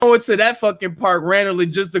going to that fucking park randomly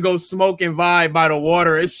just to go smoke and vibe by the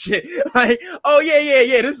water and shit. Like, oh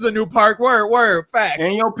yeah. This is a new park. Word, facts.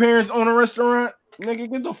 And your parents own a restaurant,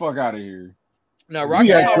 nigga. Get the fuck out of here. Now,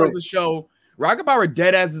 Rocket Power is a show. Rocket Power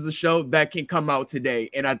Deadass is a show that can come out today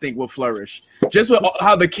and I think will flourish. Just with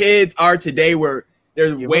how the kids are today, where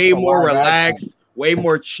they're way more relaxed, way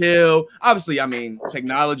more chill. Obviously, I mean,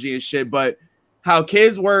 technology and shit, but how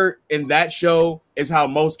kids were in that show is how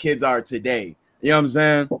most kids are today. You know what I'm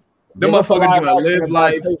saying? Them motherfuckers want to live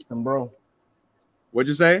life, bro. What'd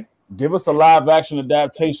you say? Give us a live action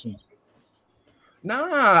adaptation. Nah,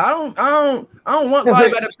 I don't want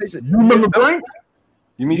live adaptation. You remember Brink?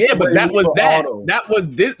 But that was that. That was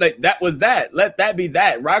this. Like that was that. Let that be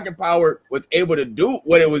that. Rocket Power was able to do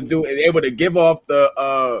what it was doing and able to give off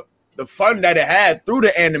the fun that it had through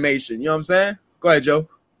the animation. You know what I'm saying? Go ahead, Joe.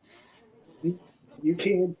 You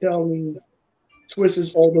can't tell me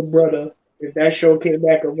Twist's older brother, if that show came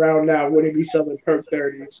back around now, wouldn't be selling perk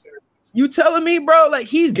 30s. You telling me, bro? Like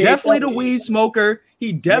he's definitely the weed smoker.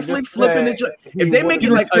 He definitely flipping it. If they make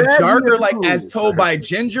it like a darker, like as told by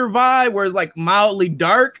Ginger vibe, where it's like mildly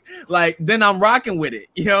dark, like then I'm rocking with it.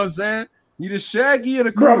 You know what I'm saying? You the Shaggy of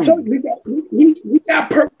the crew. Bro, I'm telling you, we got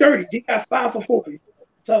perk 30s. He got 5 for 40. I'm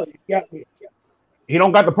telling you, he got me. He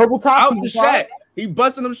don't got the purple top out the shack. He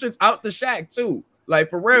busting them shits out the shack too. Like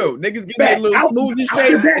for real, niggas get their little smoothie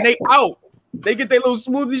shake and they out. They get their little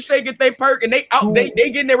smoothie shake, get their perk, and they out. They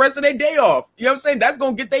getting the rest of their day off. You know what I'm saying? That's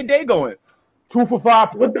gonna get their day going. 2 for 5.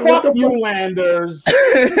 What the you, Landers?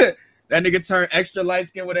 That nigga turned extra light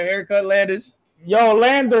skin with a haircut, Landers. Yo,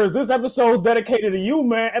 Landers, this episode is dedicated to you,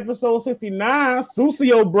 man. Episode 69,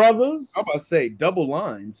 Susio Brothers. I'm about to say double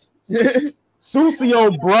lines.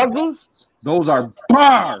 Susio Brothers. Those are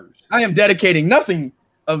bars. I am dedicating nothing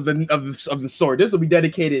of the sort. This will be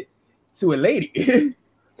dedicated to a lady.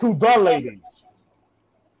 To the ladies.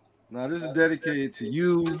 Now this is dedicated to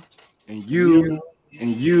you and you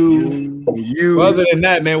and you and you. Well, other than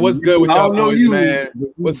that, man, what's good with y'all boys, man?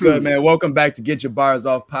 What's good, man? Welcome back to Get Your Bars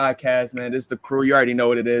Off podcast, man. This is the crew. You already know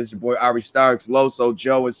what it is. Your boy Ari Starks, Loso,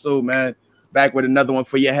 Joe, and Sue, man. Back with another one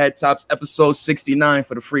for your head tops, episode 69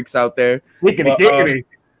 for the freaks out there.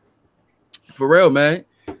 For real, man.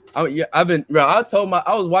 I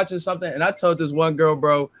was watching something and I told this one girl,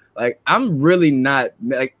 bro, like I'm really not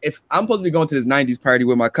like if I'm supposed to be going to this 90s party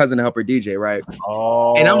with my cousin to help her DJ, right?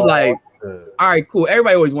 Oh, and I'm like, all right, cool.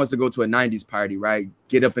 Everybody always wants to go to a 90s party, right?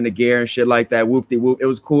 Get up in the gear and shit like that. Whoop de whoop. It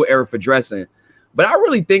was cool era for dressing. But I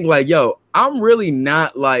really think like, yo, I'm really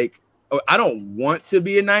not like, I don't want to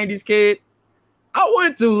be a 90s kid. I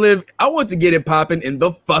want to get it popping in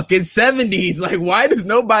the fucking 70s. Like, why does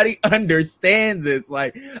nobody understand this?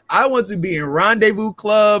 Like, I want to be in rendezvous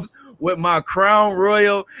clubs with my Crown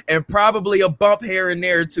Royal and probably a bump here and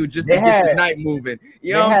there too, just to get the night moving.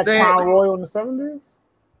 You know what I'm saying? Crown Royal in the 70s?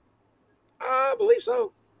 I believe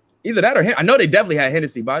so. Either that or I know they definitely had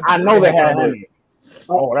Hennessy, but I know they had Hennessy.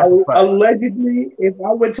 Oh, that's allegedly, if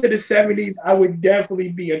I went to the 70s, I would definitely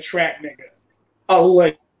be a trap nigga.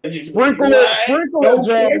 Allegedly. Sprinkle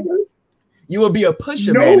it. You will be a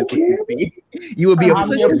pusher, man. You will be a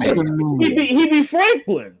pusher, man. He be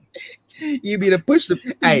Franklin. You be the pusher.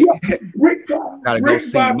 Hey, gotta go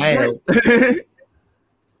see man.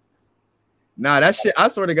 Nah, that shit. I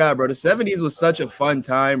swear to God, bro. The 70s was such a fun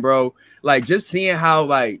time, bro. Like just seeing how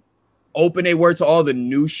like open they were to all the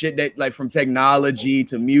new shit that like from technology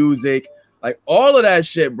to music, like all of that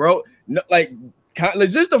shit, bro. No, like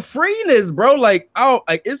just the freeness, bro. Like,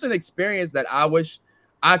 it's an experience that I wish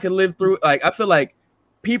I could live through. Like, I feel like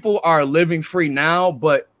people are living free now,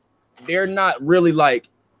 but they're not really like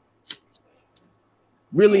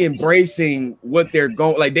really embracing what they're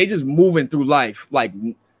going. Like, they just moving through life, like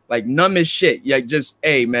numb as shit. Like, just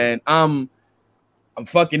hey, man, I'm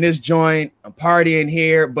fucking this joint, I'm partying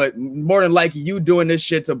here, but more than likely you doing this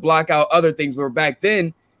shit to block out other things. Where back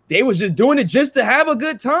then, they was just doing it just to have a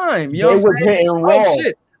good time. You know what I'm saying? Oh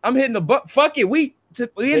shit, I'm hitting the butt. Fuck it, we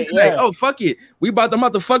in tonight. Yeah. Oh fuck it, I'm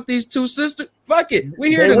about to fuck these two sisters. Fuck it, we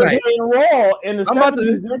here tonight. I'm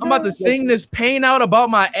about to sing this pain out about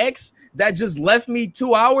my ex that just left me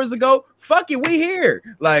 2 hours ago. Fuck it, we here.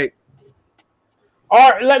 Like, all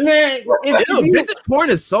right, like man, vintage porn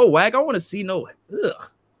is so whack. I want to see no.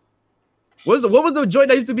 Ugh. What was the joint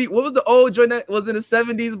that used to be? What was the old joint that was in the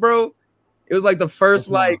 70s, bro? It was like the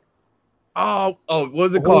first like, what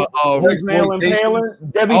was it called? All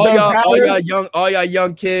y'all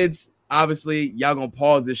young kids. Obviously, y'all gonna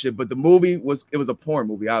pause this shit. But the movie was a porn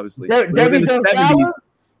movie. Obviously, it was in the 70s.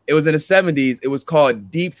 It was in the 70s. It was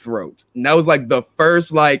called Deep Throat, and that was like the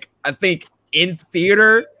first like I think in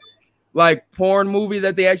theater like porn movie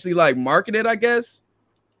that they actually like marketed. I guess.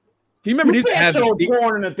 you remember these can't have show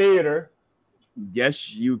porn in the theater.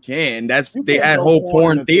 Yes, you can. You They can't had show whole porn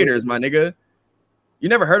porn in the theater. theaters, my nigga. You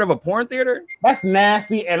never heard of a porn theater? That's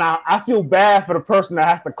nasty, and I feel bad for the person that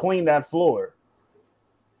has to clean that floor.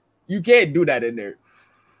 You can't do that in there.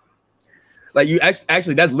 Like you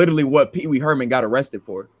actually, that's literally what Pee Wee Herman got arrested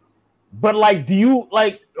for. But like, you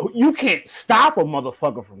can't stop a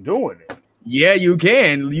motherfucker from doing it. Yeah, you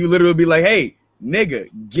can. You literally be like, "Hey, nigga,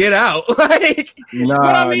 get out!" Like, Nah,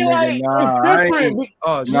 But I mean, nigga, like, nah, it's I ain't- different.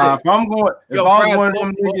 oh shit. Nah, if I was one of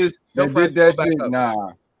them niggas that Fraz, did that pull back shit, up.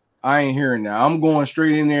 nah, I ain't hearing that. I'm going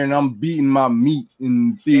straight in there and I'm beating my meat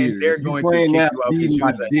in the theater. And they're If you going to playing kick that, you out because beating you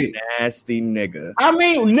my was a dick. nasty nigga. I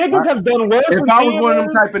mean, niggas have done worse. If in I was one of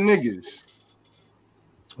them theaters. type of niggas,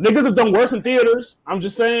 Niggas have done worse in theaters. I'm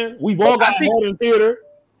just saying. We've all got hurt in theater.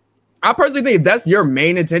 I personally think if that's your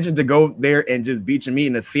main intention to go there and just beat your meat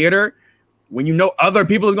in the theater, when you know other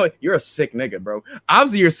people is going, you're a sick nigga, bro.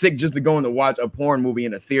 Obviously, you're sick just to go in to watch a porn movie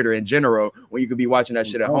in a theater in general when you could be watching that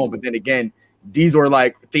shit at home. But then again, these were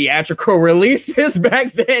like theatrical releases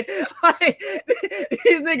back then. Like,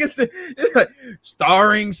 these niggas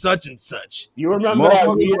starring such and such. You remember that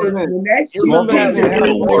weird? When that shit You remember that came to weird the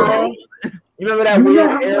era? world, You remember that you know weird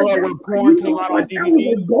how era much when porn came out on that was a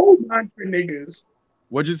DVD? gold mine for niggas.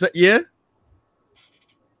 What'd you say? Yeah?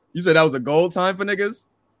 You said that was a gold time for niggas?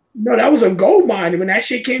 No, that was a gold mine. When that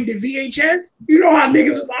shit came to VHS, you know how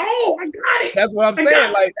niggas was like, "Oh, I got it." That's what I'm I saying.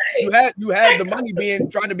 got Like it. you had the money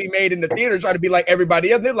trying to be made in the theater, trying to be like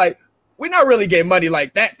everybody else. They're like, we're not really getting money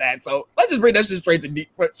like that. So let's just bring that shit straight to the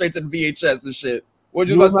VHS and shit.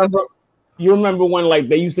 What'd you remember? You remember when like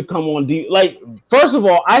they used to come on like first of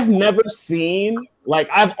all, I've never seen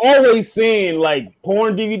I've always seen like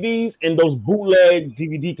porn DVDs in those bootleg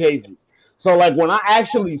DVD cases. So like when I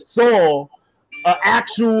actually saw an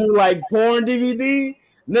actual like porn DVD,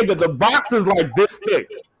 nigga, the box is like this thick.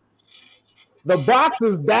 The box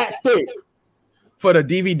is that thick. For the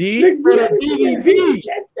DVD? For the DVD.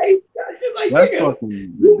 that's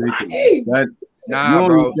fucking ridiculous. Nah, you don't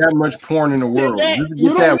bro. need that much porn in the world. You can you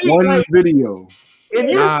get that don't need, one like- video.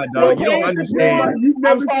 Nah, dog. You don't understand. You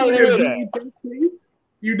never I'm sorry seen to a hear that. VHS case?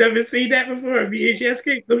 You never seen that before? A VHS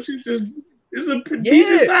case? Those shits is a Yeah.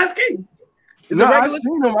 decent size case. It's No, a I've regular.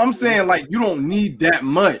 seen them. I'm saying like you don't need that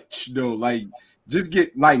much though. Like just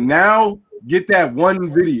get like now get that one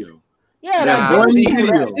video. Yeah, Nah, one see, video.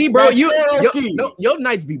 bro, That's your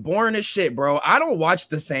nights be boring as shit, bro. I don't watch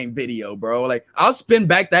the same video, bro. Like I'll spin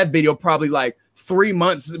back that video probably like 3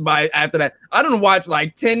 months after that. I don't watch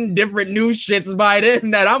like 10 different new shits by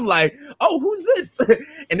then that I'm like, oh, who's this?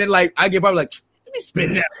 And then like I get probably like, let me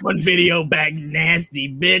spin that one video back, nasty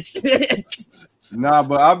bitch. Nah,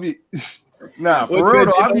 but I'll be nah for What's real good,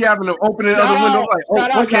 though. I'll Jimmy? be having to open the other window like,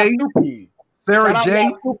 oh, okay, Sarah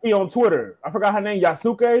J. Yasuki on Twitter. I forgot her name.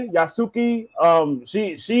 Yasuki.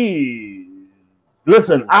 She.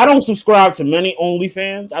 Listen, I don't subscribe to many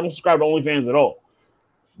OnlyFans. I don't subscribe to OnlyFans at all.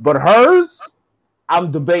 But hers,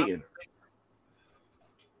 I'm debating.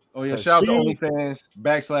 Oh yeah, shout out to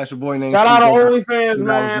OnlyFans / a boy named. Shout out to Sugo. OnlyFans,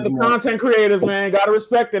 man. The content creators, man. Gotta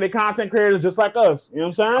respect it. They content creators just like us. You know what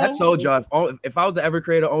I'm saying? I told y'all if I was to ever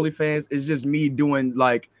create an OnlyFans, it's just me doing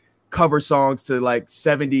like cover songs to like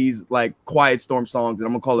 70s like Quiet Storm songs, and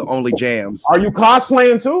I'm gonna call it Only Jams. Are you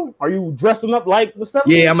cosplaying too? Are you dressing up like the 70s?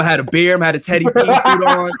 Yeah, I'm gonna have a beard, I'm gonna have a Teddy P suit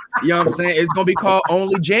on. You know what I'm saying? It's gonna be called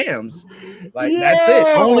Only Jams. Like that's it.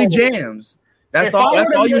 Only Jams. That's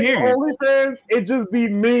all you hearing. OnlyFans, it just be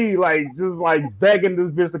me, just begging this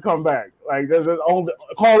bitch to come back. Like there's only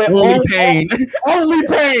call it Only pain. Only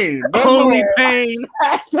pain. Only pain.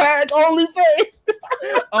 Hashtag only pain.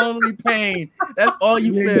 Only pain. That's all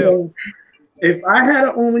you feel. If I had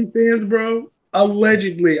an OnlyFans, bro,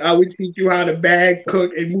 allegedly I would teach you how to bag,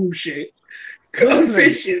 cook, and move shit. Only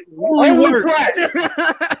work. Crack.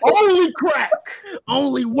 Only crack.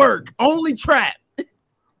 Only work. Only trap.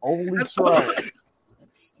 Only trap.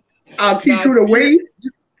 I'll teach you the way.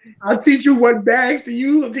 I'll teach you what bags to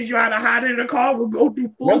use. I'll teach you how to hide it in a car. We'll go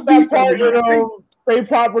do full. What's that part of State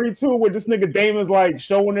Property 2 where this nigga Damon's like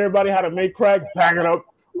showing everybody how to make crack, bag it up,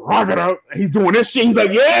 rock it up. He's doing this shit. He's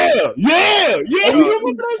like, yeah.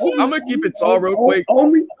 I'm gonna keep it tall real quick.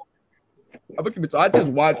 Only. I'm gonna keep it tall. I just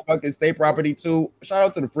watched fucking State Property 2. Shout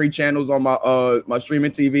out to the free channels on my my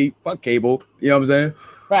streaming TV. Fuck cable. You know what I'm saying?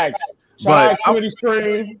 Facts. But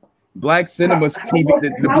Stream. Black Cinema's TV.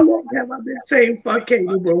 How long have I been saying fuck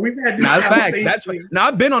cable, bro? We've had this. Nah, facts. That's now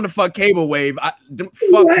I've been on the fuck cable wave.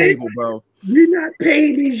 Fuck cable, bro. We're not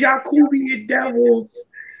paying these Yakubian devils.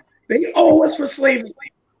 They owe us for slavery.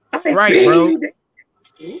 Right, bro.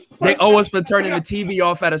 They owe us for turning the TV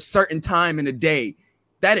off at a certain time in the day.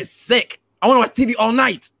 That is sick. I want to watch TV all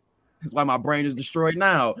night. That's why my brain is destroyed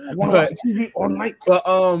now. I want to watch TV all night.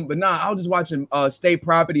 But nah, I was just watching State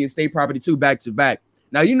Property and State Property 2 back to back.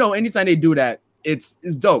 Now, you know, anytime they do that, it's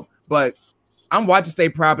dope. But I'm watching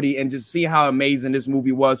State Property and just see how amazing this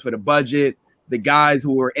movie was for the budget, the guys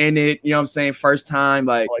who were in it, you know what I'm saying, first time,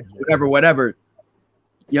 like whatever.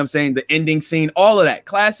 You know what I'm saying? The ending scene, all of that.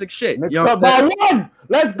 Classic shit. You know what I'm saying?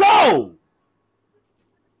 Let's go.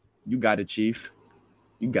 You got it, Chief.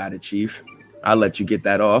 You got it, Chief. I'll let you get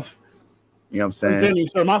that off. You know what I'm saying? Continue,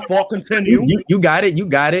 sir. My fault. Continue. You got it. You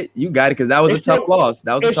got it. You got it. Because that was a tough loss.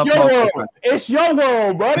 That was a tough loss. It's your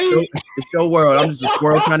world, buddy. It's your world. I'm just a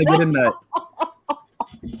squirrel trying to get a nut.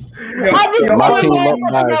 My team.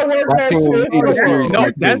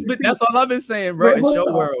 That's all I've been saying, bro. It's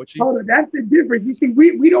your world, Chief. Hold on, that's the difference. You see,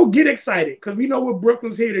 we don't get excited because we know what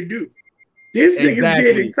Brooklyn's here to do. This nigga's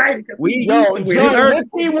getting excited. Your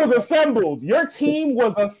team was assembled. Your team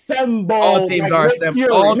was assembled. All teams are assembled.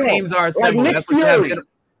 All teams are assembled. That's what you have.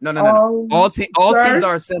 No. All teams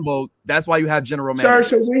are assembled. That's why you have general manager.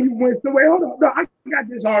 Sir, so when you went, so wait, hold on. No, I got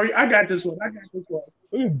this, Ari. I got this one.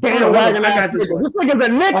 Bandwagon ass nigga. This nigga's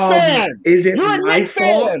a Knicks fan. Is it You're a Knicks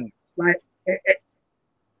fan? Like,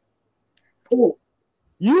 cool.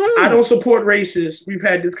 I don't support racists. We've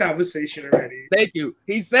had this conversation already. Thank you.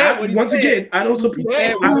 He said what he once said. Again, I don't support. He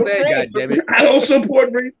said what he said. God damn it. I don't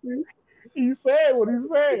support racists. He said what he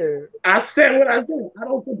said. I said what I said. I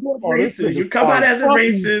don't support racists. You come out as a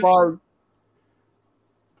racist.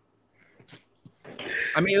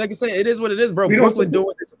 I mean, like I said, it is what it is, bro. Brooklyn doing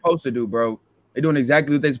what they're supposed to do, bro. They're doing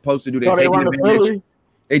exactly what they're supposed to do. They're taking advantage.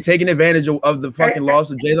 They taking advantage of the fucking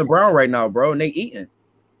loss of Jaylen Brown right now, bro, and they eating.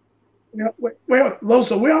 Yeah, wait,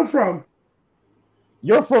 Losa, where I'm from?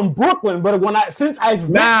 You're from Brooklyn, but you said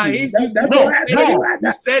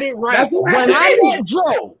it right. When I met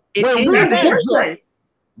Joe,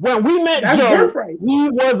 when we met Joe, he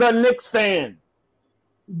was a Knicks fan.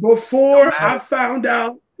 Before I found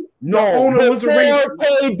out the owner was a racist.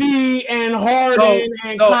 KB and Harden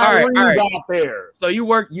and Kyrie got there. So you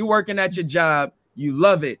working at your job, you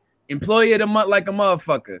love it. Employee of the month like a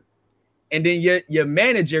motherfucker. And then your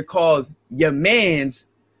manager calls your man's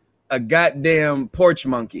a goddamn porch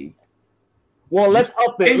monkey. Well, let's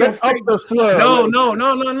up it. Let's up the slur. No. I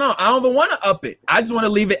don't even want to up it. I just want to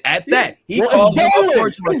leave it at that. He called him a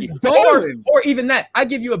porch monkey. Or even that. I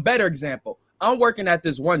give you a better example. I'm working at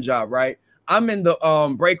this one job, right? I'm in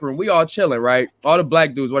the break room. We all chilling, right? All the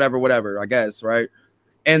black dudes, whatever, I guess, right?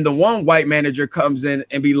 And the one white manager comes in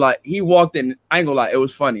and be like, he walked in. I ain't gonna lie, it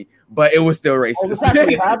was funny, but it was still racist.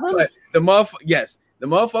 But the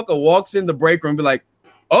motherfucker walks in the break room, and be like,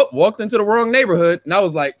 "Oh, walked into the wrong neighborhood," and I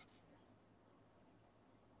was like,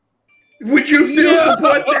 "Would you still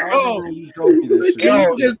support that?"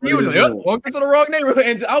 He was like, "Walked into the wrong neighborhood,"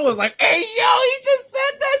 and I was like, "Hey, yo, he just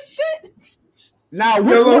said that shit." Now,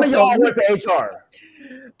 which one of y'all went to HR?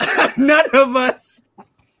 None of us.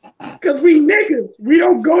 Because we niggas, we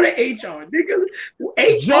don't go to HR. Niggas,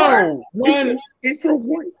 Joe, when it's for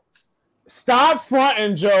whites. Stop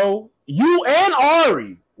fronting, Joe. You and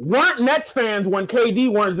Ari weren't Nets fans when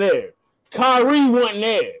KD weren't there. Kyrie wasn't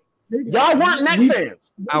there. Y'all weren't Nets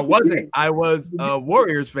fans. I wasn't. I was a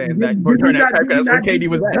Warriors fan that during that time. That's when KD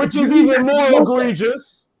was there. Which is even more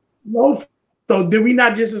egregious. No, so did we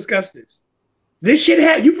not just discuss this? This shit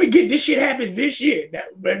happened. You forget this shit happened this year.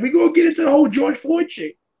 But we gonna get into the whole George Floyd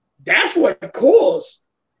shit. That's what caused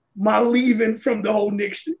my leaving from the whole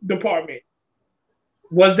Knicks department.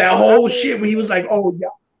 Was that whole shit when he was like, "Oh, yeah,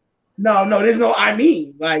 no, there's no I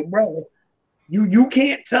mean." Like, bro, you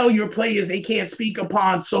can't tell your players they can't speak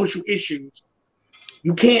upon social issues.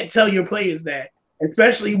 You can't tell your players that,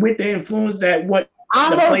 especially with the influence that what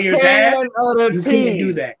the players have. You can't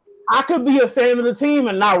do that. I could be a fan of the team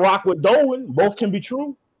and not rock with Dolan. Both can be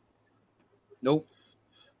true. Nope.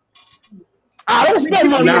 I don't spend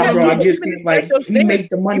money. Nah, bro, I just think like he makes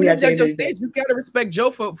the money at the end of the day. You gotta respect Joe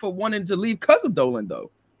for wanting to leave because of Dolan,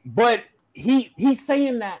 though. But he's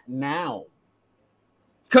saying that now.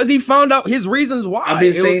 Because he found out his reasons why. I've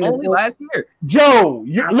been saying it was only last year. Joe,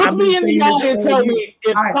 look me in the eye and tell me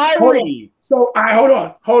if Kyrie. So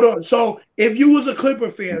hold on. So if you was a Clipper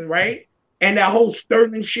fan, right, and that whole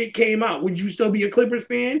Sterling shit came out, would you still be a Clippers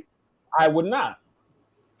fan? I would not.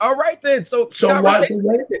 All right then. So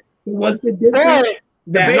what's the difference?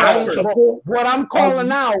 That I don't support. What I'm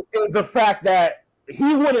calling out is the fact that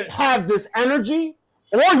he wouldn't have this energy,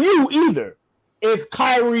 or you either, if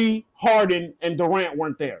Kyrie, Harden, and Durant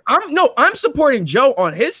weren't there. I'm supporting Joe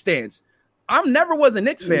on his stance. I never was a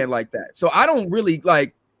Knicks fan like that. So I don't really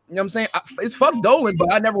like, you know what I'm saying? It's fuck Dolan,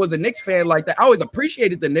 but I never was a Knicks fan like that. I always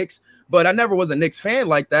appreciated the Knicks, but I never was a Knicks fan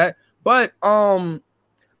like that. But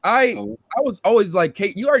I was always like,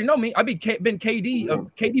 you already know me. I've been KD a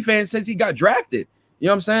KD fan since he got drafted. You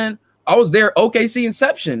know what I'm saying? I was there OKC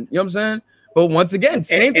inception. You know what I'm saying? But once again,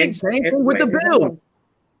 same thing with the Bills.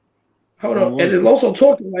 Hold on. And it's also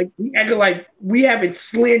talking like we acting like we haven't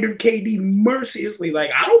slandered KD mercilessly.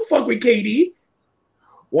 Like, I don't fuck with KD.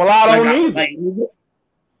 Well, I don't either.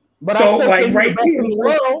 But so like right here,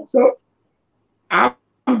 so I'm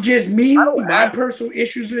just me. My personal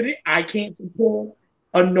issues with it. I can't support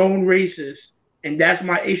a known racist, and that's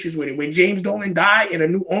my issues with it. When James Dolan die and a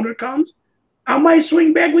new owner comes, I might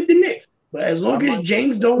swing back with the Knicks. But as long as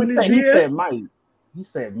James Dolan is there, he said might. He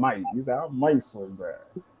said I might swing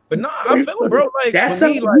back. But no, I feel it, bro. Like that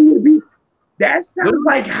sounds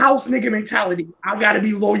like house nigga mentality. I gotta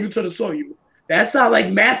be loyal to the soil. That sounds like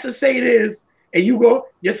Master say it is, and you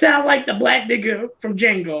sound like the black nigga from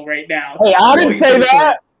Django right now. Hey, I didn't say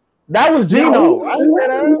that. That was Gino. No, I didn't say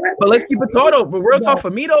that. But let's keep it total. But real talk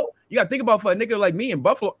for me though, you gotta think about for a nigga like me in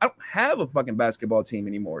Buffalo, I don't have a fucking basketball team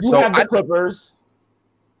anymore. You have the Clippers.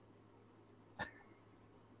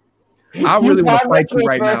 I really want to fight you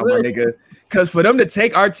right now, my nigga. Because for them to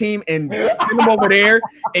take our team and send them over there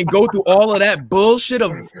and go through all of that bullshit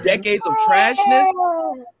of decades of trashness,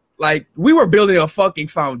 like we were building a fucking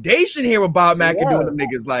foundation here with Bob McAdoo and them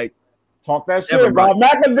niggas. Like, talk that shit, Bob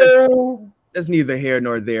McAdoo. That's neither here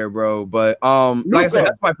nor there, bro. But like I said,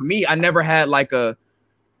 that's why for me, I never had like a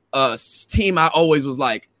team. I always was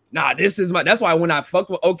like, nah, this is my. That's why when I fucked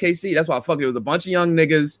with OKC, that's why I fucked. It was a bunch of young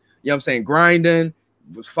niggas. You know what I'm saying? Grinding.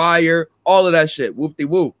 Was fire, all of that shit,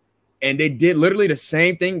 whoop-de-whoop. And they did literally the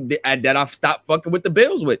same thing that I stopped fucking with the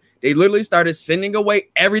Bills with. They literally started sending away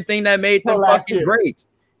everything that made them fucking great.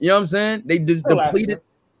 You know what I'm saying? They just depleted.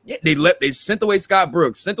 Yeah, they sent away Scott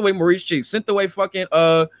Brooks, sent away Maurice Cheeks, sent away fucking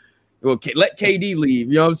let KD leave.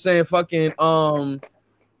 You know what I'm saying? Fucking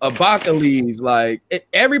Ibaka leaves. Like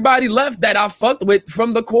everybody left that I fucked with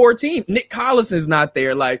from the core team. Nick Collison's not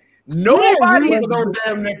there. Like nobody.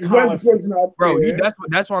 Damn Nick Collison, bro.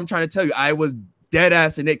 That's what I'm trying to tell you. I was dead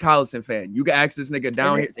ass a Nick Collison fan. You can ask this nigga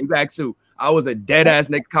down here. You can ask who. I was a dead ass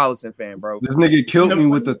Nick Collison fan, bro. This nigga killed me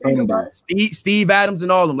with the Thunder. Steve Adams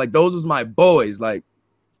and all of them. Like those was my boys. Like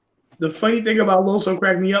the funny thing about Loso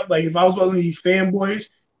cracked me up. Like if I was one of these fanboys,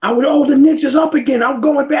 I would. Oh, the Knicks is up again. I'm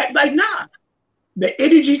going back. Like nah. The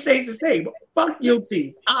energy stays the same. Fuck your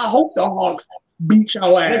team. I hope the Hawks beat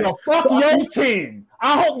your ass. Nigga, fuck your team.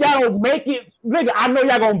 I hope y'all don't make it. Nigga, I know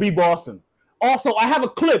y'all gonna beat Boston. Also, I have a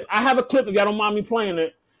clip. If y'all don't mind me playing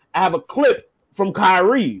it. I have a clip from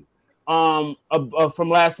Kyrie from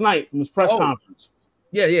last night from his press conference.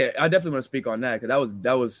 Yeah. I definitely want to speak on that because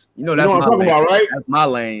that was that's what I'm talking lane. About, right? That's my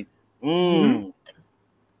lane.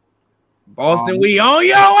 Boston, we on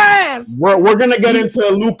your ass. We're gonna get into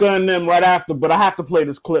Luka and them right after, but I have to play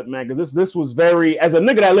this clip, man, because this was very. As a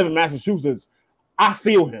nigga that live in Massachusetts, I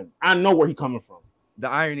feel him. I know where he coming from. The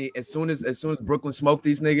irony: as soon as Brooklyn smoked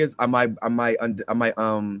these niggas, I might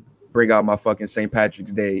bring out my fucking St.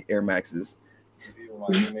 Patrick's Day Air Maxes.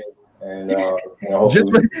 And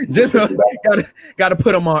just gotta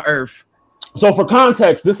put them on earth. So for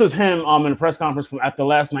context, this is him in a press conference from after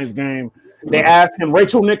last night's game. They asked him,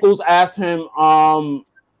 Rachel Nichols asked him,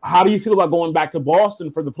 how do you feel about going back to Boston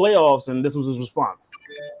for the playoffs? And this was his response.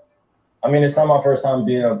 I mean, it's not my first time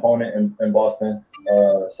being an opponent in Boston.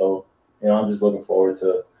 So, I'm just looking forward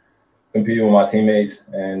to competing with my teammates.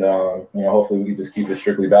 And, hopefully we can just keep it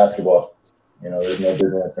strictly basketball. There's no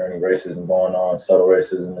difference or any racism going on, subtle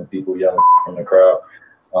racism and people yelling from the crowd.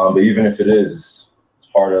 But even if it is, it's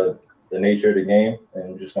part of the nature of the game.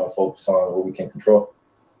 And we're just going to focus on what we can control.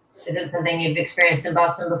 Is it something you've experienced in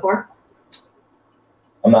Boston before?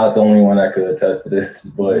 I'm not the only one that could attest to this,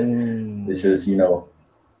 but it's just,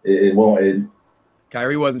 it won't.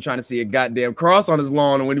 Kyrie wasn't trying to see a goddamn cross on his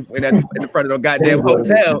lawn when in the front of the goddamn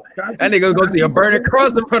hotel. That nigga go see a burning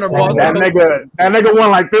cross in front of Boston. That nigga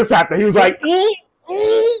went like this after. He was like,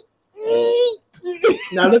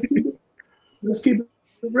 Now let's keep it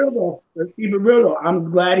real though.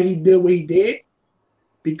 I'm glad he did what he did.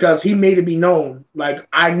 Because he made it be known, like,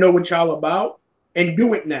 I know what y'all about, and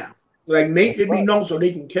do it now. Like, make it be known so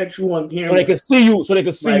they can catch you on camera. So they can see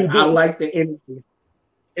you. I like the energy.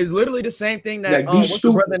 It's literally the same thing that what's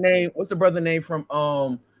the brother name from I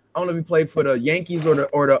don't know if he played for the Yankees or the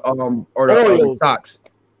Orioles. Sox.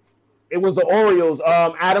 It was the Orioles.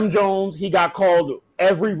 Adam Jones, he got called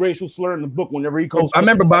every racial slur in the book whenever he coached. I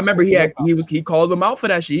remember he called them out for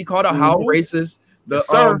that shit. He called out how racist the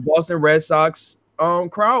Boston Red Sox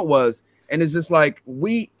crowd was, and it's just like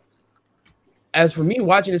as for me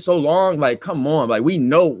watching it so long, like, come on, like we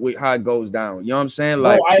know how it goes down. You know what I'm saying?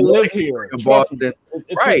 Like, I live here in Boston, it's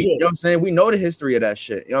right? legit. You know what I'm saying? We know the history of that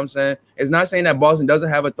shit. You know what I'm saying? It's not saying that Boston doesn't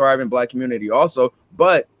have a thriving Black community, also,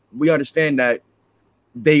 but we understand that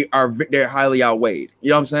they're highly outweighed. You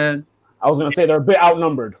know what I'm saying? I was gonna say they're a bit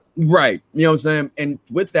outnumbered, right? You know what I'm saying? And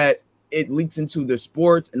with that, it leaks into their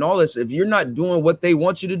sports and all this. If you're not doing what they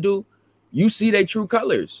want you to do, you see their true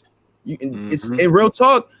colors. It's in real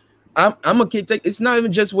talk. I'm gonna keep taking. It's not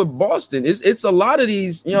even just with Boston. It's a lot of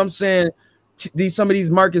these. You know what I'm saying? Some of these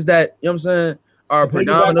markets that, you know what I'm saying, are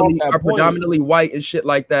predominantly white and shit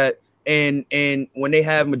like that. And when they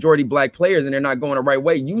have majority Black players and they're not going the right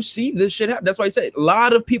way, you see this shit happen. That's why I said a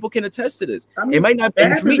lot of people can attest to this. I mean, it might not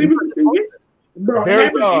be for me. Bro, it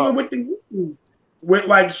happens even with the with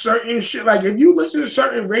like certain shit. Like if you listen to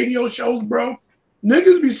certain radio shows, bro,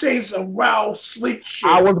 niggas be saying some wild slick shit.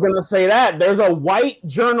 I was gonna say that. There's a white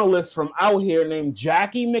journalist from out here named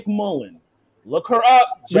Jackie McMullen. Look her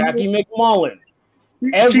up, Jackie McMullen.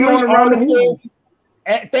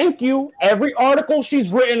 Thank you. Every article she's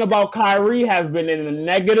written about Kyrie has been in a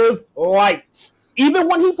negative light. Even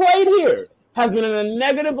when he played here, has been in a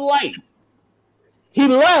negative light. He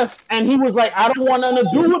left and he was like, I don't want nothing to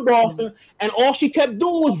do with Boston. And all she kept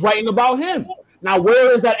doing was writing about him. Now,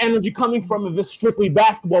 where is that energy coming from if it's strictly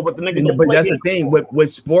basketball? But the niggas but that's the thing with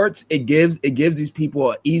sports, it gives these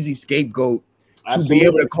people an easy scapegoat to be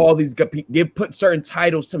able to call these put certain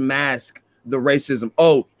titles to mask the racism.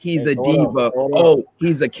 Oh, he's a diva. Oh,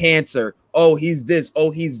 he's a cancer. Oh, he's this.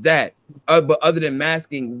 Oh, he's that. But other than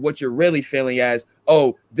masking what you're really feeling as,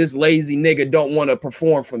 oh, this lazy nigga don't want to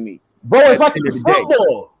perform for me. Bro, it's like in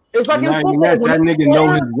football. It's like in football. That nigga know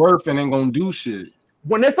his worth and ain't gonna do shit.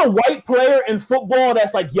 When it's a white player in football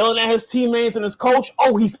that's like yelling at his teammates and his coach,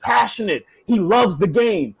 oh, he's passionate. He loves the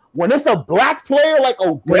game. When it's a Black player like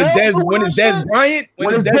Odell, when it's Dez Bryant,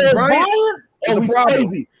 it's a problem.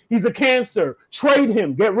 Crazy. He's a cancer. Trade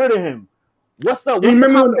him. Get rid of him. You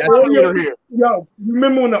remember when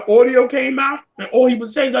the audio came out and all he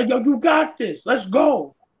was saying like, yo, you got this. Let's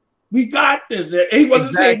go. We got this. And he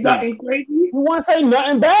wasn't saying nothing crazy. He wasn't saying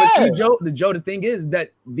nothing bad. But see, Joe, the thing is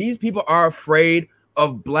that these people are afraid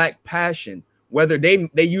of Black passion, whether they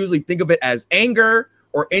usually think of it as anger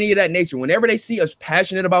or any of that nature. Whenever they see us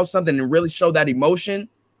passionate about something and really show that emotion,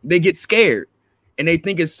 they get scared and they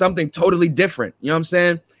think it's something totally different. You know what I'm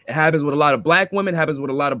saying? It happens with a lot of Black women, happens with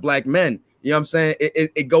a lot of Black men. You know what I'm saying?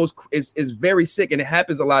 It's very sick, and it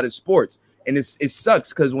happens a lot in sports. And it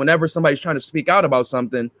sucks because whenever somebody's trying to speak out about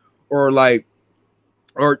something or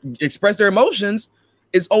express their emotions,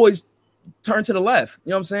 it's always turned to the left. You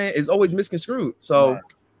know what I'm saying? It's always misconstrued. So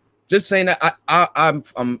just saying that I'm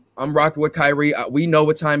rocking with Kyrie. We know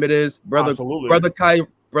what time it is, brother. Absolutely. Brother Kyron.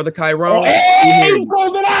 He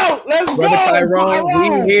pulled it out. Let's go,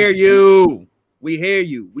 Kyron. We hear you. We hear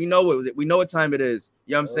you. We know it. We know what time it is.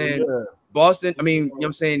 You know what I'm saying? Yeah. Boston, I mean, you know what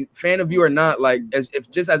I'm saying? Fan of you or not, like if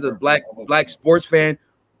just as a black sports fan,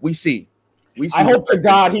 we see. I hope to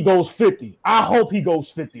God he goes 50. I hope he goes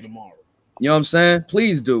 50 tomorrow. You know what I'm saying?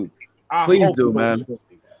 Please do. Please do, man. 50.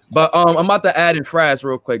 But I'm about to add in Fraz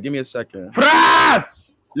real quick. Give me a second.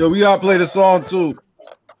 Fraz! Yo, we gotta play the song too.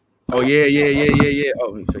 Oh, yeah.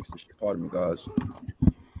 Oh, he fixed this shit. Pardon me, guys. All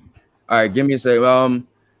right, give me a second.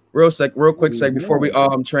 Real quick sec before we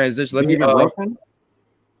transition. Let me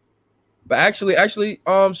But actually,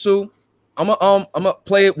 Sue, I'm gonna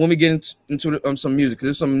play it when we get into some music, because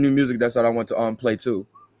there's some new music that I want to play too.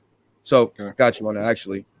 So got you on that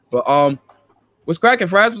actually. But what's cracking,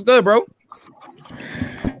 Fraz? What's good, bro?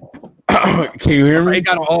 Can you hear me? I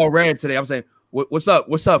got an all red today. I'm saying, what's up,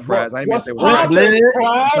 Fraz? I ain't gonna say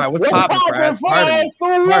what's poppin', Fraz?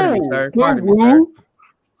 Pardon me, sir.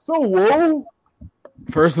 So whoa.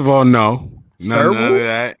 First of all, no. None of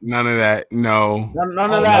that. None of that. Oh,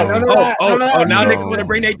 now niggas want to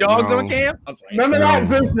bring their dogs on camp? None of that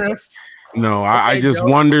business. No, I just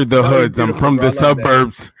wandered the hoods. I'm from the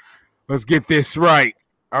suburbs. Let's get this right.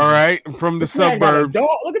 All right? I'm from the suburbs.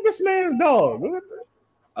 Look at this man's dog.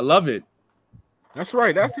 I love it. That's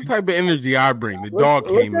right. That's the type of energy I bring. The dog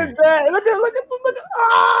came in. Look at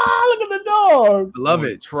the dog. I love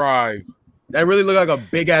it. Tribe. That really looked like a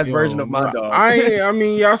big ass version of my dog. I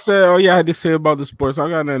mean, y'all said all y'all had to say about the sports. I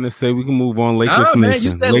got nothing to say. We can move on. Lakers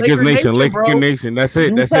Nation. Lakers Nation. That's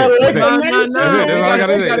it. That's all I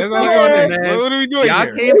gotta say. That's all I gotta say. What are we doing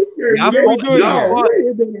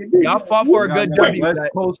Y'all fought for a good W. West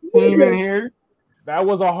Coast team in here. That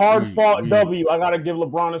was a hard fought W. I gotta give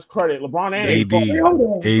LeBron his credit. LeBron and AD.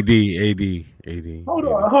 Hold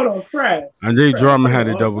on, Fraz. Andre Drummond had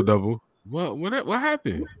a double. What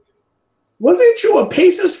happened? Wasn't you a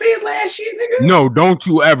Pacers fan last year, nigga? No, don't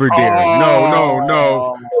you ever dare.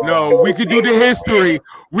 No. We could do the history.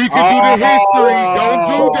 We could do the history. Don't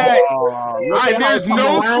do that. There's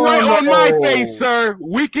no sweat on my face, sir.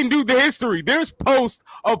 We can do the history. There's post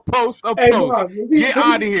of post. Get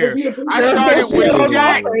out of here. I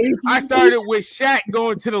started with Shaq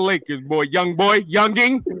going to the Lakers,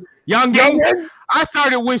 younging. I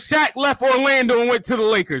started when Shaq left Orlando and went to the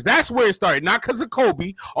Lakers. That's where it started. Not because of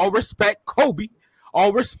Kobe. All respect, Kobe.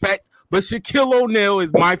 All respect. But Shaquille O'Neal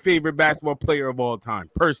is my favorite basketball player of all time,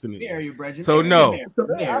 personally. So, no. It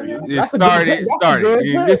started.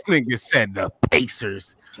 This nigga said the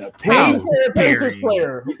Pacers. The Pacers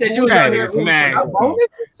player. He said you was out here.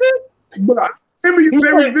 But I remember you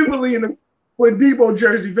very vividly in the Debo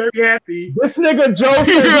jersey, very happy. This nigga Joe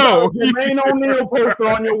said Jermaine O'Neal poster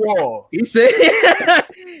on your wall. He said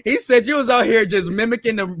you was out here just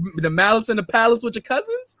mimicking the Malice in the Palace with your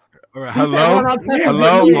cousins. Hello, my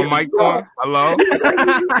mic on. Hello.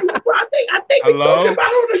 I think we talked about it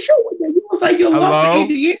on the show. You was like, you love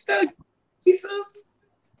Indiana. Jesus.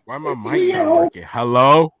 Why my mic not working?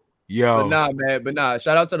 Hello. Yo, but nah.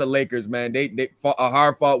 Shout out to the Lakers, man. They fought a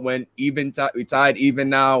hard fought win, even we tied even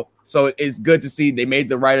now. So it's good to see they made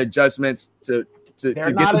the right adjustments to get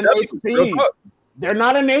the seed. They're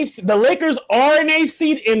not an 8 seed. The Lakers are an 8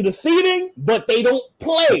 seed in the seeding, but they don't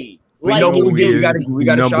play. We know what we did. We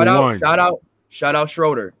got to shout out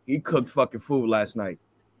Schroeder. He cooked fucking food last night.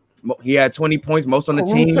 He had 20 points, most on the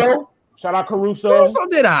team. Shout out Caruso.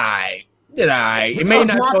 Did I? It may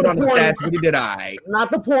not show it on the stats, but he did I.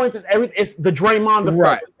 Not the points. It's everything. It's the Draymond effect.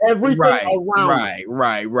 Right. Everything around. Right.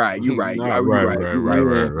 You're right. But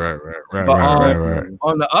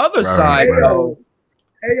on the other side, though.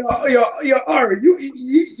 Hey, yo, Ari,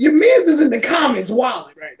 your man's is in the comments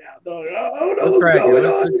wilding right now, dog. I don't know what's going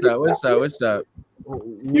on. What's up?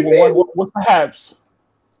 What's the haps?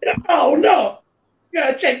 Oh no, you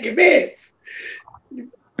gotta check your mans.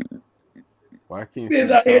 Why can't you?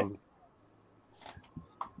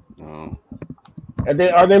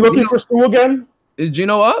 Are they looking for Stu again? Is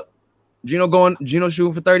Gino up? Gino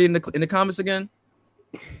shooting for 30 in the comments again?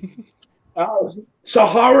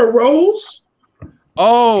 Sahara Rose?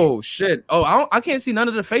 Oh shit! Oh, I can't see none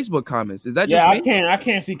of the Facebook comments. Is that just me? I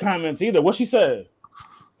can't see comments either. What she said?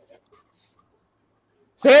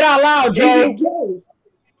 Say it out loud, Joe.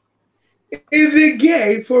 Is it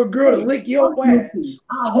gay for a girl to lick your ass?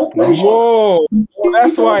 Whoa!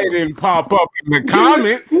 That's why it didn't pop up in the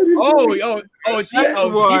comments. She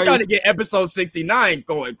trying to get episode 69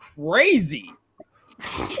 going crazy.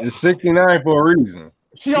 It's 69 for a reason.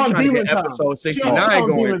 She on demon time. Episode 69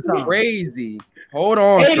 going crazy. Hold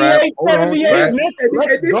on, Trap. Let's go. Wait,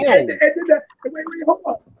 hold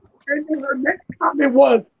on. And then her next comment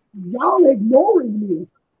was, "Y'all ignoring me."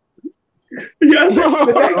 Yeah,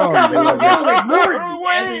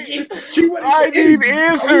 I need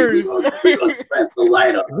answers. Who is friends with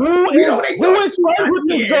this girl? Who is friends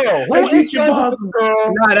with this girl?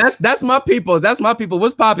 Nah, that's my people. That's my people.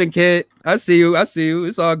 What's popping, kid? I see you.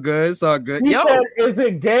 It's all good. He said, is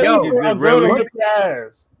it gay for a girl to lick your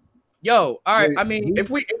ass? Yo, all right. I mean, if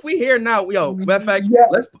we here now, matter of fact,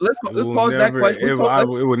 let's pause that question. It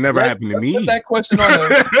would never happen to me. Put that question on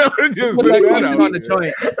the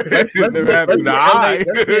joint. Let's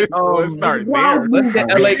start there. Let's get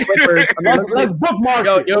LA Clippers. Let's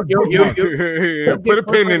bookmark. Yo. Put a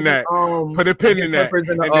pin in that. Put a pin in that. And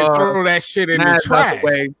then throw that shit in the trash.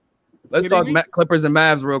 Let's talk Clippers and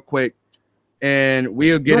Mavs real quick, and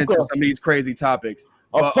we'll get into some of these crazy topics.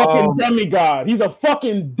 Fucking demigod. He's a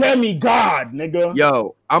fucking demigod, nigga.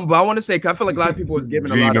 Yo, I want to say, I feel like a lot of people was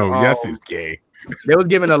giving a lot of yes, he's gay. They was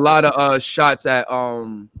giving a lot of shots at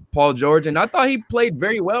Paul George, and I thought he played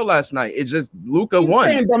very well last night. It's just Luka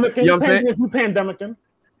won. You know what I'm saying? Pandemic.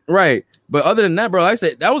 Right. But other than that, bro, I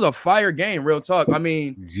said that was a fire game, real talk. I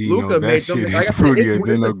mean, Luka made them. Like I said,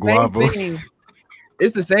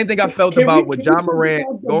 it's the same thing I felt about with John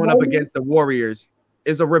Morant going up against the Warriors.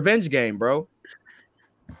 It's a revenge game, bro.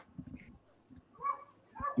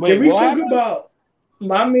 Can we talk about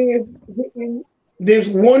my man hitting this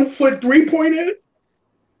 1 foot 3-pointer?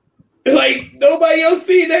 Like nobody else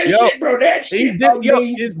seen that shit, bro. That shit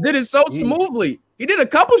did it so smoothly. He did a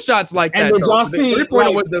couple shots like that. The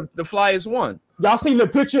 3-pointer was the flyest one. Y'all seen the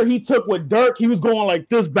picture he took with Dirk? He was going like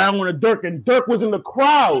this, bowing to Dirk, and Dirk was in the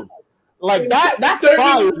crowd. Like that's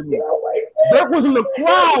fire to me. Dirk was in the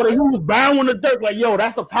crowd and he was bowing to Dirk, like, yo,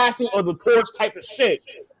 that's a passing of the torch type of shit.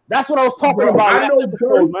 That's what I was talking about last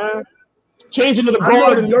episode, man. Changing to the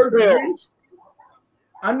guard in the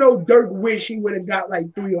I know Dirk wish he would have got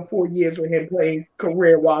like 3 or 4 years with him playing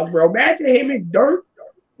career-wise, bro. Imagine him and Dirk.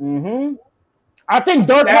 Mm-hmm. I think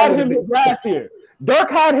Dirk That had would've him been- his last year. Dirk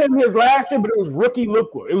had him his last year, but it was rookie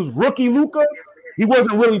Luka. It was rookie Luka. He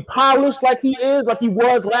wasn't really polished like he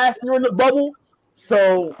was last year in the bubble. So,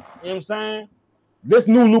 you know what I'm saying? This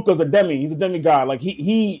new Luka's a demi. He's a demigod. Like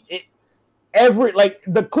he has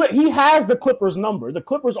the Clippers number. The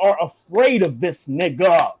Clippers are afraid of this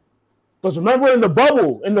nigga. Because remember in the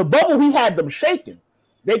bubble he had them shaking.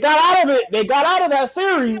 They got out of it. They got out of that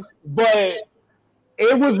series, but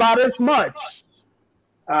it was about as much.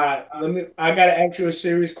 I gotta ask you a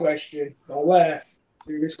serious question. Don't laugh.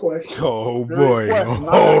 Serious question. Oh Serious boy! question. Oh,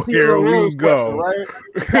 Not a here Sierra we Rose go. question,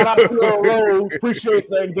 right? Shout out to Sierra Rose. Appreciate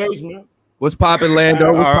the engagement. What's popping, Lando?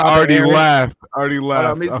 I What's popping, already Aaron? laughed. Hold on,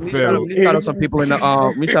 I me failed. shout out some people in the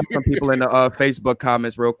Facebook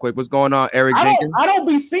comments real quick. What's going on, Eric Jenkins? I don't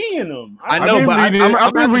be seeing them. I know,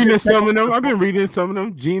 I've been reading just check some of them. I've been reading some of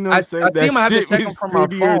them. Gino I said see him, I have that to shit check him was from my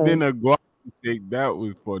prettier phone. than a guava shake. That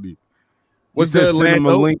was funny. What's You said good, send him a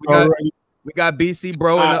Lando? link We got- already. We got BC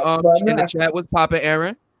bro in the chat. What's popping,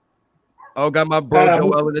 Aaron? Oh, got my bro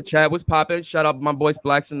Joel in the chat. What's popping? Shout out my boys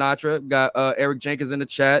Black Sinatra. Got Eric Jenkins in the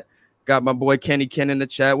chat. Got my boy Kenny Ken in the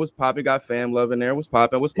chat. What's popping? Got fam love in there. What's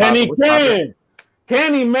popping? What's popping?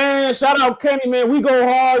 Kenny, man. Shout out Kenny, man. We go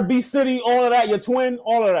hard. B City, all of that. Your twin,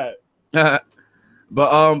 all of that.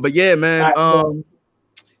 but yeah, man.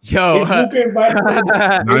 Yo, Is Luka invited to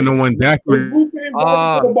the, 901 is Daiquiri. Luka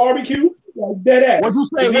invited to the barbecue? Like dead ass. What'd you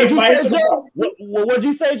say? Is he What'd you invited say, to the Joe? barbecue? What'd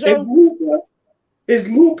you say, Joe? Is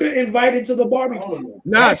Luka invited to the barbecue?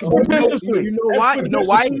 nah, That's disrespectful. you know why? You know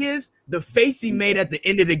why he is? The face he made at the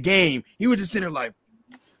end of the game. He was just sitting there like,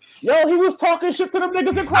 Yo, he was talking shit to them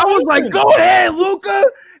niggas in Croatia. I was like, go ahead, Luka.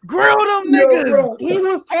 Grill them niggas. Bro, He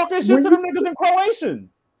was talking shit to them niggas in Croatian.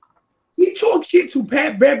 he talked shit to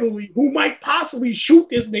Pat Beverly, who might possibly shoot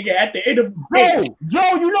this nigga at the end of the game.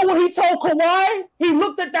 Joe, you know what he told Kawhi? He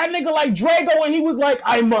looked at that nigga like Drago and he was like,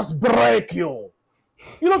 I must break you.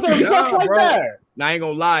 You looked at him just like bro. that. Now, I ain't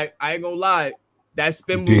gonna lie. That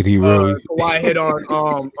spin Did move he really? Kawhi hit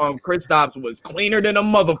on Kristaps was cleaner than a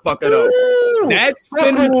motherfucker though. Ooh, That fuck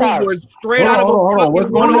spin move Kristaps. was straight out of a Hold on. fucking What's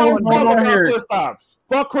going on? one. Going on here?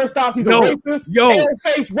 Fuck Kristaps. He's Yo, a rapist. yo.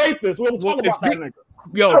 Face rapist. We don't talk about that nigga.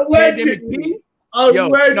 Yo, Pandemic Allegedly. P. Yo,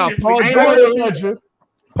 no, Paul Ain't George, no legend.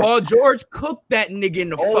 Paul George cooked that nigga in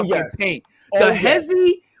the fucking yes. paint. Oh, The yes.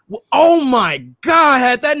 Hezzy, oh my God,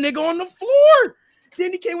 had that nigga on the floor.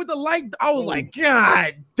 Then he came with the light. I was like,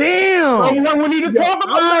 God damn. You know we need to talk I'm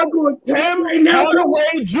not about going to Tim right now.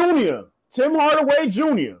 Hardaway Jr. Tim Hardaway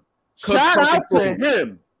Jr. Shout out to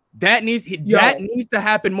him. That needs to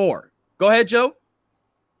happen more. Go ahead, Joe.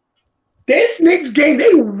 This Knicks game,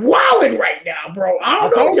 they wilding right now, bro. I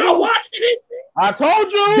don't know if y'all watching it. I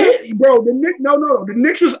told you. Bro, the Knicks, no. The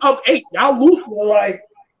Knicks was up 8. Y'all lose, like,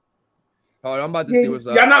 Oh, I'm about to see what's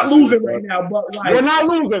up. y'all not losing right now, but like, We're not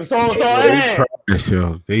losing. So They hey. trash,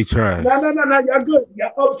 yo. They trash. no, y'all good.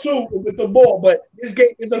 Y'all up 2 with the ball, but this game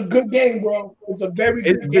is a good game, bro. It's a very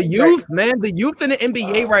It's good the game. youth, man. The youth in the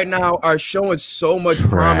NBA right now are showing so much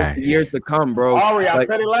promise to years to come, bro. Ari, I Like,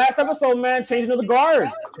 said it last episode, man. Changing of the guard.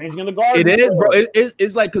 it is, bro.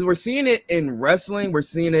 It's like because we're seeing it in wrestling, we're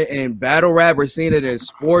seeing it in battle rap, we're seeing it in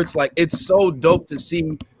sports. Like it's so dope to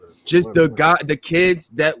see just the kids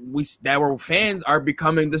that were fans are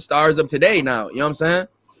becoming the stars of today now. You know what I'm saying?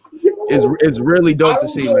 It's really dope to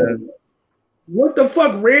see, man. What the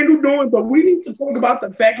fuck Randall doing? But we need to talk about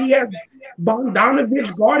the fact he has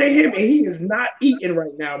Bogdanovich guarding him, and he is not eating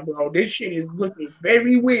right now, bro. This shit is looking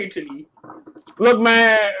very weird to me. Look,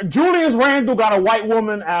 man, Julius Randle got a white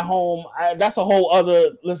woman at home. That's a whole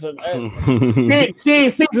other. Listen, she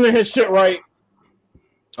ain't seasoning his shit right.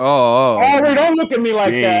 Oh, Ari, don't look at me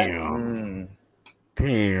like that.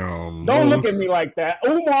 Damn. Don't look at me like that.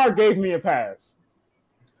 Umar gave me a pass.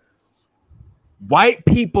 white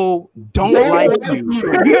people don't like you.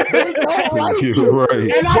 You're right.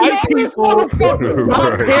 And I White know this people motherfucker.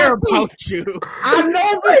 Right. don't care about you. I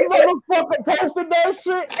know this motherfucker posted that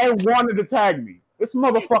shit and wanted to tag me. This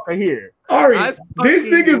motherfucker here. Ari, I this fucking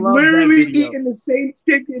nigga's love that literally video. eating the same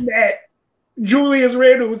chicken that Julius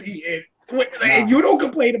Randle was eating. And you don't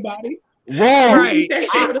complain about it. Wrong. Right. You eat that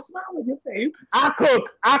shit with a smile on your face.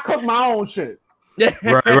 I cook my own shit.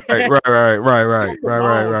 Right.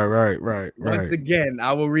 Once again,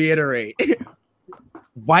 I will reiterate.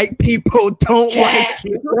 White people don't like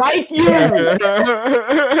you. Like you.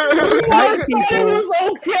 White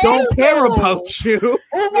people don't care about you.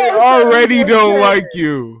 They already don't like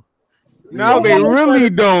you. Now they really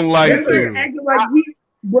don't like This nigga you. acting like he,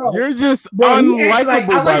 bro. You're just Bro, he acts like-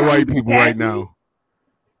 unlikable I like by how white he people right happy. now.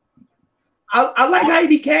 I like how he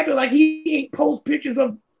be capping like he ain't post pictures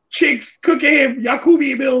of chicks cooking him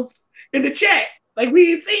Yakubi meals in the chat. Like we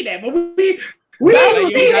didn't see that, but we didn't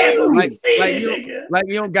see that. But we see it, nigga. Like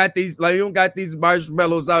you don't got these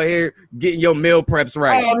marshmallows out here getting your meal preps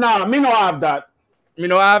right. Oh no, me no have that. Me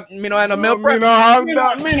no have no meal prep. Me no have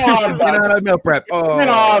that. No meal prep. Oh, Me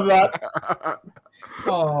no have that.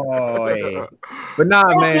 oh, yeah. But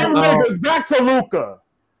nah, man. Back to Luka.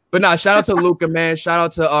 But nah, shout out to Luka, man. Shout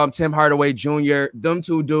out to Tim Hardaway Jr. Them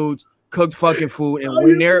two dudes cooked fucking food, and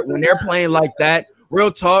when they're playing like that,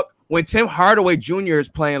 real talk. When Tim Hardaway Jr. is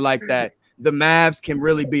playing like that, the Mavs can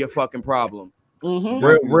really be a fucking problem.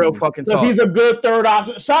 Mm-hmm. Real fucking talk. He's a good third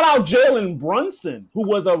option. Shout out Jalen Brunson, who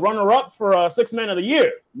was a runner-up for Sixth Man of the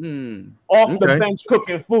Year off the bench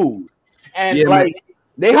cooking food. And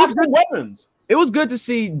they have good weapons. It was good to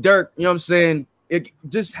see Dirk, you know what I'm saying?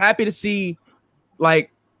 Just happy to see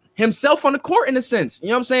like himself on the court in a sense. You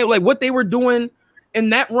know what I'm saying? Like what they were doing in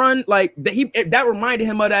that run, like that reminded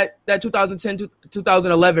him of that 2010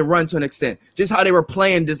 2011 run to an extent. Just how they were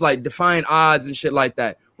playing, just like defying odds and shit like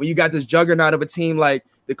that. When you got this juggernaut of a team like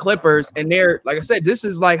the Clippers, and they're like I said, this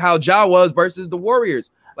is like how Ja was versus the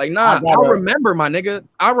Warriors. Like, I remember, my nigga.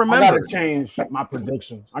 I remember. I gotta change my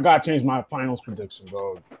prediction. I gotta change my finals prediction,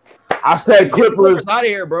 bro. I said Clippers out of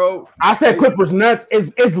here, bro. I said Clippers Nets.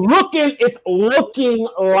 It's looking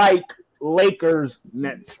like Lakers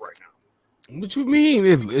Nets right now. What you mean?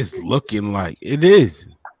 It's looking like it is.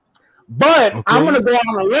 But I'm gonna go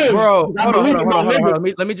on a limb, bro. Hold on.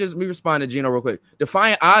 Let me respond to Gino real quick.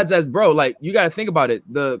 Defying odds as bro, like you got to think about it.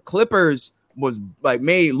 The Clippers was like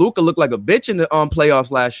made Luka look like a bitch in the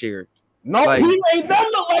playoffs last year. No, like, he made them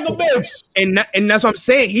look like a bitch, and that's what I'm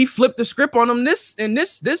saying. He flipped the script on them this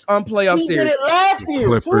playoff series. He did it last year.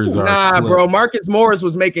 Clippers bro. Marcus Morris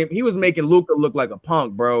was making Luka look like a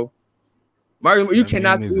punk, bro. Marcus, you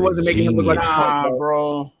cannot. He wasn't making him look like a punk,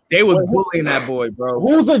 bro. They was bullying that boy, bro.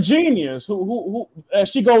 Who's a genius? Who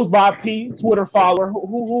she goes by P, Twitter follower.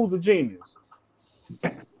 Who's a genius?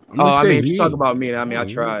 I mean, you talk about me. I mean, I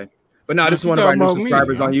tried. But no, this is one of our new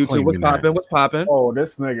subscribers on YouTube. What's popping? Oh,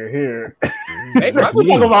 this nigga here. Hey, bro,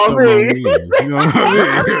 talking about me. You know what I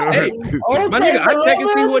mean? Hey, my nigga, I check and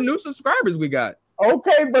see what new subscribers we got.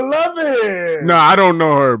 Okay, beloved. No, I don't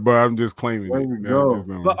know her, but I'm just claiming it.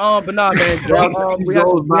 But nah, man. We had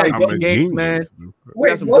some good games, man. We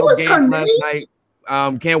had some good games last night.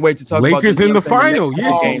 Can't wait to talk Lakers about in the final.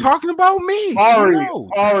 Yeah, she's talking about me.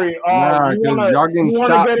 Ari, y'all getting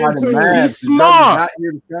stopped by the Mavs. She's smart.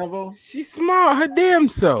 She's smart. Her damn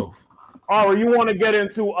self. Ari, you want to get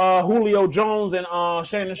into Julio Jones and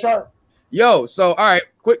Shannon Sharp? Yo, so all right,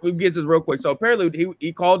 quick. We get this real quick. So apparently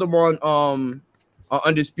he called him on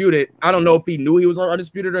Undisputed. I don't know if he knew he was on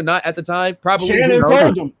Undisputed or not at the time. Probably Shannon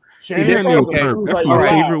told him. Shannon told him. That's my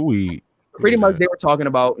favorite weed. Pretty much they were talking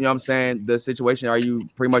about, you know what I'm saying, the situation. Are you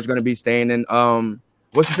pretty much going to be staying in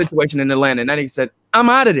what's the situation in Atlanta? And then he said, I'm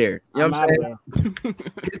out of there. You know what I'm saying?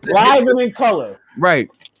 Live and in color. Right.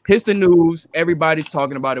 Hits the news. Everybody's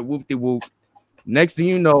talking about it. Whoop-de-whoop. Next thing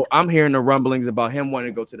you know, I'm hearing the rumblings about him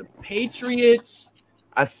wanting to go to the Patriots.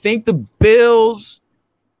 I think the Bills.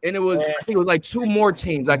 And I think it was like two more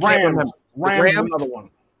teams. I can't remember. Rams, another one.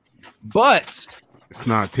 But it's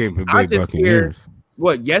not Tampa Bay Buccaneers.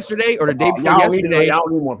 What, yesterday or the day before yesterday? Y'all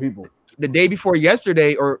need more people. The day before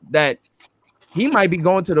yesterday, or that he might be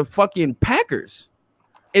going to the fucking Packers.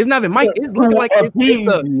 It's not even Mike. It's looking like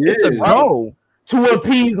it's a go to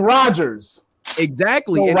appease Rodgers.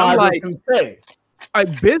 Exactly, so and Rodgers I'm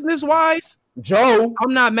like business wise, Joe.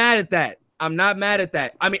 I'm not mad at that. I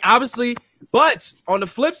mean, obviously, but on the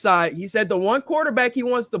flip side, he said the one quarterback he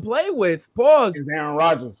wants to play with. Pause. Is Aaron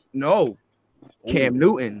Rodgers? No, Cam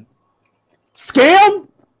Newton. Scam?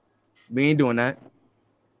 We ain't doing that.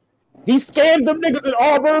 He scammed them niggas in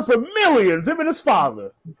Auburn for millions. Him and his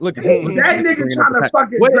father. Look at this. That nigga trying to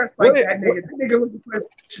fucking dress like that nigga. That nigga looking for a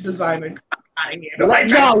designer.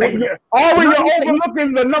 You're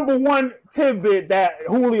overlooking the number one tidbit that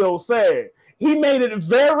Julio said. He made it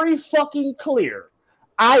very fucking clear.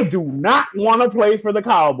 I do not want to play for the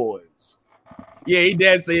Cowboys. Yeah, he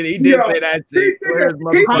did say that. He did say that shit.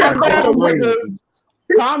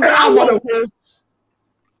 Calm down, motherfuckers.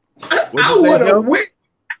 I would have went.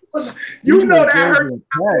 You know that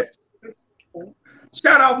hurt.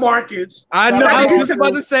 Shout out Marcus. I know. I was just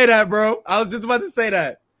about to say that, bro.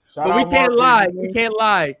 But we can't lie. We can't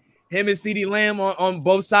lie. Him and CeeDee Lamb on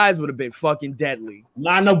both sides would have been fucking deadly.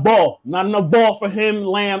 Not enough ball for him,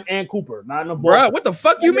 Lamb, and Cooper. Not enough ball. Bro, what the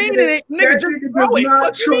fuck you mean? Nigga, just throw it.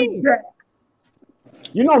 Fuck you mean?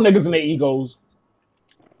 You know niggas and their egos.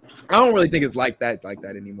 I don't really think it's like that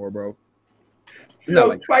anymore, bro.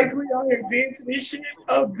 No, Spike Lee out here dancing this shit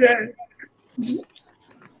up there.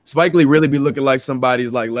 Spike Lee really be looking like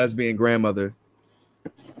somebody's like lesbian grandmother.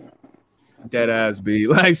 Dead ass B.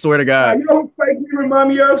 Like, swear to God. You know who Spike Lee remind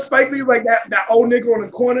me of? Spike Lee, like that old nigga on the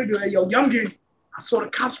corner. Be like, yo, youngin, I saw the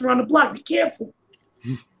cops around the block. Be careful.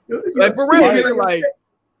 Like, for real, nigga, like,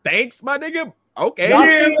 thanks, my nigga. Okay.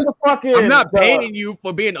 I'm not paying you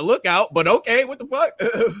for being a lookout, but okay, what the fuck?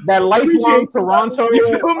 That lifelong Toronto.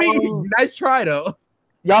 You feel me? Nice try, though.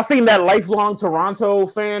 Y'all seen that lifelong Toronto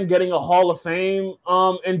fan getting a Hall of Fame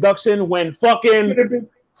induction when fucking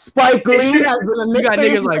Spike Lee has been a You got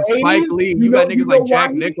niggas like Spike Lee. You got niggas like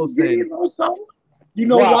Jack Nicholson. You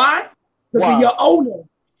know why? Because of your owner.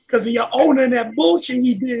 Because of your owner and that bullshit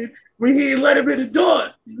he did when he didn't let him in the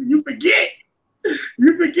door. You forget.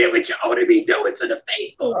 You forget what your owner be doing to the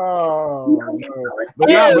faithful.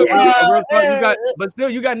 But still,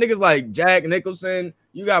 you got niggas like Jack Nicholson.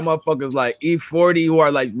 You got motherfuckers like E40 who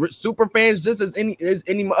are like super fans, just as any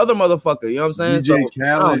other motherfucker. You know what I'm saying? DJ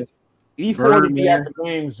Khaled, E40 be at the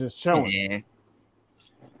games just chilling. Yeah.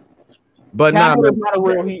 But Khaled is not a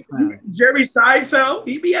real Heat fan. Jerry Seinfeld,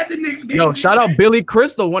 he be at the Knicks game. Yo, shout out Billy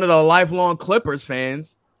Crystal, one of the lifelong Clippers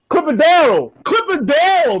fans. Clipper Darrell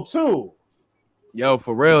too. Yo,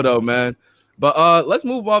 for real though, man. But let's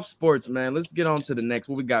move off sports, man. Let's get on to the next.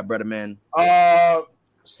 What we got, brother, man?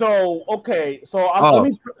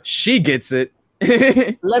 She gets it.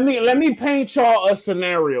 let me paint y'all a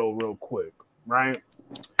scenario real quick, right?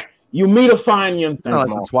 You meet a fine young thing. Sounds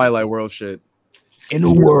like some Twilight World shit. In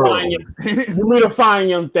the world, you meet a fine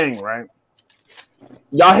young thing, right?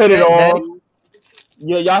 Y'all hit it off.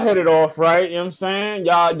 Yeah, y'all hit it off, right? You know what I'm saying?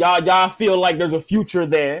 Y'all feel like there's a future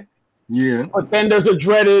there. Yeah. But then there's a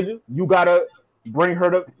dreaded, you gotta bring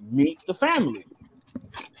her to meet the family.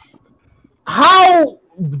 How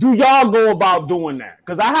do y'all go about doing that?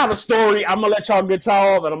 Because I have a story. I'm gonna let y'all get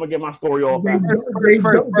y'all off, and I'm gonna get my story off.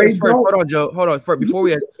 First, hold on, Joe. Hold on. Before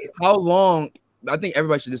we ask, how long? I think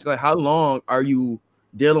everybody should discuss. How long are you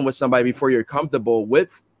dealing with somebody before you're comfortable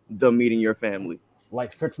with them meeting your family?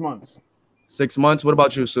 Like 6 months. 6 months. What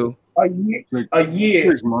about you, Sue? A year.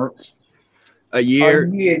 6 months. A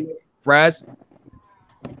year. Fraz?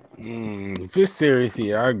 If it's serious,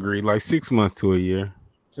 yeah, I agree. Like 6 months to a year.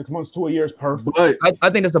 6 months to a year is perfect. But I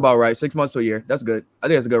think that's about right. 6 months to a year. That's good. I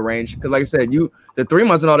think that's a good range. Because like I said, the 3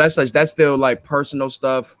 months and all that such, that's still like personal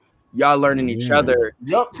stuff. Y'all learning each other.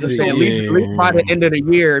 Yep. So at least by the end of the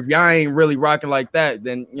year, if y'all ain't really rocking like that,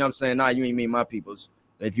 then you know what I'm saying, nah, you ain't meet my peoples.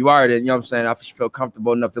 If you are, then you know what I'm saying, I should feel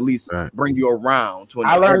comfortable enough to at least bring you around to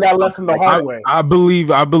I learned that lesson the hard way. I believe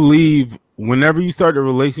whenever you start a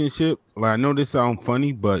relationship, like I know this sounds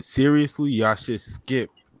funny, but seriously, y'all should skip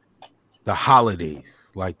the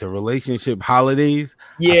holidays, like the relationship holidays.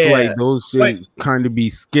 Yeah, I feel like those should kind of be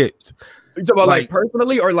skipped. You talking about like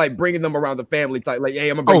personally or like bringing them around the family type? Like, hey,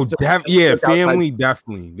 I'm gonna bring family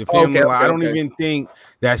definitely. The family. I don't even think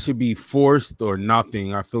that should be forced or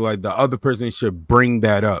nothing. I feel like the other person should bring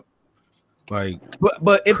that up. Like,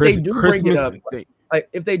 but if they do bring it up, like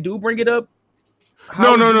if they do bring it up,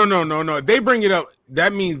 no. They bring it up.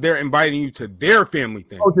 That means they're inviting you to their family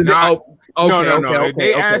thing. No. If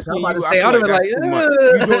they asking you,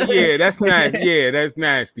 that's nasty. Yeah, that's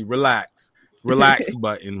nasty. Relax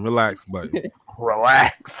button. Relax.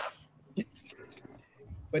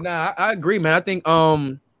 But nah, I agree, man. I think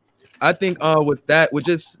with that, with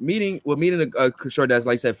just meeting a short that's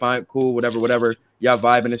like I said, fine, cool, whatever, y'all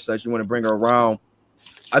vibing and such, you want to bring her around.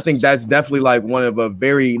 I think that's definitely like one of a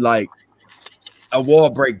very like a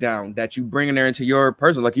wall breakdown that you bringing her into your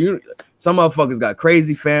person. Like some motherfuckers got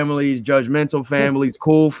crazy families, judgmental families,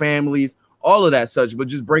 cool families, all of that such, but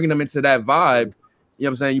just bringing them into that vibe. You know what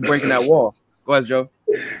I'm saying? You breaking that wall. Go ahead, Joe.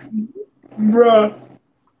 Bruh,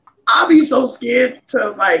 I be so scared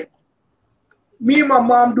to like. Me and my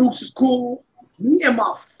mom Dukes is cool. Me and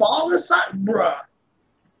my father's side, bruh.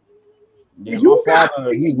 Yeah, my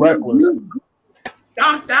father, he's reckless.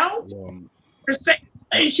 Knocked out.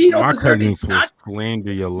 My cousins will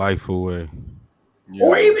slander your life away. Yeah.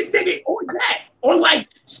 Or even thinking, or that, or like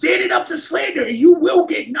standing up to slander, and you will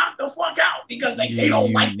get knocked the fuck out because they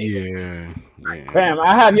don't like it. Yeah. Fam,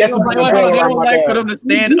 I have yet to bring a girl around my dad. For them to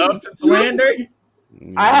stand up to slander.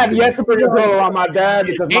 I have yet to bring a girl around my dad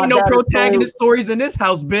because ain't no protagonist stories in this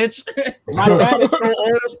house, bitch. My dad is so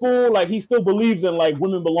old school, like he still believes in like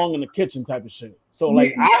women belong in the kitchen type of shit. So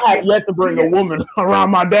like I have yet to bring a woman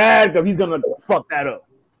around my dad because he's gonna fuck that up.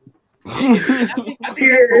 I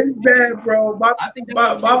think it's bad, bro. I think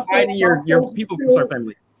that's hiding your people from your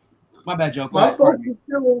family. My bad, Joe. My folks is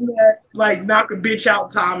still on that, like, knock a bitch out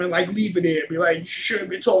time and, like, leave it there. Be like, you shouldn't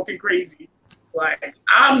be talking crazy. Like,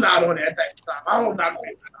 I'm not on that type of time. I don't knock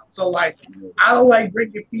bitches out. So, like, I don't like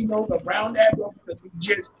bringing females around that, bro, because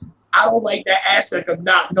I don't like that aspect of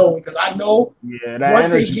not knowing because I know once energy.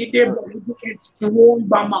 they get there, bro, they get swarmed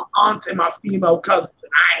by my aunts and my female cousins,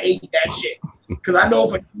 and I hate that shit. Because I know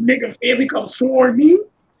if a nigga family comes swarm me,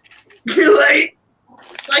 like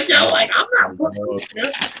yo, like I'm not fucking with you.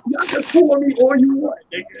 Y'all can swarm me all you want,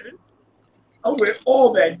 nigga. I'm with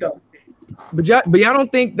all that dumb shit. But y'all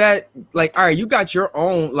don't think that, like, all right, you got your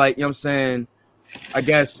own, like, you know what I'm saying, I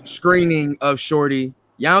guess, screening of Shorty.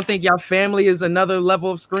 Y'all don't think y'all family is another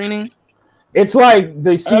level of screening? It's like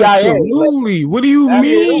the CIA. Absolutely. What do you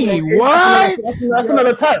mean? What? That's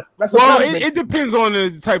another test. It depends on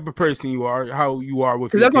the type of person you are, how you are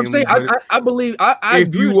with. Because that's what I'm saying. I believe I if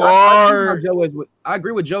agree, you are, I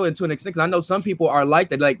agree with Joe to an extent. Because I know some people are like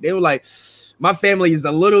that. Like they were like, my family is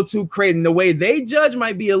a little too crazy. And the way they judge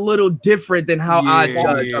might be a little different than how I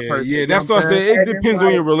judge a person. Yeah, that's what I'm saying. It depends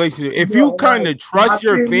on your relationship. If you kind of trust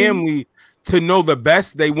your family to know the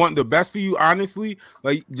best, they want the best for you, honestly,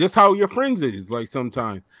 like just how your friends is, like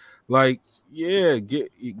sometimes, like, yeah, get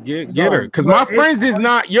her. Because my friends is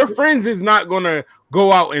not, your friends is not gonna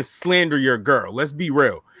go out and slander your girl. Let's be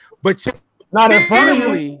real. But your not in front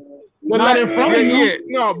of me. Not in front of you. Yeah,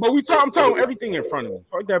 no, but I'm talking everything in front of me.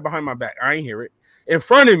 Fuck that behind my back. I ain't hear it. In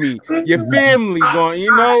front of me, your family going,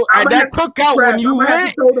 you know, at that cookout when you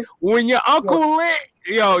lit, when your uncle lit.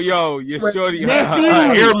 Yo, your shorty, her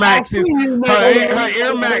Air Maxes, her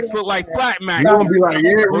Air Max look like flat Max. You gonna be like,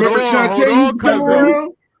 yeah, remember Shantae?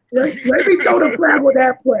 Let me throw the flag with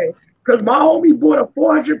that play. Because my homie brought a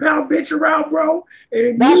 400-pound bitch around, bro.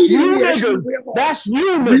 And that's you niggas. That's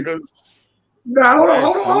you niggas. No,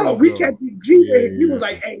 hold on. We kept the G and he was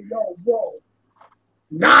like, hey, yo, bro.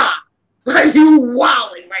 Nah. Like you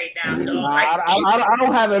wilding right now. Nah, I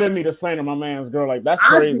don't have it in me to slander my man's girl. Like that's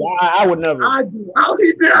crazy. I would never. I do.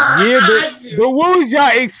 But what was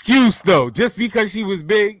y'all excuse though? Just because she was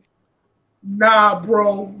big? Nah,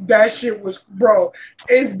 bro. That shit was, bro.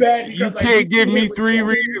 It's bad. You can't give me 3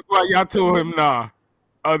 reasons why y'all told him nah.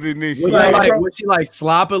 Other than she was she like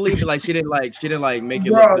sloppily? Like she didn't make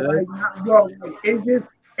it look good.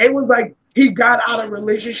 It was like he got out of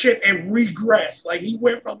relationship and regressed. Like he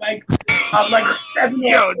went from like a 7.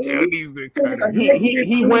 Yo, Jody's the cutter.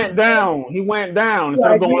 He went down. He went down.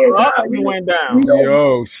 Instead of going up, he went down.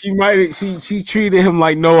 Yo, she treated him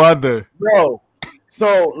like no other. Bro.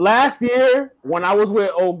 So last year when I was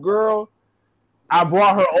with old girl, I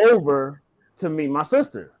brought her over to meet my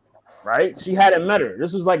sister. Right? She hadn't met her.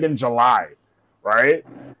 This was like in July, right?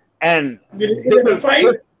 And did it fight?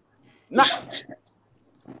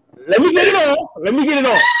 Let me get it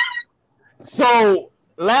on. So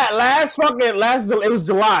it was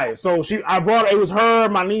July. So it was her,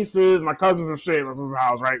 my nieces, my cousins and shit. This was the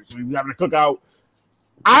house, right? So we were having a cookout.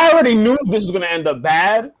 I already knew this was gonna end up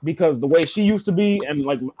bad because the way she used to be, and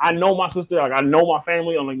like I know my sister, like I know my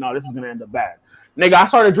family. I'm like, no, this is gonna end up bad. Nigga, I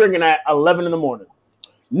started drinking at 11 in the morning.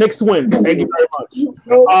 Knicks win. Thank you very much. You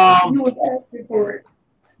was asking for it.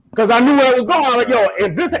 Because I knew where it was going. I'm like, yo,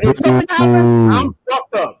 if something happens, I'm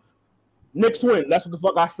fucked up. Knicks win. That's what the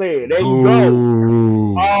fuck I said. There you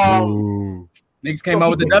go. Knicks came out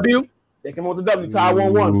with the W. They came out with the W. Ty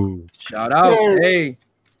 1-1. Shout out. So, hey.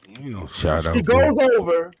 Shout out. She goes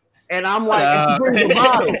over, and I'm like, and she brings a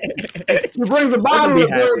bottle. She brings a bottle of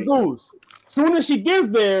Grey Goose. Soon as she gets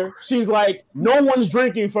there, she's like, no one's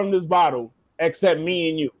drinking from this bottle except me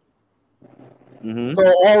and you. Mm-hmm. So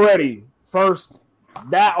already,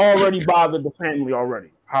 that already bothered the family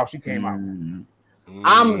already, how she came out.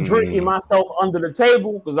 I'm drinking myself under the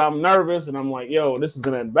table because I'm nervous and I'm like, yo, this is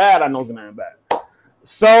going to end bad. I know it's going to end bad.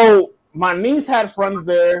 So my niece had friends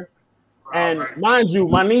there. And mind you,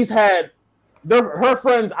 my niece had her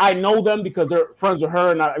friends. I know them because they're friends with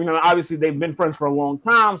her. And obviously they've been friends for a long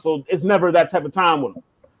time. So it's never that type of time with them.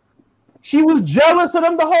 She was jealous of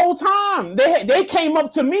them the whole time. They came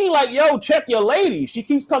up to me like, yo, check your lady. She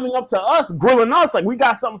keeps coming up to us, grilling us like we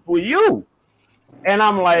got something for you. And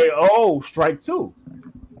I'm like, oh, strike 2.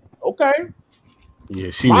 Okay.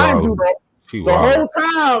 Yeah, she wild.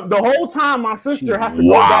 The whole time my sister has to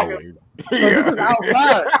go back. This is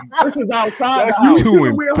outside. This is outside. That's 2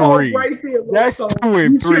 and 3. That's 2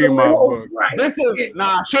 and 3 in my book. This is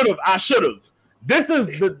I should have. This is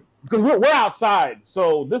because we're outside.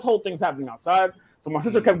 So this whole thing's happening outside. So my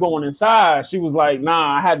sister kept going inside. She was like,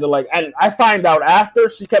 nah, I had to and I find out after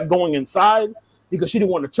she kept going inside because she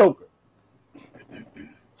didn't want to choke her.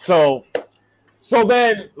 So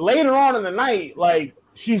then later on in the night, like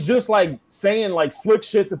she's just like saying like slick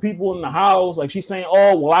shit to people in the house. Like she's saying,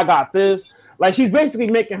 oh, well, I got this. Like she's basically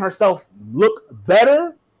making herself look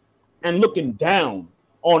better and looking down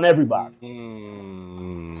on everybody.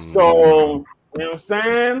 So, you know what I'm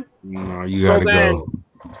saying? No, you gotta go.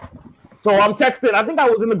 So I'm texting. I think I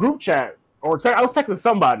was in the group chat or I was texting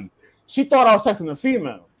somebody. She thought I was texting a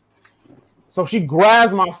female. So she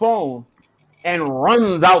grabs my phone and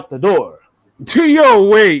runs out the door.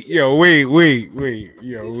 Wait.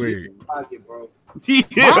 Pocket, bro. Wait.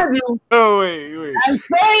 I'm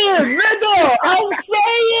saying, nigga. I'm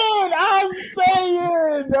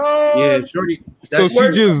saying, dog. Yeah, shorty. So she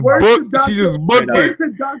just booked it. Where's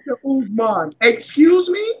the Dr. Uzman? Excuse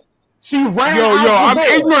me? She ran Yo, out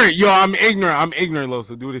the door. I'm ignorant. I'm ignorant,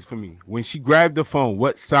 Loso. Do this for me. When she grabbed the phone,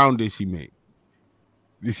 what sound did she make?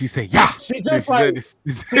 Did she say, yeah? She just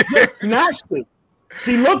snatched it.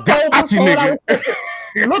 She looked over, saw that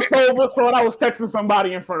I was texting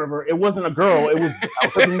somebody in front of her. It wasn't a girl. I was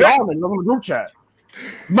texting y'all in the group chat.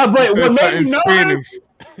 But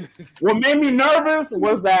what made me nervous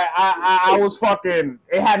was that I was fucking.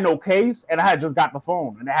 It had no case, and I had just got the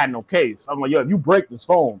phone, and it had no case. I'm like, yo, if you break this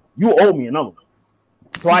phone, you owe me another one.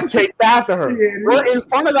 So I chased after her. We're in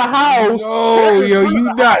front of the house. Oh, yo,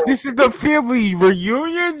 you not. This is the family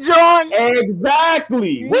reunion, John?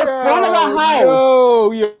 Exactly. We're in front of the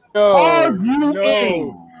house.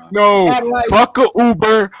 Arguing. No. Fuck a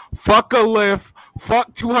Uber. Fuck a Lyft.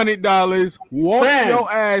 Fuck $200. Walk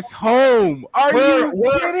your ass home. Are you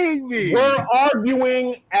kidding me? We're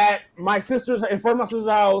arguing at my sister's, in front of my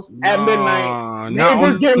sister's house at midnight. Not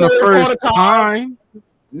on the first time.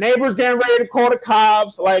 Neighbors getting ready to call the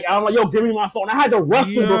cops. Like, I'm like, yo, give me my phone. I had to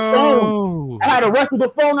wrestle the phone. I had to wrestle the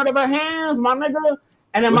phone out of her hands, my nigga.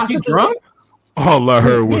 And then my sister drunk? All I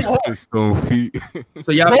heard was fist on feet.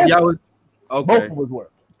 So y'all was okay. Both of us were.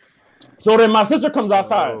 So then my sister comes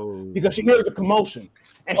outside because she hears a commotion.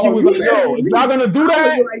 And she was like, yo, if y'all gonna do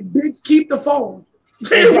that? Like, bitch, keep the phone.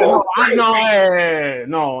 No,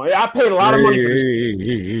 I paid a lot of money for this.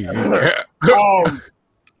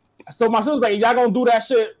 So my sister was like, if y'all gonna do that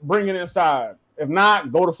shit, bring it inside. If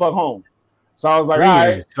not, go the fuck home. So I was like, all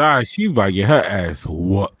right. Inside. She's about to get her ass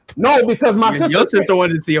whooped. No, because your sister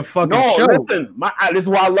wanted to see a fucking show. Listen, this is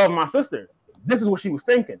why I love my sister. This is what she was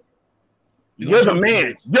thinking. You're the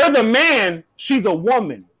man. You're the man. She's a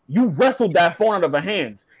woman. You wrestled that phone out of her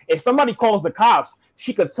hands. If somebody calls the cops,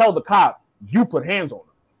 she could tell the cop, you put hands on her.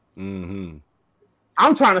 Mm-hmm.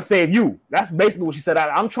 I'm trying to save you. That's basically what she said.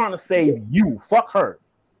 I'm trying to save you. Fuck her.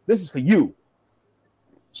 This is for you.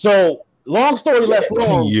 So, long story less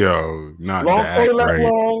long. Yo, not long that story less right.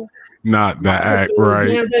 long. Not that act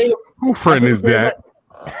right. Who friend is that?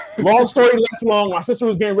 Long story less long. My sister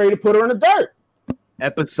was getting ready to put her in the dirt.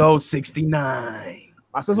 Episode 69.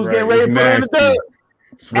 My sister was getting ready to put her in the dirt.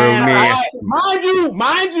 It's real nasty.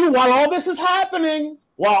 Mind you, while all this is happening,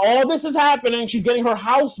 she's getting her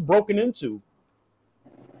house broken into.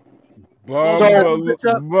 No. You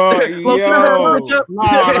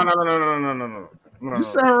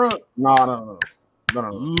set her up. No.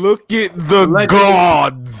 Look at the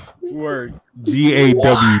gods. Word.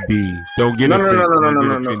 GAWD. Don't get offended.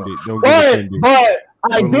 Don't get offended. But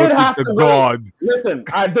I did have to gods. wait. Listen,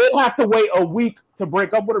 I did have to wait a week to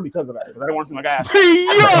break up with her because of that. Because I didn't want to seem like ass.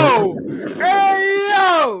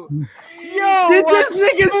 Yo, did this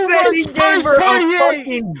nigga say he gave her a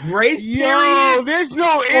fucking grace period? Yo, there's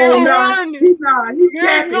no air horn.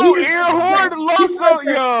 There's no air horn. Loso,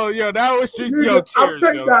 yo, that was just cheers.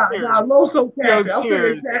 Loso Yo,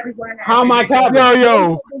 cheers. Exactly what happened. How am I capping?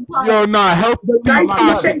 Yo, nah, help the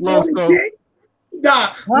toxic, Loso.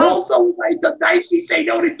 Nah, Loso was like the night she say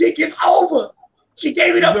no, the dick is over. She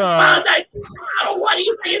gave it up for 5 nights. I don't want you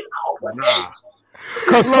to say it's over, bitch.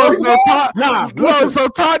 Cause Loso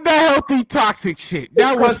taught that healthy toxic shit.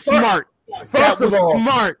 That was smart. First of all,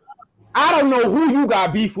 smart. I don't know who you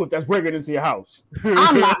got beef with that's breaking into your house.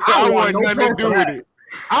 I want nothing to do with it.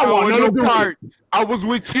 I want no parts. I was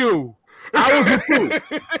with you.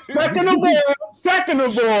 Second of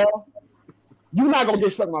all, you're not gonna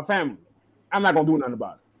disrespect my family. I'm not gonna do nothing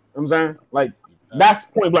about it. You know what I'm saying? Like, that's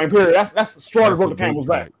point blank period. That's the straw that broke the camel's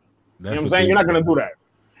back. You know what I'm saying? You're not gonna do that.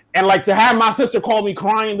 And like to have my sister call me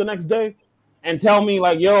crying the next day and tell me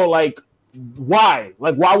like, yo, like, why?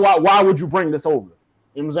 Like, why would you bring this over?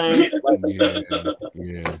 You know what I'm saying? Like,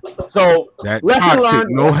 yeah. So that toxic,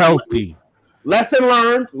 no healthy. Lesson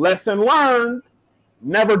learned.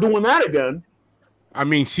 Never doing that again. I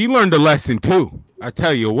mean, she learned a lesson too. I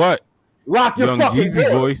tell you what. Rock your Young fucking Jeezy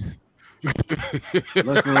head. voice. I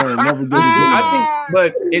think,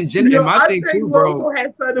 but in general, my thing too, bro.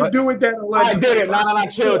 Had something to do with that. I didn't. No,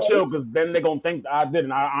 chill, because then they're gonna think I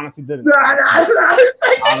didn't. I honestly didn't.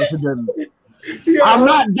 I honestly didn't. Yeah. I'm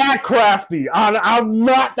not that crafty. I'm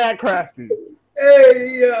not that crafty.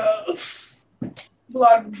 Hey,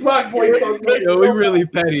 Block boy. Yo, we really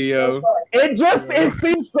petty, yo. It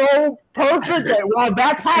seems so perfect that while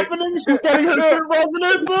that's happening, she's getting her shit broken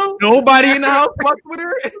into. Nobody in the house fucked with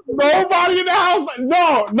her. Nobody in the house.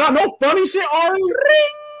 No funny shit, Ari.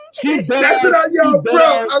 She's dead. That's what yo, bro.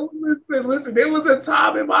 Ass. Listen. There was a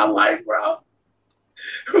time in my life, bro.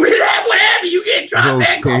 Whatever you get dropped.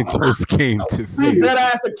 Los Santos came to She see. dead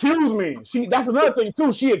ass accused me. That's another thing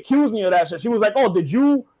too. She accused me of that shit. She was like, "Oh, did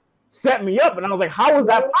you set me up?" And I was like, "How is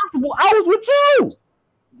that possible? I was with you."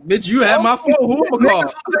 Bitch, you had my phone. Who am I call?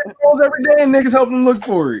 Niggas take calls every day and niggas help them look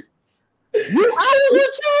for it. I was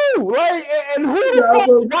with you. Like, and who the fuck?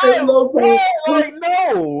 Like,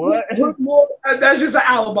 no. That's just an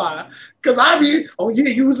alibi. Cause I mean, oh yeah,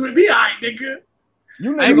 you was with me, all right, nigga.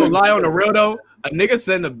 I ain't gonna lie on the real though. A nigga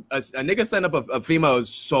setting up a female is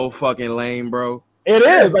so fucking lame, bro. It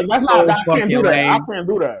is like that's not. I can't do that. Lame. I can't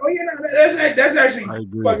do that. Oh yeah, that's actually I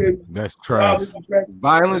agree. fucking. That's trash.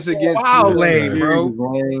 Violence against Wow, women lame, bro. is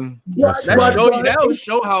lame. That'll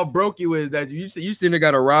show how broke you is. That you seen her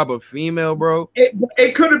got to rob a female, bro.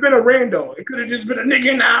 It could have been a rando. It could have just been a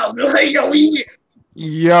nigga in the house. Like, yo, we here.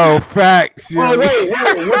 Yo, facts. Yo. Oh, wait.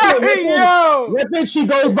 What think she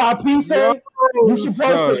goes by PC? You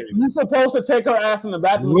supposed to take her ass in the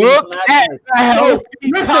bathroom. Look at the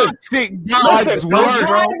healthy toxic God's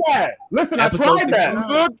word. Listen, I tried that.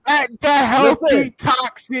 Look at the healthy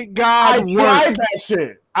toxic God's word.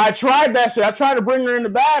 I tried that shit. I tried to bring her in the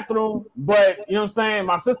bathroom, but you know what I'm saying?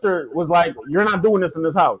 My sister was like, "You're not doing this in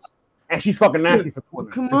this house." And she's fucking nasty for doing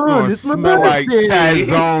it. Come It's on, gonna this my smell like birthday.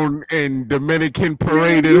 Sazone and Dominican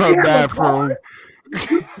parade in her bathroom.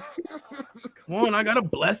 Come on, I gotta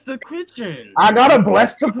bless the kitchen. I gotta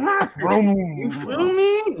bless the bathroom. You feel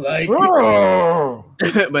me? Like, Oh.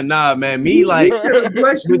 but nah, man. Me like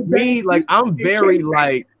with me, like I'm very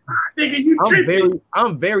like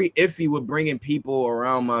I'm very iffy with bringing people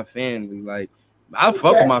around my family. Like I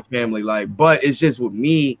fuck with my family, like, but it's just with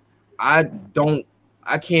me.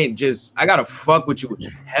 I can't just. I gotta fuck with you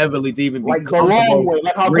heavily to even be like the long way,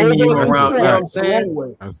 like how bringing you around. You know what I'm the saying?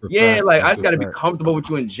 long way. Yeah, like I just gotta be comfortable with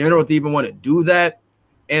you in general to even want to do that.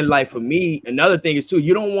 And like for me, another thing is too,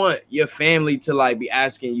 you don't want your family to like be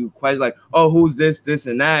asking you questions like, "Oh, who's this,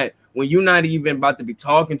 and that," when you're not even about to be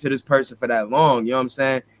talking to this person for that long. You know what I'm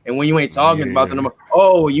saying? And when you ain't talking about them,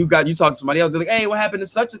 oh, you talk to somebody else, they're like, "Hey, what happened to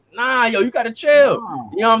such a?" Nah, yo, you gotta chill.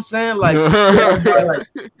 You know what I'm saying? Like, that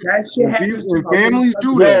shit happens. Families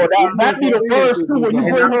do that. That'd be the first too when you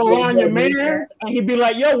bring her around your mans and he'd be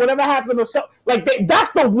like, "Yo, whatever happened to so?" Like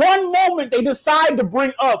that's the one moment they decide to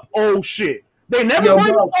bring up old shit. They never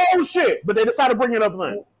bring up old shit, but they decide to bring it up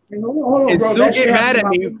then. And Sue get mad at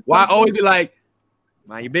me. Why I always be like,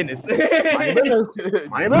 "Mind your business." Mind your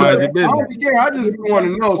business. I just want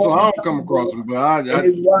to know, so I don't come across them. But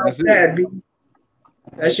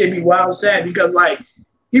that shit be wild sad because like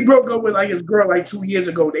he broke up with like his girl like 2 years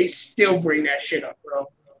ago. They still bring that shit up, bro.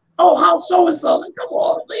 Oh, how so and so? Like, come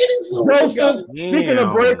on, ladies. Speaking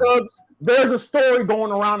of breakups, there's a story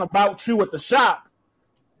going around about you at the shop.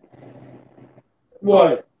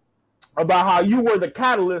 What? About how you were the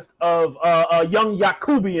catalyst of a young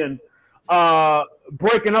Yakubian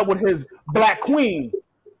breaking up with his black queen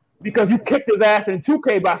because you kicked his ass in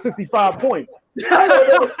 2K by 65 points.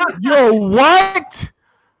 Yo, what?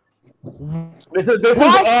 This is at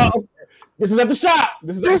the shop.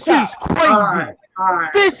 This is crazy. All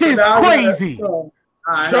right. This is crazy.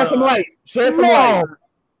 Shed some light. Shed some light.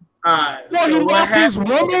 Well, he lost his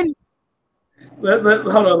woman.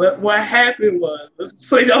 Hold on. What happened was, let's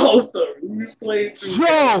explain the whole story.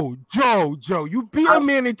 Joe, you beat a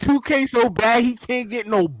man in 2K so bad he can't get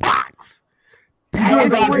no box. That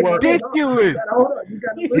is ridiculous.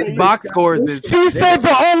 His box scores is. She said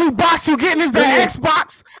the only box you're getting is the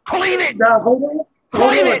Xbox. Clean it.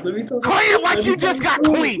 Clean it like you just got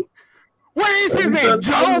clean. What is his name,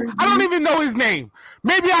 Joe? I don't even know his name.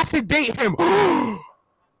 Maybe I should date him.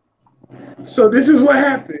 So this is what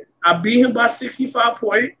happened. I beat him by 65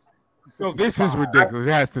 points. So this is ridiculous.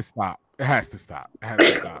 It has to stop. It has to stop.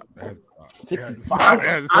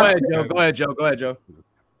 65. Go ahead, Joe.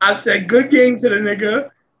 I said good game to the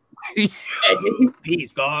nigga.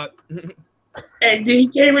 Peace, God. And then he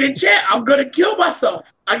came in the chat. I'm gonna kill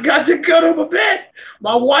myself. I got to cut him a bed.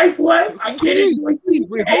 My wife left. I can't enjoy this.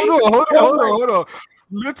 Wait, hold on.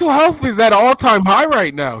 Mental health is at an all-time high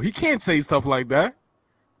right now. He can't say stuff like that.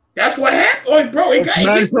 That's what happened. Oh, bro, It's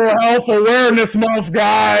Mental Health Awareness Month,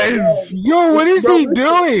 guys. Yo, what is he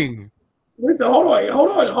doing? Listen, hold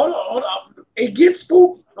on. It gets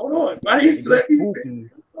spooky. Hold on.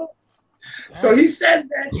 So he said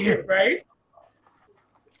that shit, right?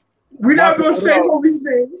 We're not gonna say what we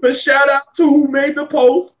say, but shout out to who made the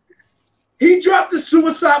post. He dropped the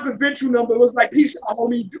suicide prevention number. It was like, peace out,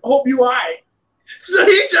 homie. Hope you all right. So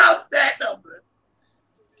he drops that number.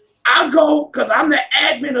 I go, because I'm the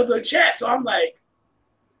admin of the chat, so I'm like,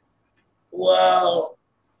 well,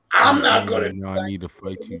 I'm not going to I need to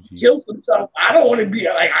fight you, G. kill some stuff. I don't want to be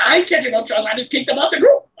like, I ain't catching no trust. I just kicked him out the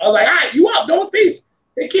group. I was like, all right, you out. Go in peace.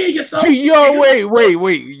 Take care of yourself. Yo,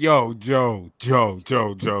 wait. Yo, Joe.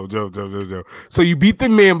 So you beat the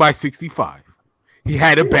man by 65. He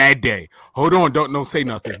had a bad day. Hold on, don't say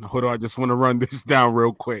nothing. Hold on, I just want to run this down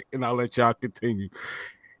real quick, and I'll let y'all continue.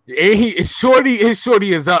 And Shorty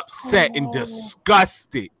is upset and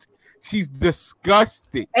disgusted. She's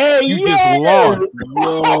disgusted. Hey, you just lost.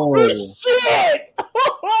 Oh, shit!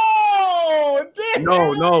 Oh, damn.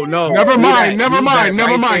 No. Never mind.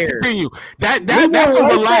 Continue. That's a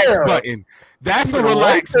relax button. That's a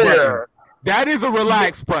relax button. That is a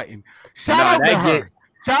relax button. Shout out to her.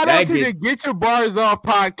 Shout out to the Get Your Bars Off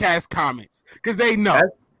podcast comments, because they know.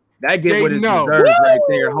 That get what it deserves right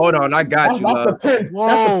there. Hold on, I got you, love. That's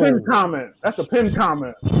the pin comment. That's a pin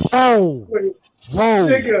comment. Whoa.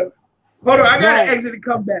 Nigga. Hold on, I gotta exit and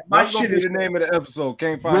come back. My shit is the name of the episode.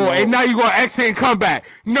 Can't find it. And now you gonna exit and come back.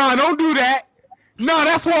 No, don't do that. No,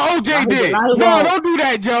 that's what OJ did. No, don't do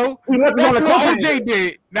that, Joe. That's what OJ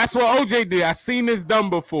did. That's what OJ did. I seen this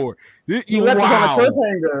done before.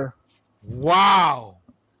 Wow.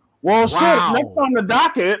 Well, shit. Next on the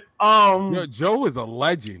docket, Yo, Joe is a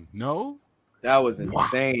legend. No, that was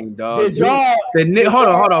insane, dog.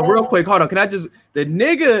 Hold on, real quick. Hold on. Can I just? The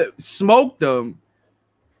nigga smoked them.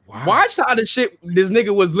 Wow. Watch how this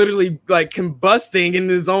nigga was literally like combusting in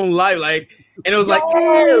his own life, like, and it was like,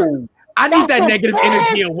 oh, I need that negative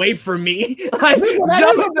energy away from me. Like,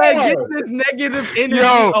 Joe said, get this negative energy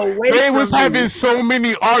away from me. They was having so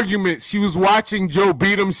many arguments. She was watching Joe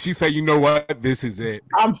beat him. She said, you know what? This is it.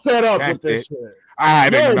 I'm fed up with this shit. I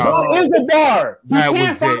had enough. That is a bar. He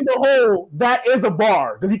can't find the hole. That is a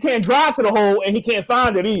bar. Because he can't drive to the hole and he can't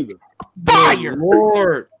find it either. Fire!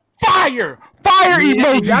 Lord. Fire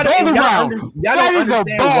emojis all around. Y'all don't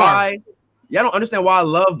understand why. Y'all don't understand why I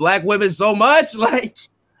love black women so much. Like,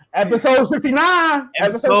 Episode 69.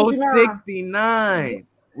 Episode 69.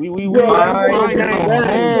 We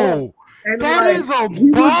that is a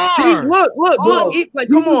bar. Look. Like,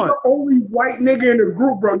 come on. The only white nigga in the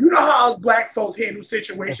group, bro. You know how us black folks handle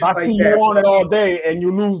situations like that. I see you on it all day and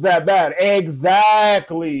you lose that bad.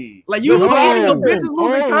 Exactly. Like, you hating the bitches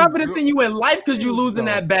losing confidence in you in life because you losing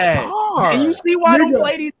that bad. And you see why I don't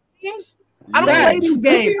play these games? I don't play these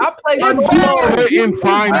games. I play this couldn't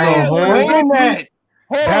find the hole.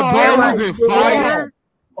 That bar was in fire.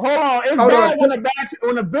 Hold on. It's bad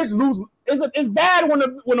when a bitch lose. It's bad when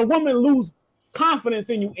a woman lose confidence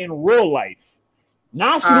in you in real life.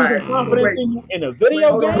 Now she's losing confidence in you in a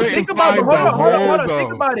video game. Think about it. Hold on.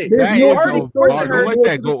 Think about it. You already forcing her.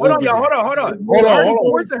 Hold on, y'all. Hold on. You're already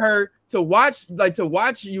forcing her to watch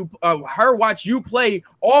you, her watch you play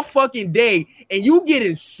all fucking day, and you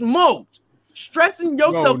getting smoked, stressing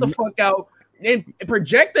yourself the fuck out. And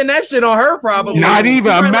projecting that shit on her, probably. Not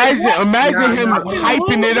even. Imagine him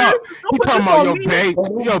hyping it up. He talking about,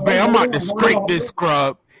 yo, babe, I'm about to scrape this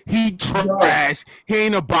scrub. He trash. He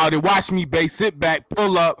ain't about it. Watch me, babe. Sit back,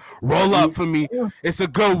 pull up, roll up for me. It's a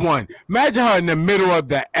good one. Imagine her in the middle of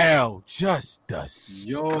the L. Just shit,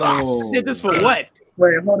 this for what?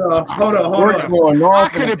 Wait, hold on. I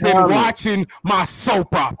could have been watching my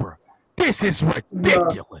soap opera. This is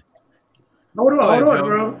ridiculous. Hold on,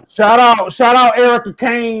 bro. Shout out Erica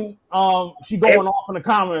Kane. She going off in the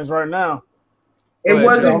comments right now. It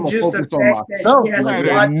wasn't just the fact that she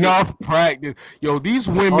had enough practice. Yo, these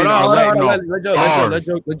women are letting off.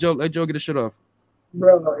 Let Joe get the shit off.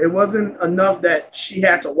 Bro, it wasn't enough that she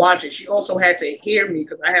had to watch it. She also had to hear me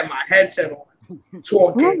because I had my headset on,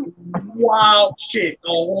 talking wild shit the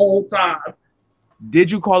whole time.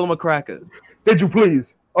 Did you call him a cracker? Did you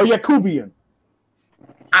please? Oh, Yakubian.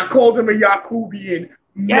 I called him a Yakubian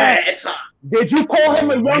mad time. Did you call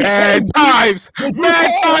him a young mad times?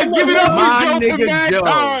 Mad times. Give it up for Joe for mad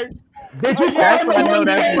times. Did you call him I know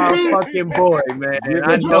that's my fucking boy, man.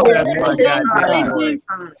 I know that's my goddamn boy.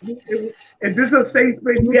 Is this a safe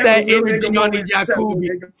space? Put that energy on these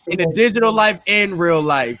Yakubians in the digital life and real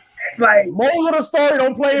life. Like, moral of the story,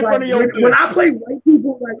 don't play in front of your when I play white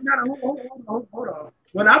people, like, hold on.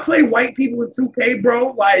 When I play white people in 2K,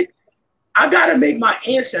 bro, like, I gotta make my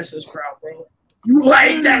ancestors proud, bro. You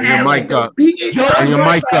like that? Your mic up. Turn your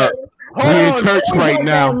mic up. We in church right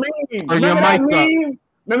now. Turn your mic up.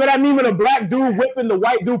 Remember that meme of the black dude whipping the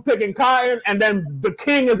white dude picking cotton, and then the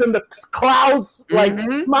king is in the clouds like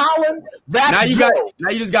smiling? That's now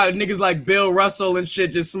you just got niggas like Bill Russell and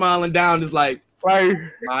shit just smiling down, just like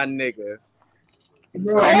my nigga.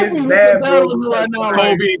 Bro, it's bad, bro. Right now,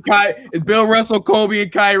 Kobe and Kyrie. It's Bill Russell, Kobe,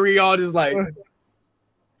 and Kyrie all just like.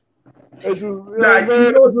 It's just, you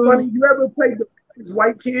know what's funny? You ever played this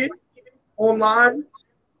white kid online?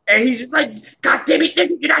 And he's just like, God damn it,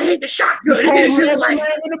 nigga, I hate the shotgun. It's just like,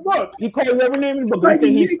 in the book. He calls every name in the book. Like,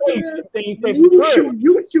 he's safe.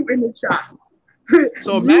 You shoot in the shot.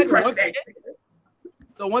 So imagine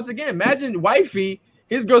once again, imagine wifey,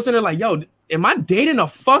 his girl sitting there like, yo, am I dating a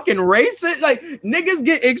fucking racist? Like, niggas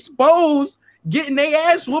get exposed getting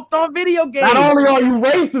their ass whooped on video games. Not only are you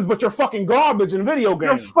racist, but you're fucking garbage in video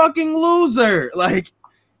games. You're a fucking loser. Like,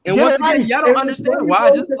 and once again, y'all don't understand why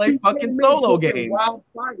I just play fucking solo games.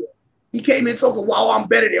 He came in talking, wow, I'm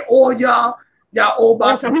better than all y'all. Y'all all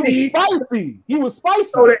about to see. He was spicy.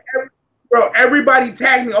 So that everybody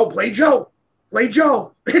tagged me. Oh, play Joe.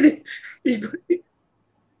 It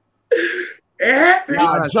happened.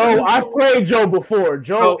 Nah, Joe, I've played Joe before.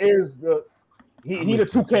 Joe is the he the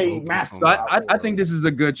 2K master. So I think this is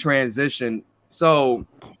a good transition. So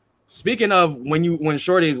speaking of when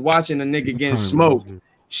Shorty is watching a nigga getting smoked,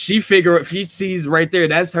 she sees right there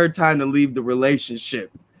that's her time to leave the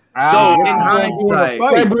relationship. So in hindsight,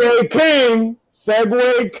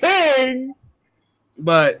 Segway King.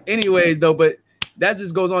 But anyways, though, but that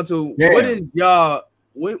just goes on to what is y'all?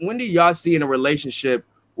 When do y'all see in a relationship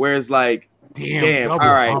where it's like, damn all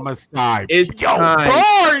right, homicide. It's time.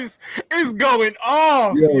 Boys, it's going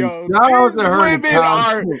off, yo.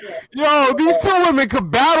 These two women could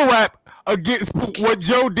battle rap against what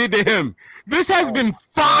Joe did to him. This has been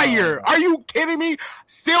fire. Are you kidding me?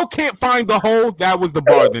 Still can't find the hole. That was the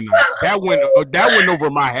bar of the night. That went over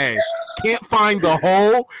my head. Can't find the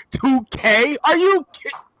hole. 2K. Are you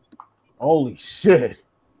kidding? Holy shit.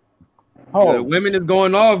 Oh, the women is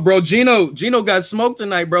going off, bro. Gino got smoked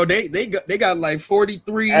tonight, bro. They got like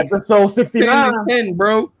 43 episode 69 10 and 10,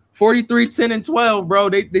 bro. 43 10 and 12, bro.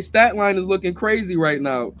 They stat line is looking crazy right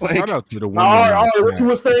now. Like, shout out to the women. All right, what you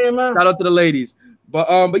were saying, man? Shout out to the ladies.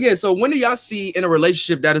 But yeah, so when do y'all see in a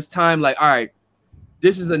relationship that it's time like, all right,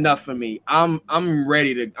 this is enough for me. I'm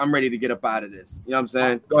ready to get up out of this. You know what I'm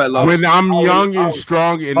saying? Go ahead, Los. When I'm young and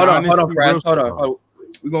strong and hold on.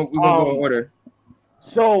 We're gonna go in order.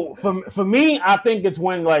 So for me, I think it's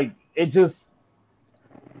when like it just.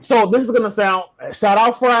 So this is gonna sound shout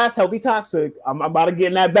out Fries, Healthy Toxic. I'm about to get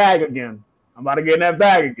in that bag again.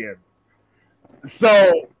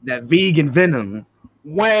 So that vegan venom.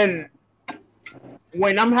 When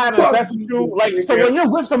I'm having sex with you, like so when you're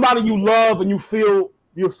with somebody you love and you feel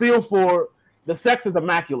for, the sex is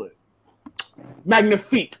immaculate,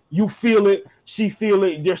 magnifique. You feel it, she feel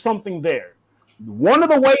it. There's something there. One of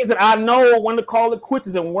the ways that I know when to call it quits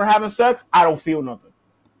is that when we're having sex, I don't feel nothing.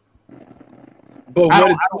 But what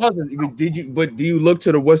is causing? Do you look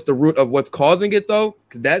to what's the root of what's causing it though?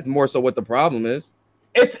 Because that's more so what the problem is.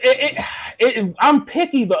 I'm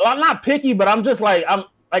picky though. I'm not picky, but I'm just like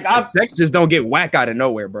sex just don't get whack out of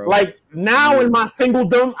nowhere, bro. Like now in my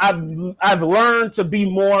singledom, I've learned to be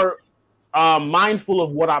more mindful of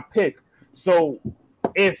what I pick. So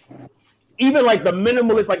if even like the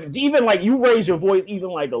minimalist, like even like you raise your voice even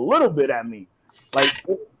like a little bit at me, like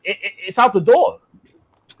it's out the door.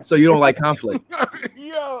 So you don't like conflict?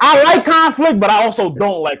 I like conflict, but I also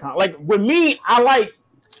don't like conflict. Like with me, I like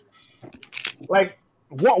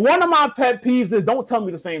one of my pet peeves is don't tell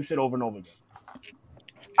me the same shit over and over again.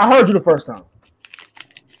 I heard you the first time.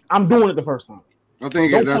 I'm doing it the first time. I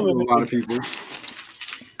think that's a lot of people.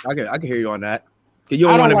 I can hear you on that. You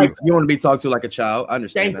don't want to be talked to like a child. I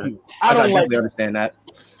understand that. I definitely understand that.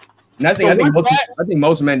 And I think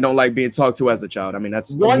most men don't like being talked to as a child. I mean,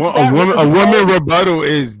 that's a woman rebuttal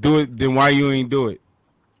is do it. Then why you ain't do it?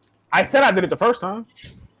 I said I did it the first time.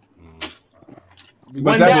 This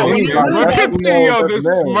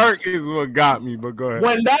smirk is what got me. But go ahead.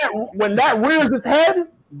 When that rears its head,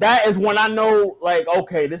 that is when I know, like,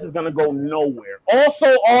 okay, this is gonna go nowhere.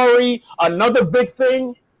 Also, Ari, another big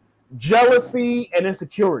thing: jealousy and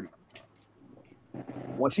insecurity.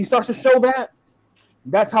 When she starts to show that,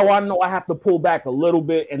 that's how I know I have to pull back a little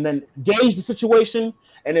bit and then gauge the situation.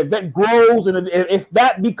 And if that grows and if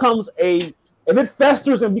that becomes if it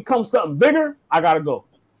festers and becomes something bigger, I gotta go.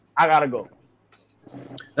 I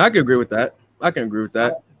can agree with that.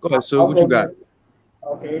 Go ahead, Sue. What you got?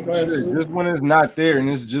 Okay, go ahead. Just when it's not there and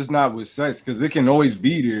it's just not with sex, because it can always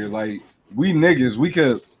be there. Like we niggas, we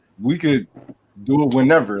could do it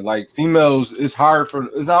whenever. Like females, it's hard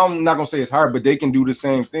I'm not gonna say it's hard, but they can do the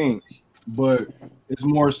same thing. but it's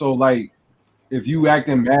more so like if you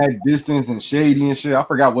acting mad distant and shady and shit. I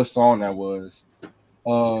forgot what song that was.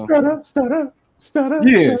 Stutter.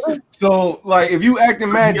 Yeah. So like if you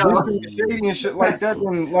acting mad distant and shady and shit like that,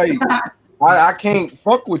 then like I can't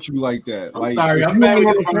fuck with you like that. I'm like, sorry, if I'm you mad ain't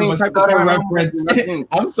we on didn't the have a same type of stutter time, reference.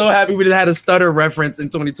 I'm so happy we just had a stutter reference in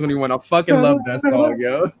 2021. I fucking love that song,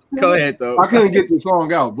 yo. Go ahead though. I couldn't get the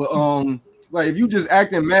song out, but like if you just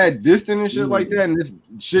acting mad distant and shit like that, and this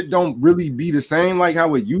shit don't really be the same like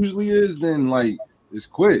how it usually is, then like it's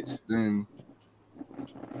quits. Then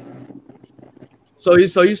so you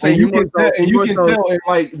saying you can tell, and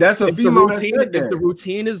like that's a female that said if that. the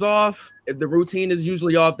routine is off, if the routine is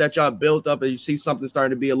usually off that y'all built up, and you see something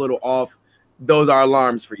starting to be a little off, those are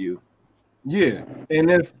alarms for you. Yeah,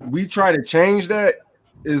 and if we try to change that,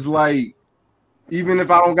 is like even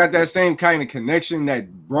if I don't got that same kind of connection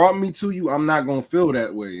that brought me to you, I'm not gonna feel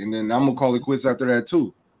that way, and then I'm gonna call it quits after that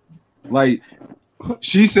too. Like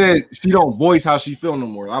she said, she don't voice how she feel no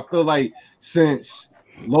more. I feel like since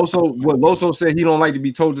Loso said he don't like to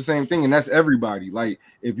be told the same thing, and that's everybody. Like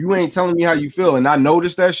if you ain't telling me how you feel, and I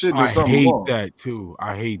notice that shit, there's something hate wrong. that too.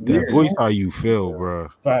 I hate that. Voice how you feel, bro.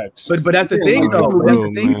 Facts. But that's the thing, though. That's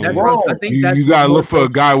the thing. That's what I think. You gotta look for a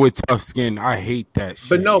guy with tough skin. I hate that shit.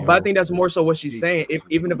 But no, but I think that's more so what she's saying.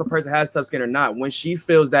 Even if a person has tough skin or not, when she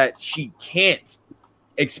feels that she can't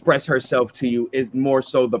express herself to you, is more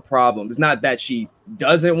so the problem. It's not that she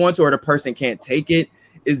doesn't want to or the person can't take it.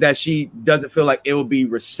 Is that she doesn't feel like it will be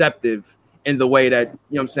receptive in the way that, you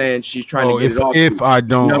know what I'm saying, she's trying to get it off. If I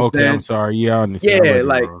don't, you know okay, I'm sorry. Yeah, I understand. Yeah,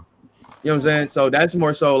 like, you know what I'm saying? So that's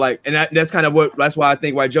more so like, and that's kind of that's why I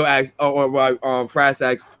think why Joe asked, or why Frass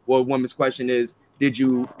asked, what woman's question is, did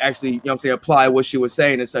you actually, you know what I'm saying, apply what she was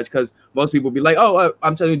saying and such? Because most people be like, oh,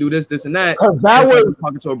 I'm telling you to do this, and that. Because that was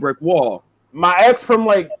talking to a brick wall. My ex from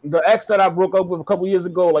like the ex that I broke up with a couple years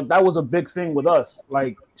ago, like that was a big thing with us.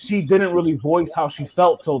 Like she didn't really voice how she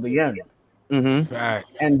felt till the end. Mm-hmm.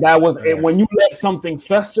 And that was it. When you let something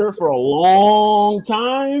fester for a long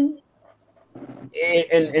time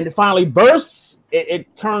and it finally bursts,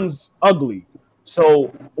 it turns ugly. So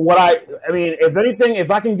what I mean, if anything,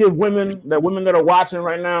 if I can give women that are watching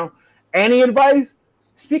right now any advice,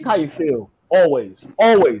 speak how you feel. Always,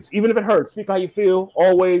 even if it hurts, speak how you feel.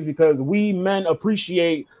 Always, because we men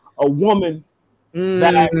appreciate a woman.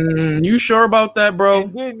 You sure about that, bro?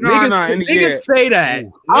 Niggas say that.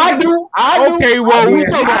 I do. Okay, well, we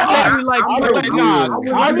talking about us.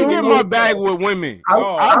 I can get my bag with women. I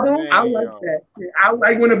like that. I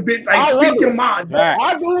like when a bitch speak your mind.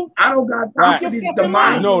 I do. I don't got time for these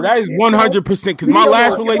demands. No, that is 100%. Because my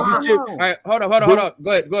last relationship. All right, hold on.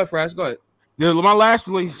 Go ahead, Frass. Go ahead. My last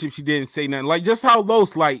relationship, she didn't say nothing. Like just how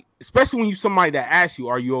Los, like, especially when you somebody that asks you,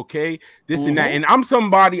 "Are you okay?" This and that, and I'm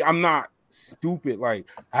somebody. I'm not stupid. Like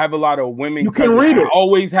I have a lot of women. You can read it. I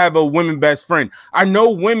always have a women best friend. I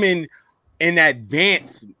know women in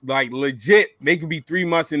advance, like legit. They could be 3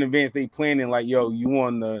 months in advance. They planning like, "Yo, you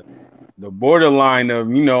on the borderline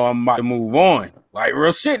of, you know, I'm about to move on." Like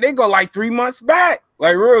real shit. They go like 3 months back.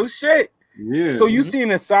 Like real shit. Yeah. So you seeing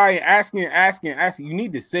the side asking. You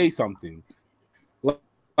need to say something.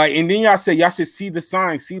 Like, and then y'all say y'all should see the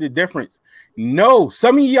signs, see the difference. No,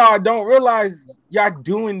 some of y'all don't realize y'all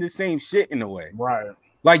doing the same shit in a way. Right.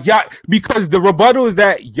 Like y'all, because the rebuttal is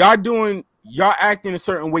that y'all acting a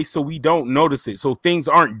certain way so we don't notice it. So things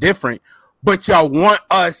aren't different, but y'all want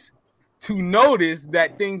us to notice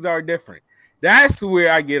that things are different. That's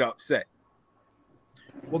where I get upset.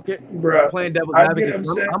 Well, playing devil's advocate.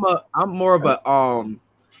 I'm more of a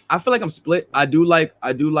I feel like I'm split. I do like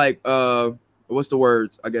what's the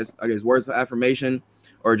words? I guess words of affirmation,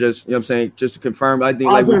 or just, you know what I'm saying, just to confirm. I think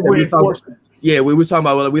like we was talking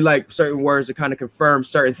about, we like certain words to kind of confirm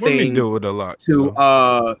certain things. Do it a lot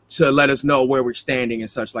to let us know where we're standing and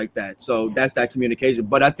such like that. So that's that communication.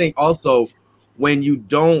 But I think also when you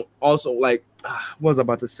don't also like, what was I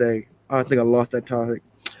about to say? I think I lost that topic.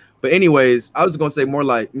 But anyways, I was gonna say more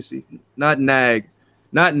like, let me see, not nag,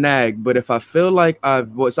 but if I feel like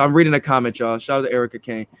so I'm reading a comment, y'all. Shout out to Erica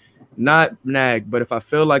Kane. Not nag, but if I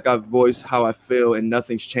feel like I've voiced how I feel and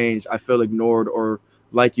nothing's changed, I feel ignored or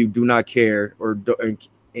like you do not care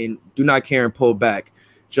and do not care and pull back.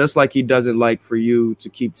 Just like he doesn't like for you to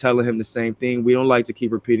keep telling him the same thing. We don't like to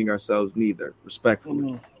keep repeating ourselves neither,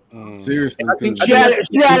 respectfully. Seriously, she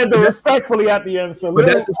added the respectfully at the end. So but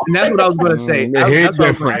that's what I was going to say. It hit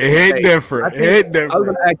different. I was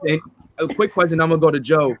going to ask a quick question. I'm going to go to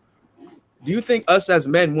Joe. Do you think us as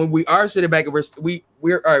men, when we are sitting back and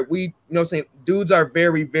we're all right, we, you know what I'm saying, dudes are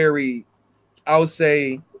very, very, I would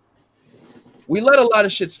say, we let a lot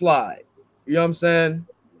of shit slide. You know what I'm saying?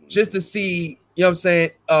 Just to see, you know what I'm saying,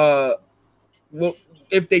 well,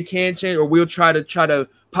 if they can change, or we'll try to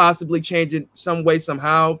possibly change it some way,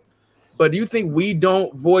 somehow. But do you think we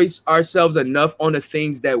don't voice ourselves enough on the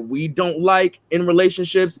things that we don't like in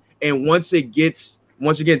relationships? And once you get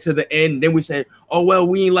to the end, then we say, oh, well,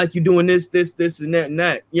 we ain't like you doing this, and that, and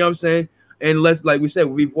that. You know what I'm saying? And let's, like we said,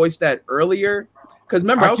 we voiced that earlier. Because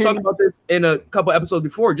remember, I was talking about this in a couple episodes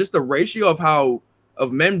before. Just the ratio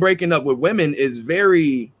of men breaking up with women is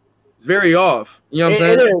very, very off. You know what I'm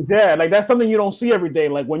saying? It is, yeah. Like that's something you don't see every day.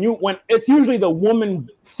 Like when it's usually the woman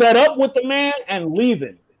fed up with the man and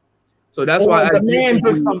leaving. So that's why the man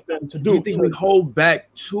did something to do. Do you think we hold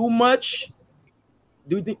back too much?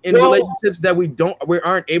 Do you think in relationships that we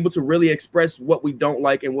aren't able to really express what we don't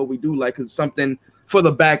like and what we do like, because something for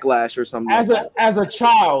the backlash or something? As a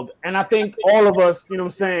child, and I think all of us, you know what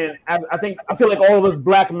I'm saying, I feel like all of us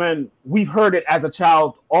black men, we've heard it as a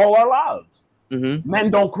child all our lives. Mm-hmm.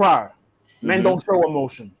 Men don't cry. Men don't show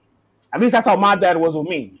emotion. At least that's how my dad was with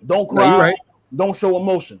me. Don't cry. No, you're right. Don't show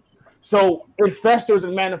emotion. So it festers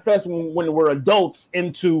and manifests when we're adults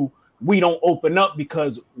into we don't open up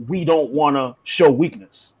because we don't want to show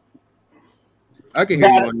weakness. I can hear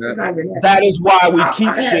you on that. That is why we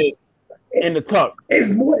keep shit in the tuck. It's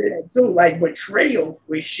more than that too, like betrayal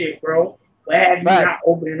with shit, bro. But have you not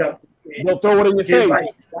open it up? They'll throw it in your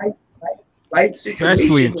face. Life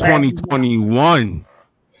especially in 2021.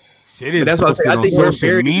 Shit is posted on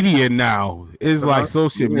social media now. It's like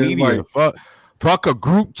social media. Fuck a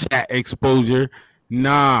group chat exposure.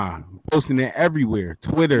 Nah, posting it everywhere.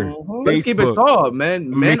 Twitter, Facebook. Let's keep it tall, man.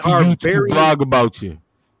 Men are very blog about you.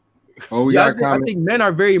 Oh yeah, I think men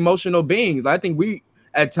are very emotional beings. I think we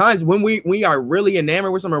at times when we are really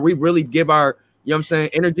enamored with someone, we really give our, you know what I'm saying,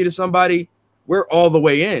 energy to somebody, we're all the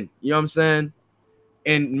way in. You know what I'm saying?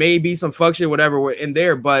 And maybe some fuck shit, whatever, we're in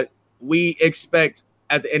there, but we expect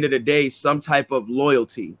at the end of the day some type of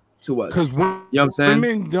loyalty to us. Because you know what I'm saying?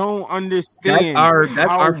 Women don't understand.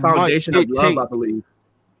 That's our foundation of love, I believe.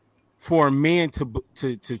 For a man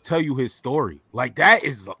to tell you his story, like that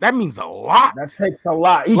means a lot. That takes a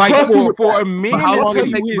lot. Like for a man to tell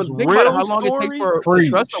you his real story, to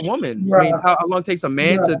trust a woman. I mean, how long it takes a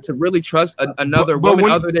man to really trust another woman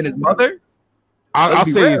other than his mother? I'll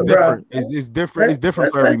say it's different. It's different. It's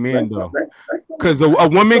different for every man though, because a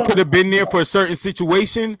woman could have been there for a certain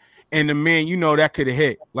situation, and the man, you know, that could have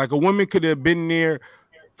hit. Like a woman could have been there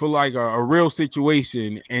for like a real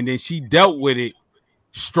situation, and then she dealt with it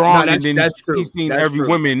strong, and then he's seen every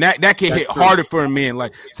woman that can hit harder for a man.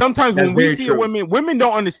 Like sometimes when we see women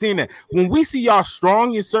don't understand that when we see y'all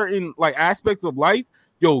strong in certain like aspects of life,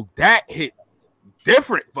 yo, that hit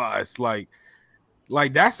different for us. Like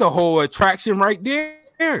that's a whole attraction right there.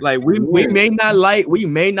 Like we may not like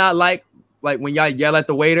when y'all yell at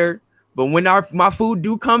the waiter, but when my food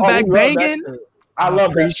do come back banging, I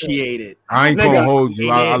love appreciate it. I ain't gonna hold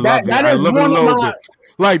you. I love it. I love it a little bit.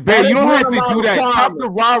 Like, babe, you don't have to do that. Chop the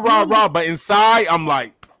rah, but inside, I'm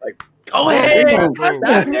like go ahead.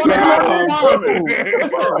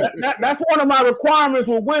 That's one of my requirements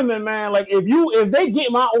with women, man. Like, if they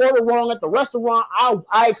get my order wrong at the restaurant,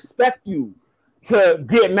 I expect you to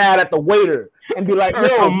get mad at the waiter and be like,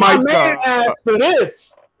 yo, my man asked for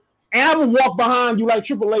this. And I would walk behind you like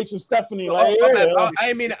Triple H and Stephanie. Like, I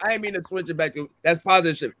ain't mean to switch it back to that's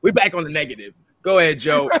positive shit. We back on the negative. Go ahead,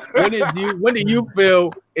 Joe. When do you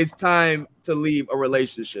feel it's time to leave a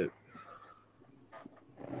relationship?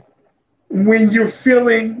 When you're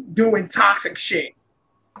doing toxic shit,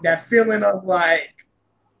 that feeling of like,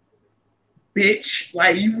 bitch,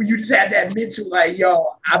 like you just had that mental like,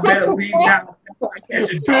 yo, I better leave now before I catch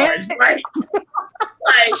a charge, right?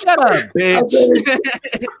 Like, shut up, bitch.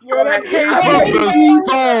 Yo, that came from the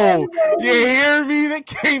soul. You hear me? That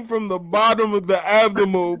came from the bottom of the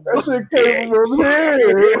abdomen. That shit came from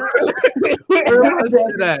here.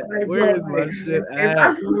 Where is my shit at?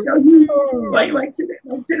 I can show you, like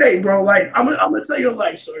today, bro. Like I'm gonna tell you a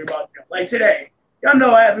life story about that. Like today, y'all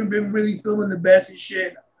know I haven't been really feeling the best and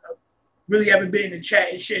shit. Really haven't been in the chat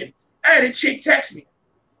and shit. I had a chick text me.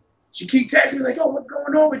 She keep texting me like, "Oh, what's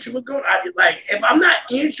going on with you? What's going on?" I be like, if I'm not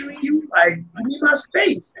answering you, like, give me my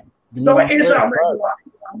space. So I answer. I'm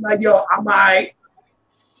like, yo, I'm like.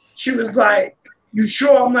 She was like, "You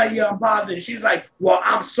sure?" I'm like, "Yeah, I'm bothered." She's like, "Well,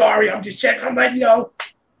 I'm sorry. I'm just checking." I'm like, "Yo,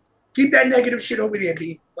 keep that negative shit over there,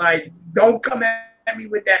 B. Like, don't come at me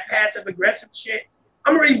with that passive aggressive shit.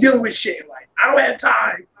 I'm already dealing with shit. Like, I don't have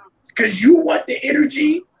time because you want the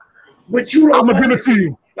energy, but you don't. I'm gonna give it to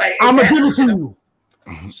you. Like, I'm gonna give it to you.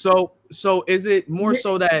 So is it more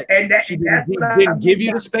so that she didn't give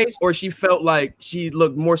you the space, or she felt like she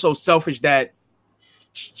looked more so selfish that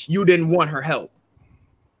you didn't want her help?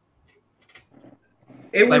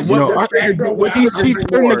 It was Like, she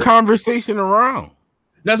turned the conversation around.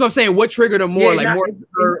 That's what I'm saying. What triggered her more? Yeah,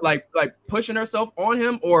 Her, like pushing herself on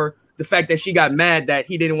him, or the fact that she got mad that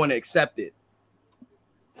he didn't want to accept it?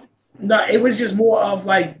 No, it was just more of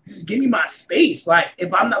like, just give me my space. Like,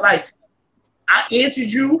 if I'm not like, I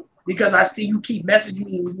answered you because I see you keep messaging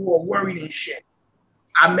me and you are worried and shit.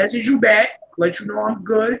 I message you back, let you know I'm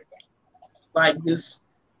good. Like this,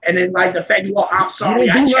 and then like the fact I'm sorry,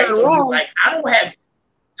 I checked on you. Like, I don't have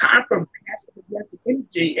time for passive aggressive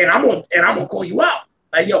energy, and I'm gonna call you out.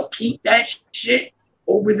 Like, yo, keep that shit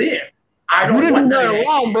over there. I don't want none of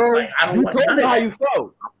that shit. Bro. Like, I don't You want told none her of how that. you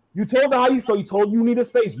felt. You told her how you felt. You told you needed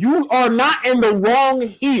space. You are not in the wrong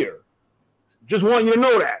here. Just want you to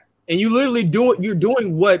know that. And you literally you're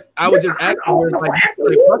doing what I was just asking.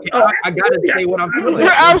 I gotta say what I'm feeling.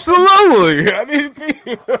 Yeah, absolutely. I didn't think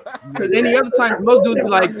because any other time most dudes be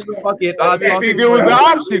like, fuck it. I think there was an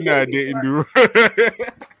option that I didn't do.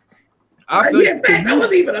 I feel in fact, that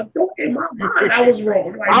was even a thought in my mind. I was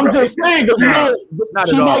wrong. Like, I'm just saying, because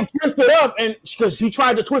she might twist it up, and because she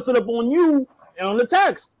tried to twist it up on you and on the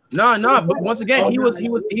text. No, but once again,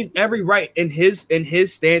 he's every right in his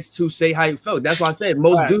stance to say how he felt. That's why I said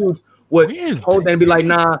most dudes would hold that and be like,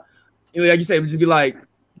 nah, like you said, just be like,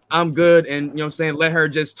 I'm good, and you know what I'm saying, let her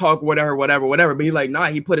just talk, whatever. But he like, nah,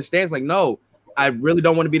 he put a stance like, no, I really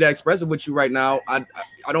don't want to be that expressive with you right now. I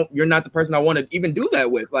don't, you're not the person I want to even do that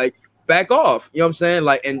with. Like, back off. You know what I'm saying?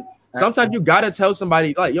 Like, and sometimes you gotta tell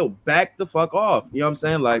somebody, like, yo, back the fuck off. You know what I'm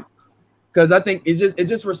saying? Like, because I think it's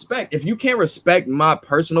just respect. If you can't respect my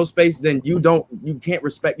personal space, then you don't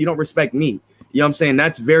respect me. You know what I'm saying?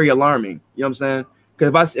 That's very alarming. You know what I'm saying?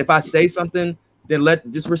 Because if I say something, then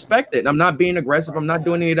just respect it. I'm not being aggressive. I'm not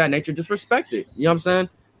doing any of that nature. Just respect it. You know what I'm saying?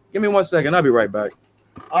 Give me 1 second. I'll be right back.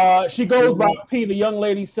 She goes by P. The young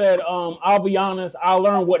lady said, I'll be honest, I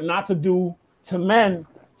learned what not to do to men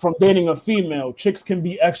from dating a female. Chicks can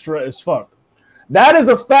be extra as fuck. That is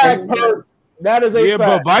a fact. That is a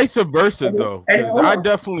fact. But vice versa though. I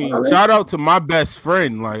definitely shout out to my best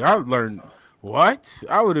friend. Like, I learned what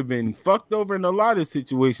I would have been fucked over in a lot of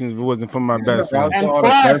situations if it wasn't for my best friend. And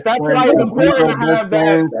that's why it's important to have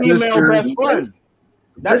that female best friend.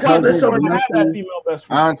 That's why it's important to have that female best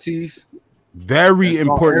friend. Aunties. Very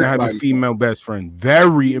important to have a female best friend.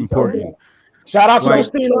 Very important. Shout out to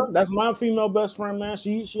Christina. That's my female best friend, man.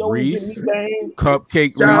 She always get me game.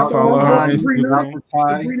 Cupcake Reese, follow her on Instagram.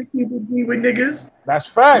 With niggas. That's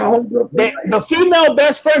fact. The female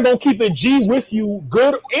best friend gonna keep it G with you,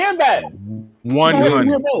 good and bad.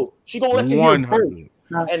 100. She gonna let you hear both.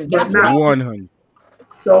 And that's not 100.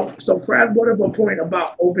 So Fraz brought up a point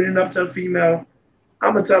about opening up to a female.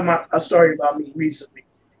 I'm gonna tell a story about me recently.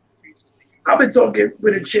 I've been talking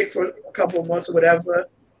with a chick for a couple of months or whatever.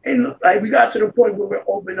 And like we got to the point where we're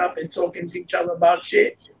open up and talking to each other about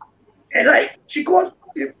shit. And like she called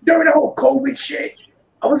during the whole COVID shit,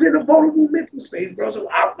 I was in a vulnerable mental space, bro. So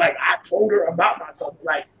I told her about myself.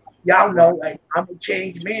 Like, y'all know, like I'm a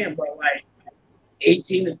changed man, but like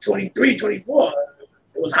 18 to 23, 24,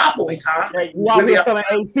 it was hot boy time. Like, you out there selling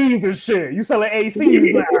ACs and shit. You selling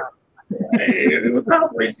ACs now. It was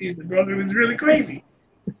hot boy season, bro. It was really crazy.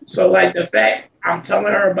 So like the fact I'm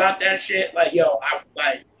telling her about that shit, like, yo,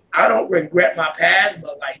 I don't regret my past,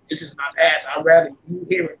 but like this is my past. I'd rather you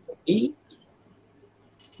hear it from me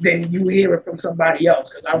than you hear it from somebody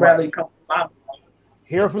else. Because I'd rather come from my mouth.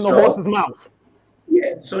 Hear it from the horse's mouth.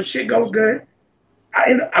 Yeah, so shit goes good.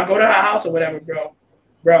 I go to her house or whatever, bro.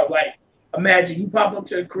 Bro, like, imagine you pop up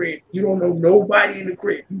to the crib. You don't know nobody in the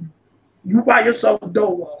crib. You by yourself,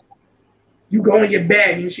 though. You go in your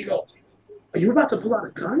bag and she goes, are you about to pull out a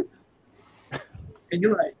gun? And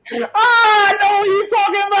you're like, I know what you're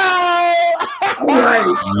talking about. I'm like,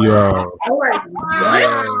 what?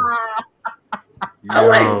 I'm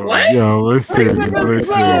like, what? Yo, listen. I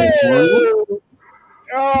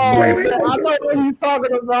know what he's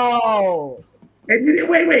talking about. And then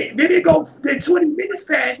Then 20 minutes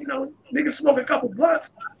passed, nigga smoke a couple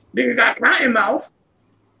blunts. Nigga got cotton mouth.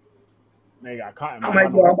 I'm like,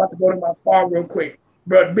 yo, I'm about to go to my car real quick.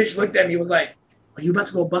 Bro, the bitch looked at me and was like, are you about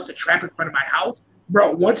to go bust a trap in front of my house?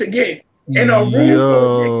 Bro, once again, in a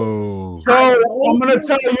room. So I'm going to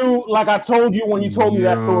tell you, like I told you when you told me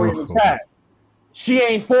that story in the chat, she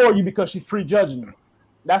ain't for you because she's prejudging you.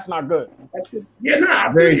 That's not good. Yeah, nah,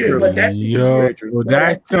 I feel you, but that's very true. Well,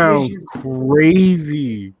 that sounds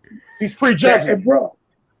crazy. She's prejudging. Bro.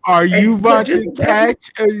 Are you about to catch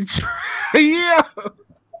a yeah.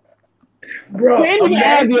 Bro, she ain't even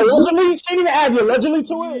add the allegedly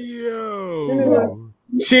to it. Yo.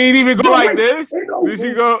 She ain't even go like this. Did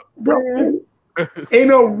she go? Bro,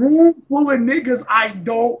 in a room full of niggas I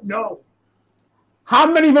don't know. How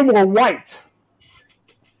many of them were white?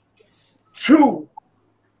 2.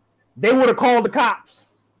 They would have called the cops.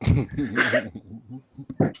 They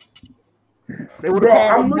would Bro,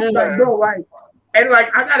 have I'm called looking the like, bro, like, and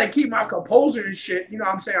like, I gotta keep my composure and shit. You know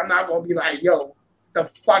what I'm saying? I'm not gonna be like, yo, the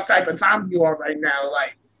fuck type of time you on right now?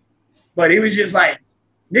 Like, but it was just like,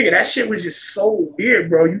 nigga, that shit was just so weird,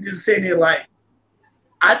 bro. You just sitting there like,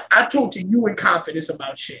 I talk to you in confidence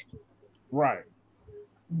about shit. Right.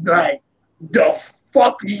 Like, the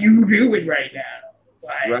fuck are you doing right now?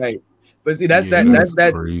 Like, Right. But see, that's Yeah, that's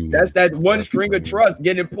that one string of trust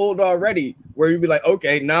getting pulled already, where you be like,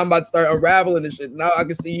 okay, now I'm about to start unraveling this shit. Now I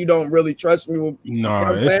can see you don't really trust me. No, you know what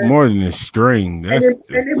I'm it's saying? more than a string. That's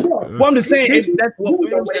Well, I'm just saying that's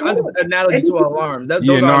what I'm saying. I'm just an analogy to alarms. Those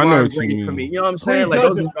Yeah, are no, I know alarms what you ringing for mean. me. You know what I'm saying? Like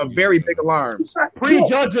those are very big alarms.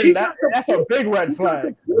 Prejudging, that's a big red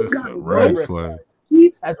flag. That's a red flag.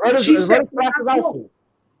 As red as flag as outfit.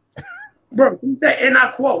 Bro, he said, and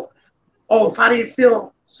I quote, "Oh, if I didn't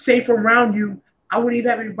feel safe around you, I wouldn't even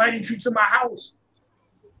have invited you to my house."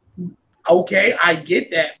 Okay, I get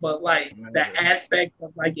that, but like the aspect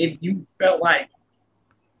of like if you felt like,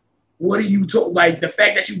 what are you talking? Like the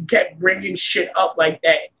fact that you kept bringing shit up like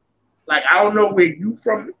that. Like I don't know where you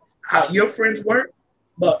from, how your friends were,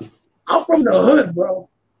 but I'm from the hood, bro.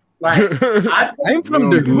 Like I'm from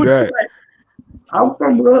the hood. I'm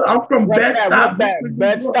from Bed-Stuy.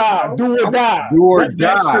 Bed-Stuy. Do or die. Do or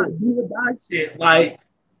die. Do or die shit. Like,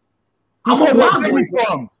 I'm a block where you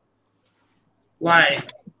from.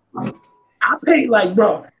 Like, I pay, like,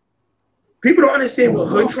 bro, people don't understand with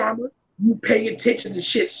hood trauma. You pay attention to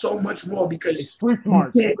shit so much more because it's street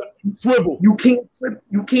smart. Swivel. You can't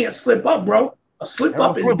slip up, bro. A slip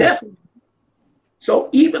up is definitely. So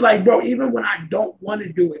even like, bro, even when I don't want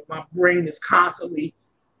to do it, my brain is constantly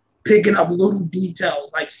picking up little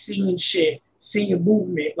details, like seeing shit, seeing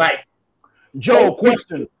movement. Like, Joe,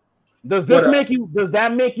 question: Does that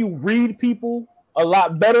make you read people a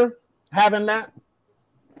lot better having that?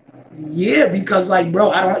 Yeah, because like,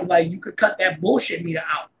 bro, I don't like you could cut that bullshit meter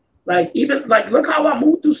out. Like, even like, look how I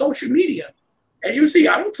move through social media. As you see,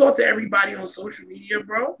 I don't talk to everybody on social media,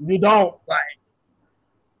 bro. You don't. Like,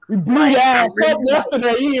 you blew your ass up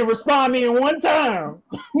yesterday. You didn't respond in one time.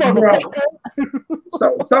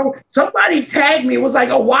 So somebody tagged me. It was like,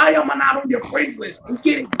 oh, why am I not on your friends list? I'm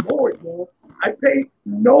getting bored, bro. I pay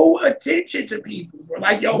no attention to people, bro.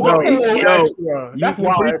 Like, yo,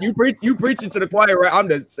 you preaching to the choir, right? I'm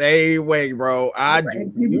the same way, bro. I know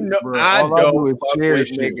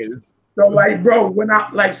niggas. So like, bro, when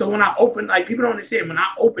I open, like, people don't understand when I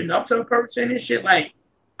open up to a person and shit, like,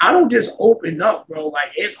 I don't just open up, bro.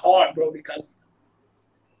 Like, it's hard, bro, because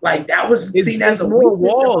like that was seen as a more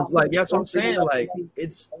walls. Like that's what I'm saying. Like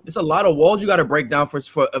it's a lot of walls you got to break down for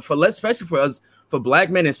less, especially for us, for black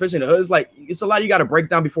men, especially in the hood. It's like it's a lot you got to break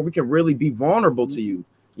down before we can really be vulnerable to you.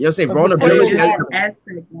 You know what I'm saying? Vulnerability.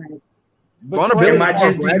 Vulnerability for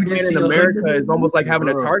a black man in America is almost like having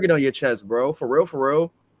a target on your chest, bro. For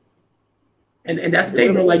real. And that's the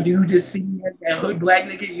thing, bro. Like, do you just see me as that hood black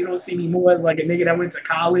nigga? You don't see me more as like a nigga that went to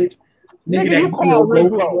college. Nigga that, you call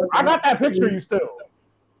Rizlo. I got that picture of you still.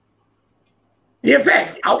 Yeah, in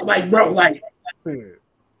fact, like, bro, like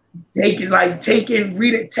taking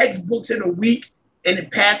reading textbooks in a week and then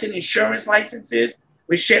passing insurance licenses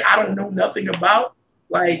with shit I don't know nothing about.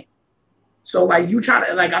 Like, so like you trying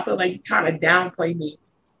to like I feel like you trying to downplay me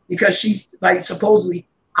because she's like supposedly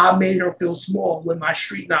I made her feel small with my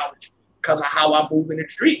street knowledge because of how I move in the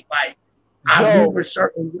street. Like I move a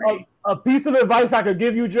certain way. A piece of advice I could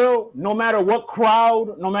give you, Joe, no matter what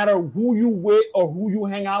crowd, no matter who you with or who you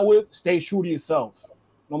hang out with, stay true to yourself.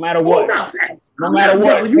 No matter what. No matter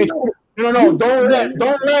what.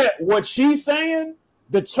 Don't let what she's saying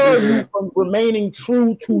deter you from remaining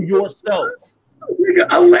true to yourself.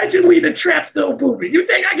 Allegedly, the trap still moving. You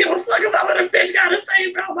think I give a fuck about what a bitch got to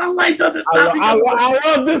say about my life? Doesn't stop me. I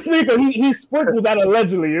love this nigga. He sprinkled that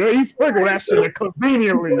allegedly. You know, he sprinkled that shit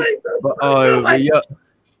conveniently. But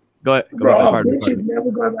Go ahead. Bitch is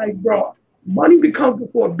never gonna bro. Money becomes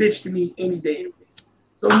before a bitch to me any day.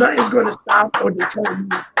 So nothing's gonna stop or deter me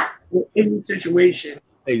in any situation.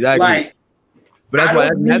 Exactly. Like, but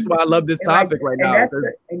that's why I love this topic right now.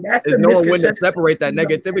 There's no one to separate that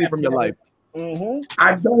negativity from your life. Mm-hmm.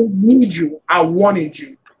 I don't need you. I wanted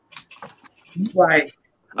you. Like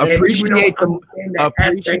appreciate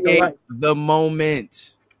the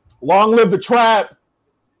moment. Long live the trap.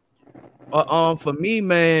 For me,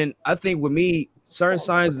 man, I think with me, certain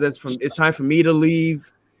signs it's time for me to leave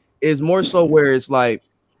is more so where it's like,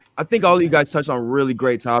 I think all of you guys touched on really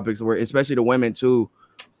great topics, where especially the women too.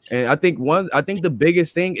 And I think the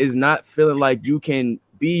biggest thing is not feeling like you can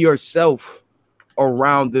be yourself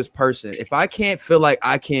around this person, if I can't feel like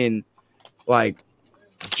I can like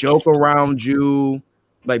joke around you,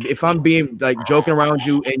 like if I'm being like joking around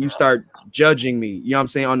you and you start judging me, you know what I'm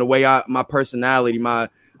saying, on the way my personality, I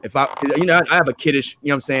have a kiddish, you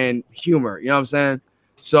know what I'm saying, humor, you know what I'm saying?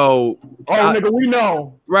 So nigga, we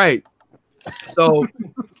know. Right. So you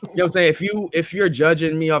know what I'm saying, if you're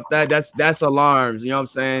judging me off that's alarms, you know what I'm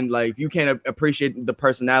saying? Like if you can't appreciate the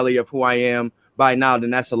personality of who I am by now,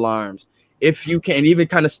 then that's alarms. If you can, even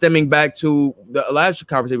kind of stemming back to the last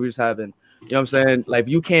conversation we was having, you know what I'm saying? Like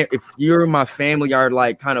if you're my family are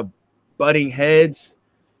like kind of butting heads,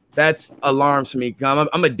 that's alarms for me. I'm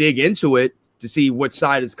gonna dig into it to see what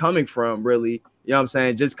side is coming from, really. You know what I'm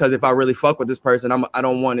saying? Just because if I really fuck with this person, I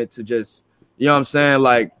don't want it to just, you know what I'm saying?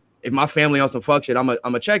 Like if my family on some fuck shit, I'm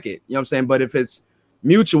gonna check it. You know what I'm saying? But if it's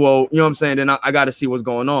mutual, you know what I'm saying, then I got to see what's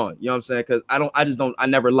going on. You know what I'm saying? Because I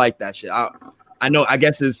never like that shit. I know, I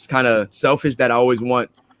guess it's kind of selfish that I always want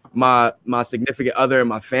my significant other and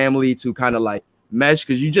my family to kind of like mesh,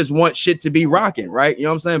 because you just want shit to be rocking, right? You know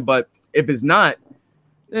what I'm saying? But if it's not,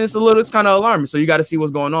 then it's kind of alarming. So you got to see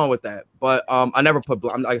what's going on with that. But I never put,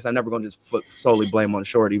 like I said, I'm never going to just solely blame on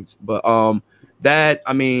shorty. But that,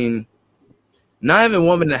 I mean, not even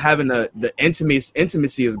woman that having the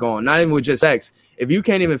intimacy is gone. Not even with just sex. If you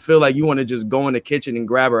can't even feel like you want to just go in the kitchen and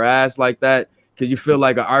grab her ass like that because you feel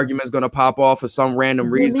like an argument's gonna pop off for some random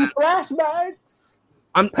reason. Flashbacks.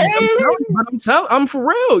 I'm for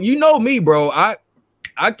real. You know me, bro. I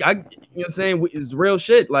you know what I'm saying, it's real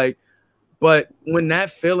shit. Like, but when that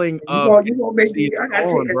feeling of you gonna make me, I gotta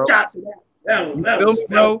take a shot to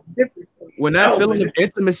that. When that feeling of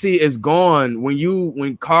intimacy is gone,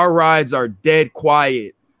 when car rides are dead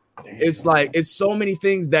quiet, it's like it's so many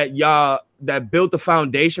things that built the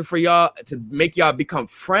foundation for y'all to make y'all become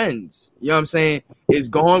friends. You know what I'm saying? Is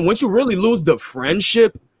gone. Once you really lose the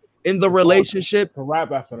friendship in the relationship,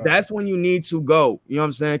 right after that, that's when you need to go. You know what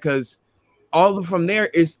I'm saying? Because all from there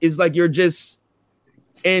is like you're just,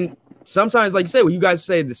 and sometimes, like you say, when you guys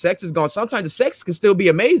say the sex is gone, sometimes the sex can still be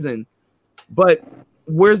amazing, but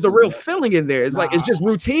where's the real feeling in there? It's like it's just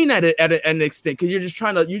routine at an extent, because you're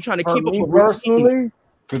trying to keep up a routine.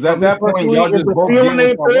 Because at that point, y'all just both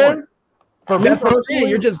getting one. For me personally,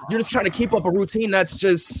 you're just trying to keep up a routine that's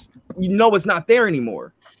just, it's not there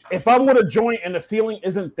anymore. If I'm with a joint and the feeling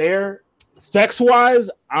isn't there, sex wise,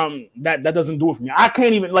 that doesn't do it for me. I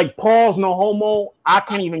can't even, like, pause, no homo. I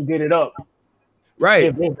can't even get it up. Right.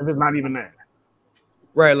 If it's not even there.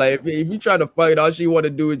 Right. Like if you try to fuck it, all she want to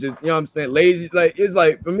do is just, you know what I'm saying, lazy. Like it's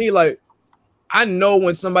like for me, like I know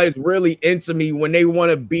when somebody's really into me, when they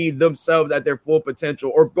want to be themselves at their full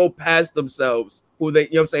potential or go past themselves, who they,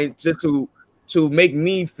 you know what I'm saying, just to make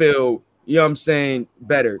me feel, you know what I'm saying,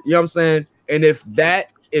 better. You know what I'm saying? And if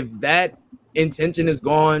that intention is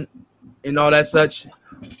gone and all that such,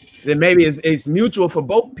 then maybe it's mutual for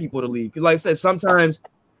both people to leave. Because like I said, sometimes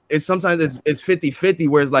it's 50-50,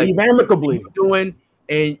 where it's like amicably doing,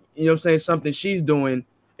 and you know what I'm saying, something she's doing,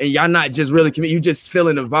 and y'all not just really committed. You just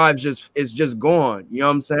feeling the vibes, it's just gone. You know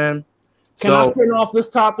what I'm saying? Can I spin off this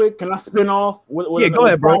topic? Can I spin off? Yeah, go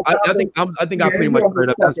ahead, bro. I think I pretty much heard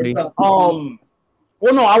up. That's me.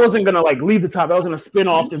 Well, no, I wasn't gonna like leave the topic. I was gonna spin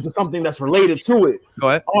off into something that's related to it. Go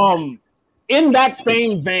ahead. In that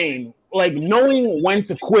same vein, like knowing when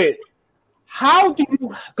to quit. How do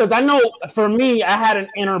you? Because I know for me, I had an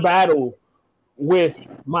inner battle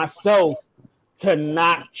with myself to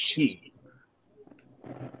not cheat.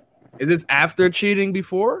 Is this after cheating?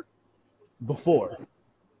 Before?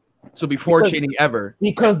 So before cheating ever?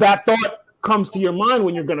 Because that thought comes to your mind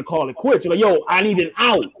when you're gonna call it quits. You're like, yo, I need an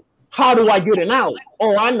out. How do I get an out?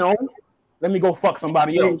 Oh, I know. Let me go fuck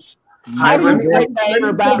somebody else. How do you fight that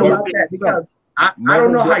inner battle? Because I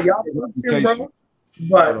don't know how y'all function, bro.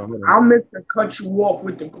 But I'm meant to cut you off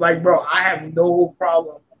with the, like, bro, I have no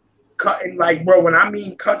problem cutting, like, bro, when I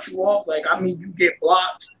mean cut you off, like, I mean you get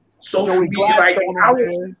blocked, social media, like,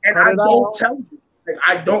 I don't tell you. Like,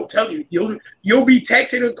 I don't tell you. You'll be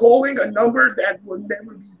texting and calling a number that will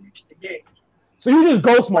never be reached again. So you just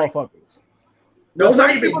ghost motherfuckers. No,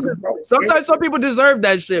 sometimes some people deserve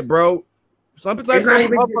that shit, bro. Sometimes some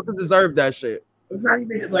motherfuckers deserve that shit. It's not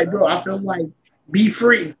even like, bro, I feel like be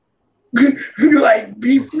free. Like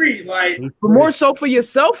be free, like, but more so for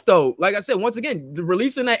yourself though. Like I said, once again,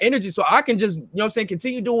 releasing that energy so I can just, you know what I'm saying,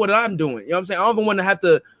 continue doing what I'm doing. You know what I'm saying? I don't even want to have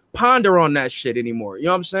to ponder on that shit anymore. You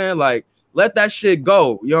know what I'm saying? Like, let that shit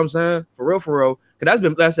go. You know what I'm saying? For real. Because that's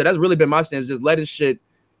been, like I said, that's really been my stance, just letting shit,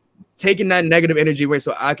 taking that negative energy away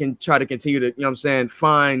so I can try to continue to, you know what I'm saying,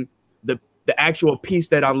 find the actual peace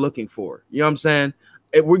that I'm looking for. You know what I'm saying?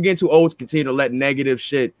 We're getting too old to continue to let negative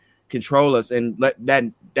shit control us and let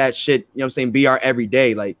that shit, you know what I'm saying, be our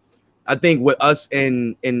everyday. Like, I think with us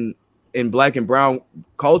in black and brown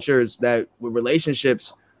cultures, that with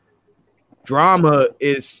relationships, drama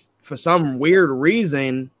is for some weird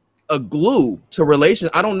reason a glue to relations.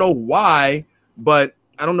 I don't know why, but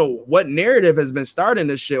I don't know what narrative has been starting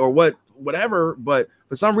this shit or whatever, but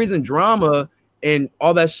for some reason drama and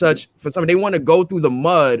all that such, for some, they want to go through the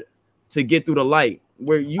mud to get through the light.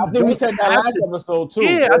 Where you, I think we said that last episode too.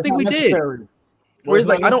 Yeah, I think we did. Where it's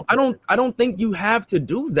like, I don't think you have to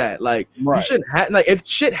do that. Like, you shouldn't have, like, if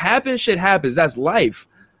shit happens. That's life.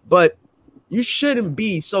 But you shouldn't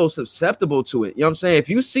be so susceptible to it. You know what I'm saying? If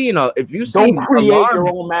you see don't create your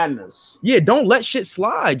own madness. Yeah, don't let shit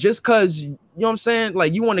slide just because, you know what I'm saying?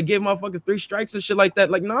 Like, you want to give motherfuckers 3 strikes and shit like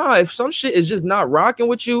that. Like, nah, if some shit is just not rocking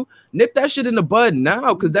with you, nip that shit in the bud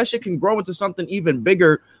now, because that shit can grow into something even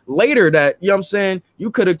bigger later that, you know what I'm saying,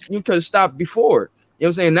 you could have stopped before. You know what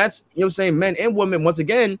I'm saying? That's, you know what I'm saying, men and women, once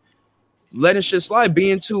again, letting shit slide,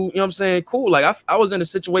 being too, you know what I'm saying, cool. Like, I was in a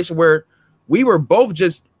situation where we were both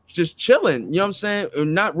just chilling, you know what I'm saying,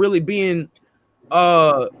 and not really being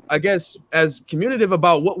I guess as communicative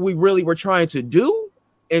about what we really were trying to do,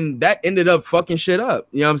 and that ended up fucking shit up,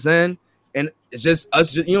 you know what I'm saying? And it's just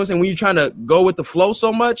us, you know what I'm saying, when you're trying to go with the flow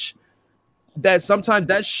so much that sometimes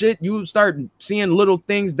that shit, you start seeing little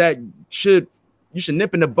things that you should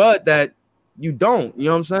nip in the bud that you don't, you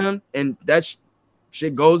know what I'm saying? And that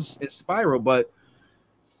shit goes in spiral. But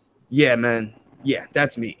yeah, man. Yeah,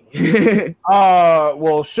 that's me.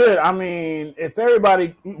 Well, shit. I mean, if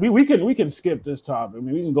everybody, we can skip this topic. I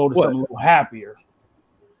mean, we can go to something a little happier.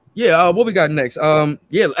 Yeah. What we got next? Yeah,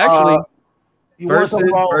 actually,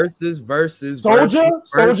 versus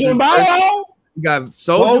Soulja and Bow Wow. We got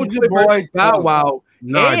Soulja Boy, Bow Wow,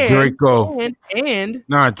 Draco, and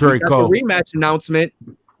Draco. The rematch announcement,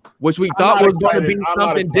 which we thought was going to be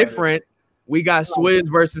something different. We got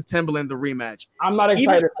Swizz versus Timbaland, the rematch. I'm not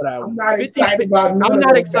excited for that one. I'm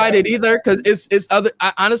not excited either, because it's other.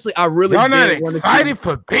 Honestly, I really. Y'all not excited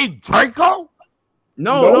for Big Draco?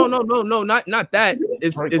 No, not that.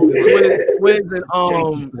 It's Swizz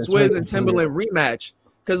and Timbaland rematch.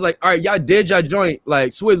 Because, like, all right, y'all did y'all joint,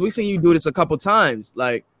 like, Swizz, we seen you do this a couple times.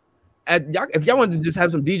 Like, if y'all wanted to just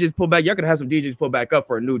have some DJs pull back, y'all could have some DJs pull back up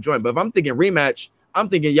for a new joint. But if I'm thinking rematch, I'm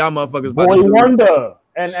thinking y'all motherfuckers. Boy Wonder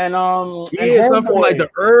and something from like the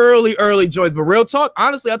early joints. But real talk,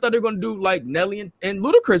 honestly, I thought they were gonna do like Nelly and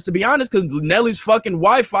Ludacris, to be honest, because Nelly's fucking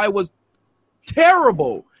Wi-Fi was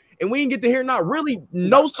terrible, and we didn't get to hear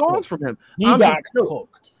no songs from him.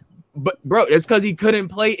 Cooked. But bro, it's because he couldn't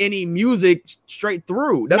play any music straight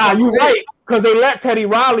through. That's what you're right, because they let Teddy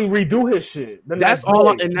Riley redo his shit. That's all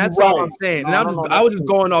I'm saying. And I was just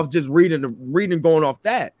going off, just reading, going off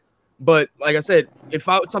that. But like I said, if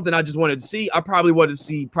something I just wanted to see, I probably wanted to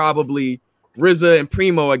see RZA and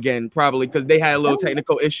Primo again, probably, because they had little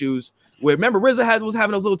technical issues. Remember, RZA was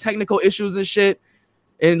having those little technical issues and shit,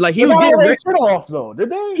 and like he was getting shit off though. Did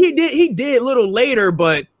they? He did a little later,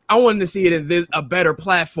 but I wanted to see it in a better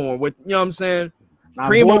platform with, you know what I'm saying?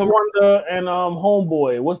 Primo Wonder and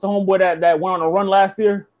Homeboy. What's the homeboy that went on a run last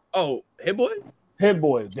year? Oh, Hit Boy.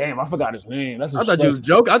 Damn, I forgot his name. I thought you was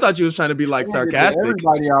joking. I thought you was trying to be like sarcastic.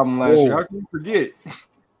 Everybody album last year. I can't forget.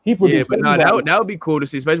 But no, that would be cool to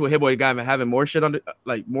see, especially with Hit Boy guy having more shit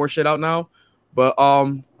more shit out now. But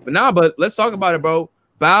let's talk about it, bro.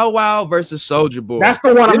 Bow Wow versus Soulja Boy. That's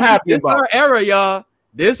the one I'm happy about. This is our era, y'all.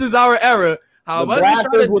 This is our era. How much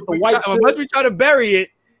we try to bury it,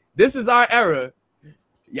 this is our era.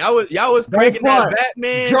 Y'all was cranking that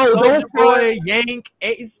Batman, Soulja Boy, Yank,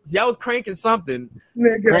 Ace. Y'all was cranking something.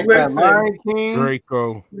 That Lion King.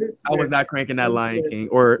 Draco. I was not cranking that Lion King,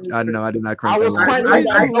 or I did not crank that Lion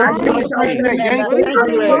King.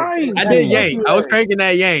 I did Yank. I was cranking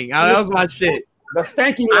that Yank. That was my shit. The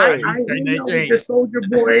stanky the Soulja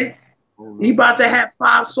Boy. He about to have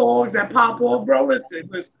 5 songs that pop off, bro. Listen.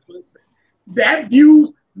 That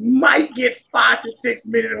views might get 5 to 6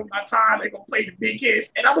 minutes of my time. They're gonna play the big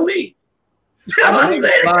hits, and I believe. I'm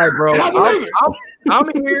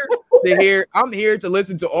here to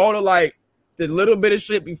listen to all the little bit of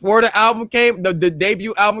shit before the album the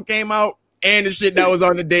debut album came out, and the shit that was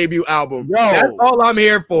on the debut album. That's all I'm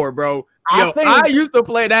here for, bro. I used to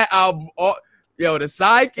play that album. The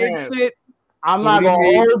Sidekick shit. I'm not gonna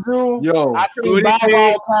hold you. I think Bow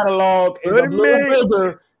Wow catalog is a little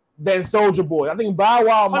bigger than Soulja Boy. I think Bow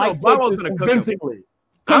Wow might take this convincingly.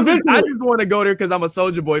 I just want to go there because I'm a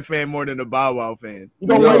Soulja Boy fan more than a Bow Wow fan.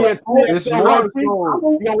 I'm waiting for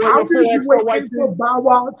Bow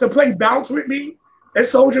Wow to play Bounce with me and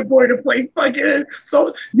Soulja Boy to play fucking and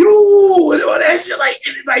all that shit. Like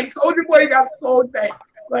Soulja Boy got sold that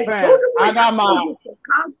Like, Man, Soulja Boy, I got my,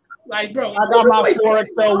 like, bro. I got my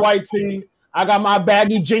 4XL white tee. I got my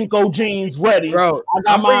baggy Jinko jeans ready, bro. I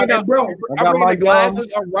got I'm my bringing, bro. I'm bringing the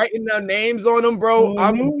glasses. I'm writing their names on them, bro.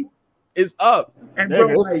 It's up. And bro,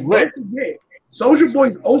 like, don't forget, Soulja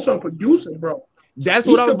Boy's also a producer, bro. That's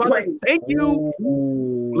what I was about to say. Thank you.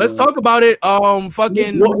 Let's talk about it.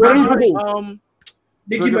 Fucking Nicki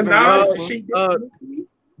Minaj.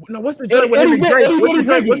 No, what's the joint with him and Drake?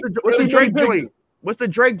 What's the Drake joint? What's the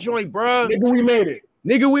Drake joint, bro? Nigga, we made it.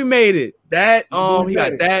 Nigga, we made it. That he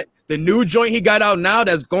got that. The new joint he got out now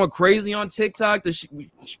that's going crazy on TikTok.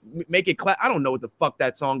 Make it clap. I don't know what the fuck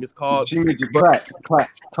that song is called. She make it clap.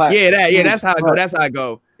 Yeah, that's how I go. That's how I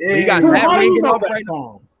go. Yeah. He got that ringing off right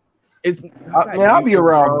now. It's man, I'll be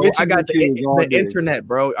around. Bro. I got the internet,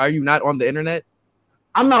 bro. Are you not on the internet?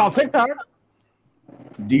 I'm not on TikTok.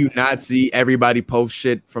 Do you not see everybody post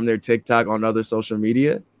shit from their TikTok on other social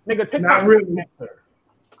media? Nigga, TikTok not really.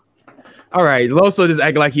 All right, Loso just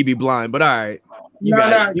acting like he be blind, but all right. You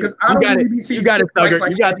got it, Thugonomics. You got it,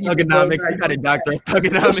 Dr.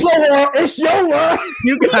 Thugonomics. It's your word.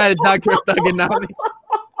 You got it, Dr. Thugonomics.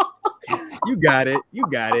 You got it.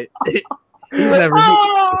 He's never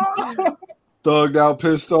thugged out,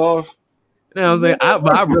 pissed off. You know what I'm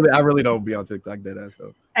saying? I really don't be on TikTok that ass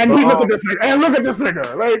though. And look at this nigga. And look at this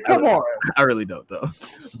nigga. Like, come on. I really don't though.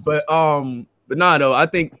 But nah though, I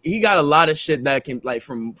think he got a lot of shit that can like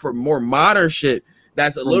from more modern shit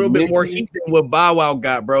that's a little bit more heat than what Bow Wow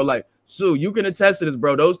got, bro. Like, Sue, you can attest to this,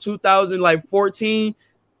 bro. Those 2014,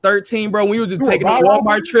 13, bro, when we were just taking the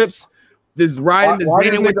Walmart trips, just riding the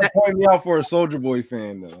Xan with that. Point me out for a Soulja Boy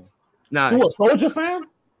fan though. Nah, you a Soulja fan?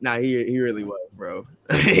 Nah, he really was, bro.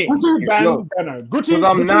 Because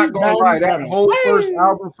I'm not gonna lie, that whole first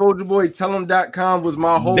album, Soulja Boy, Tell'em.com was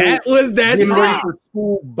my whole. That was that shit. You know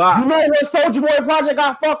what Soulja Boy project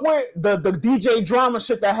I fuck with? The DJ drama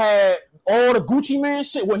shit that had all the Gucci Man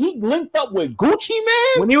shit. When he linked up with Gucci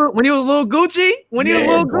Man, when he was little Gucci,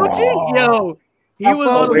 yo, he was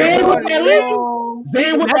on the.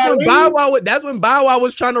 That's when Bow Wow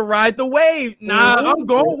was trying to ride the wave. Nah, I'm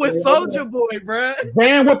going with Soulja Boy, bro.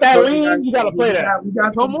 Van with that lean, you gotta play that.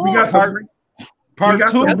 Come on. Part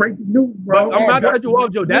two, breaking news, bro. I'm not cutting you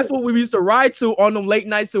off, Joe. That's what we used to ride to on them late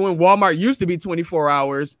nights when Walmart used to be 24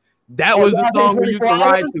 hours. That was the song we used to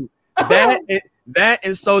ride to. That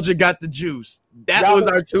and Soulja Got the Juice. That was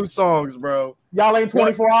our two songs, bro. Y'all ain't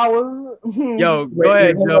 24 hours. Yo, go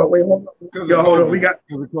ahead, Joe. Hold on. We got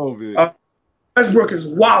COVID. Westbrook is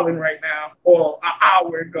wilding right now, or an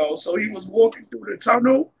hour ago. So he was walking through the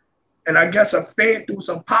tunnel, and I guess a fan threw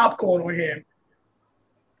some popcorn on him.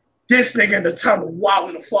 This nigga in the tunnel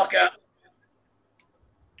wilding the fuck out.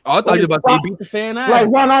 Oh, I thought you were about to say he beat the fan ass. Like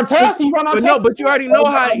run on test, he run on test. No, but you already know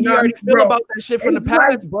how he already feel about that shit from the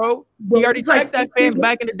past, bro. He already checked that fan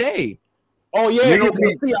back in the day. Oh yeah,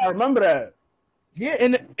 I remember that. Yeah,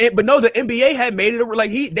 but no, the NBA had made it like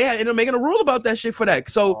they had ended up making a rule about that shit for that.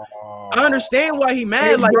 So I understand why he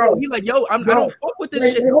mad. Like bro, he like, yo, I don't fuck with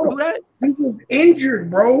this shit. Do that. He was injured,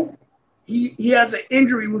 bro. He has an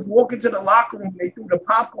injury. He was walking to the locker room. They threw the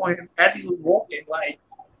popcorn on him as he was walking. Like,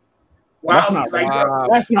 wow,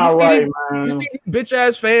 that's not right, man. You see these bitch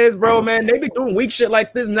ass fans, bro, man. They be doing weak shit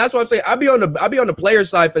like this, and that's why I'm saying I be on the player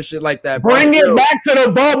side for shit like that. Bro. Bring it back to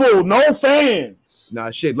the bubble. No fans. Nah,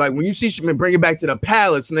 shit. Like when you see shit, man, bring it back to the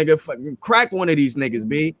palace, nigga. Fucking crack one of these niggas,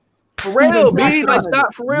 B. For real, B. Like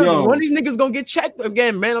stop, for real. Yo. One of these niggas gonna get checked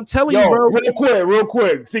again, man. I'm telling you, bro. Real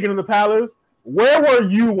quick. Speaking of the palace, where were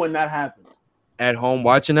you when that happened? At home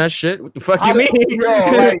watching that shit. What the fuck you mean? Yo,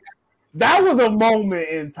 like, that was a moment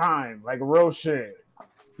in time, like real shit.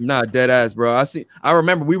 Nah, dead ass, bro. I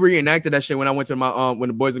remember we reenacted that shit when I went to my when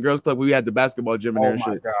the Boys and Girls Club. We had the basketball gym in there and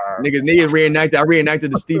shit. Niggas reenacted. I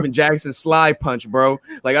reenacted the Steven Jackson slide punch, bro.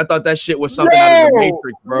 Like I thought that shit was something out of the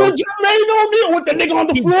Matrix, bro. Did you on me with the nigga on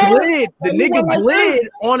the floor? The nigga bled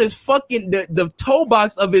on his fucking the toe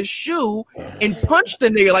box of his shoe and punched the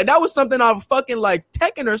nigga. Like that was something out of fucking like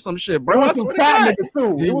Tekken or some shit, bro. I swear to God.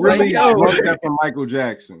 He really loved that from Michael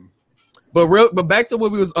Jackson. But back to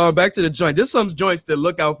what we was back to the joint. There's some joints to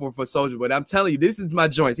look out for Soulja, but I'm telling you, this is my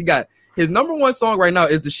joints. He got his number one song right now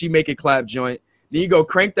is the She Make It Clap joint. Then you go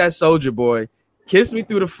Crank That Soulja Boy, Kiss Me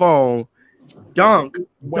Through the Phone, Dunk,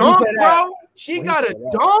 bro. She got a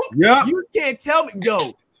dunk. Yeah, you can't tell me,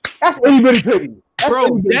 yo. That's anybody pity.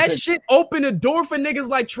 Bro, that shit opened the door for niggas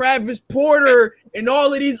like Travis Porter and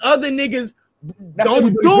all of these other niggas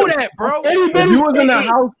Don't do that, bro. If you was in a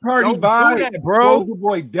house party Don't do vibe, that, bro. Soulja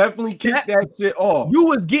Boy definitely kicked that shit off. You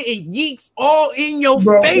was getting yeeks all in your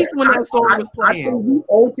Bro, face when that song was I think playing. we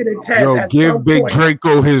owe to the test. Yo, at give some Big point.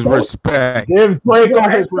 Draco his respect. Give Draco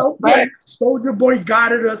At his some respect. point, Soulja Boy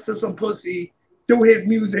guided us to some pussy through his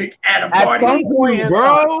music at a At party. some point,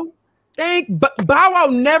 Bro. Bow Wow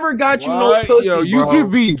never got you no What? pussy, Yo, you bro.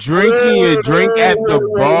 could be drinking your drink at the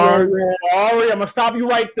bar. Ari, I'm gonna stop you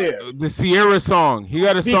right there. The Sierra song. He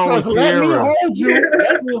got a song with Because let me Sierra. hold you.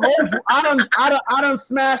 Let me hold you. I done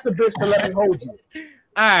smashed the bitch to let me hold you.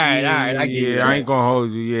 All right, I get you. I ain't gonna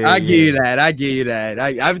hold you. Yeah, I give you that. I give you that.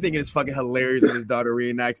 I'm thinking it's fucking hilarious when his daughter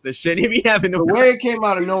reenacts this shit. He be having The way it came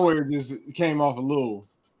out of nowhere just came off a little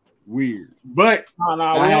weird. But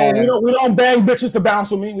No, we don't bang bitches to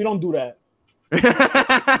bounce with me. We don't do that.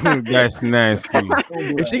 That's nasty.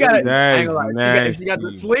 If she got if she got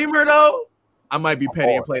the Sleemer though, I might be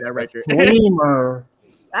petty and play that record. Steamer.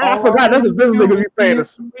 I forgot. This nigga be saying a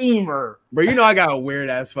steamer. Bro, you know I got a weird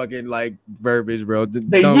ass fucking like verbiage, bro. The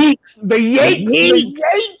yeeks.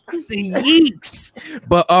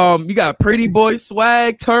 But you got Pretty Boy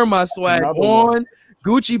swag, Turn My Swag On,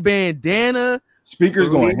 Gucci bandana, speakers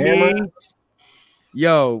going hammer.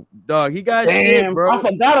 Yo, dog, he got shit, bro. I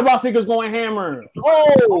forgot about speakers going hammer.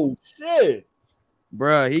 Oh shit,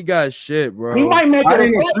 bro, he got shit, bro. He might make. I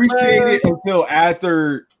didn't appreciate it until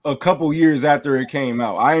after a couple years after it came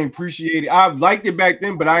out. I didn't appreciate it. I liked it back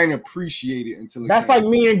then, but I didn't appreciate it until. That's like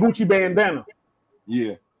me and Gucci bandana.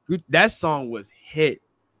 Yeah, that song was hit.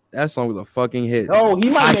 That song was a fucking hit. Oh, he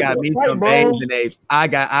might. I got me some babes and apes.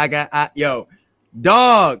 Yo,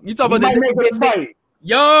 dog. You talk about that?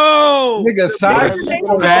 Yo, nigga, side.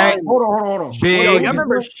 Hold on. Big yo, y'all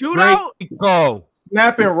remember Shootout? Go.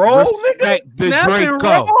 Snap and roll, nigga. Snap and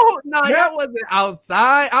roll. No, y'all wasn't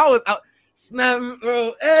outside. I was out. Snap and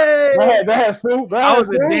roll. Hey, I was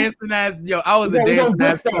a dancing ass. Yo, I was a dancing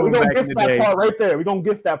ass coon back in the day. We're gonna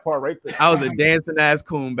gift that part right there. I was a dancing ass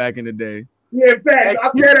coon back in the day. Yeah, facts. I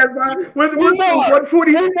hear that, man. What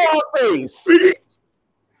 140 face?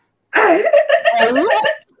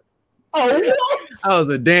 I was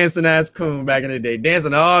a dancing ass coon back in the day,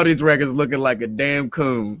 dancing to all these records, looking like a damn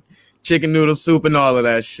coon. Chicken noodle soup and all of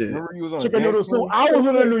that shit. Chicken noodle soup. I was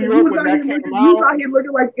in New York when that came out. You was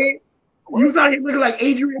out here looking like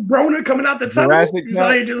Adrian Broner coming out the tunnel. You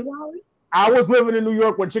out here just wilding. I was living in New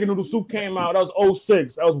York when Chicken Noodle Soup came out. That was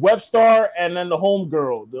 06. That was Webstar and then the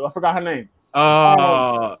homegirl. I forgot her name.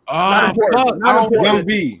 Not Young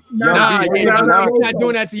B. You're not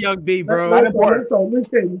doing that to Young B, bro. Not important. So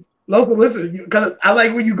listen, because I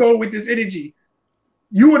like where you go with this energy.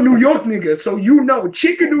 You a New York nigga, so you know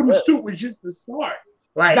Chicken Noodle Soup was just the start.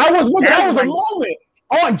 Like that was a moment.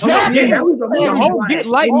 On Jackie, the whole Get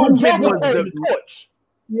Light movement was the torch.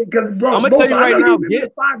 Yeah, because bro, I'm gonna tell you right now, get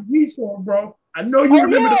the 5G song, bro. I know you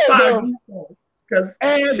remember the 5G song because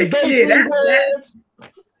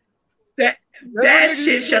that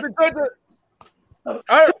shit shut.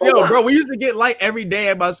 Yo, bro, we used to get light every day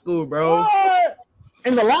at my school, bro. What?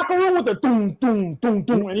 In the locker room with the doom.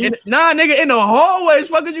 Nah, nigga, in the hallways.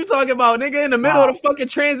 What is you talking about, nigga? In the middle of the fucking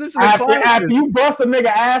transition. After you bust a nigga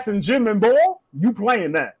ass in gym and ball, you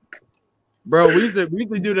playing that, bro. We used to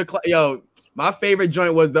do the my favorite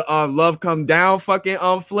joint was the Love Come Down fucking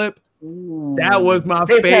flip. Ooh. That was my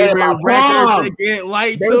favorite record to get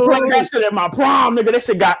light they to. Played that shit at my prom, nigga. That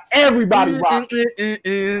shit got everybody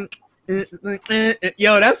rocking.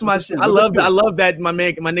 Yo, that's my shit. I love that my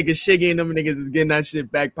nigga Shiggy and them niggas is getting that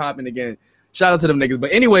shit back popping again. Shout out to them niggas.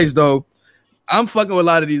 But anyways, though, I'm fucking with a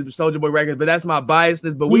lot of these Soulja Boy records, but that's my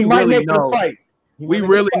biasness. But we really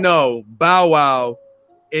know Bow Wow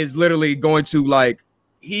is literally going to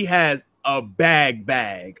he has a bag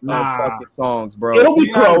of fucking songs, bro. It'll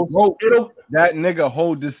be close. That nigga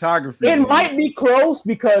whole discography. It might be close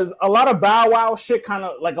because a lot of Bow Wow shit kind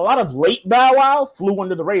of a lot of late Bow Wow flew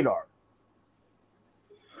under the radar.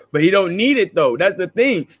 But he don't need it though. That's the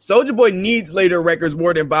thing. Soulja Boy needs later records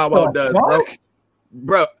more than Bow Wow does, bro.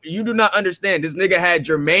 Bro, you do not understand. This nigga had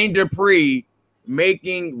Jermaine Dupri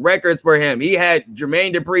making records for him. He had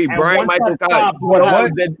Jermaine Dupri, Brian Michael Cox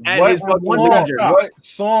at his fucking manager. What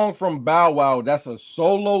song from Bow Wow that's a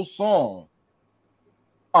solo song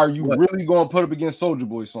are you really going to put up against Soulja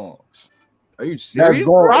Boy songs? Are you serious?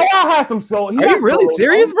 Bow Wow has some soul. Are you really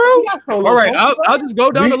serious, bro? All right, I'll just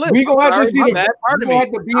go down the list. We gonna have to see. We gonna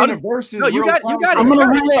have to be in the verses. No, you got it. I'm gonna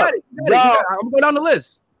go down the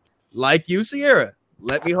list. Like You, Sierra.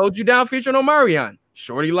 Let Me Hold You Down featuring Omarion.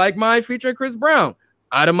 Shorty Like Mine featuring Chris Brown.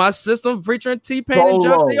 Out of My System featuring T-Pain and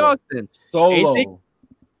John J. Austin. Solo.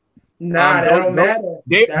 Nah, that don't matter.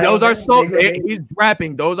 Those are he's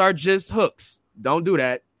rapping. Those are just hooks. Don't do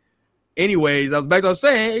that. Anyways, I was back to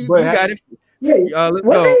saying, you got it. Let's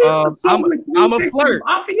go. I'm a flirt.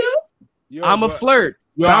 I'm a flirt.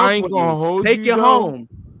 Yo, I ain't gonna hold Take you home.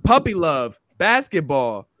 Puppy love.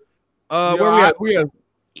 Basketball. Where we at?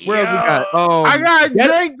 Where else we got? I got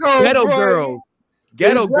Draco.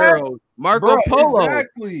 Ghetto Girls. Marco Polo.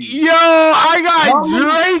 Exactly. Yo, I got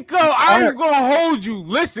Draco. I ain't gonna hold you.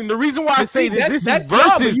 Listen, the reason why I say this is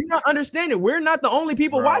versus. You're not understanding. We're not the only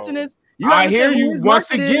people watching this. I hear you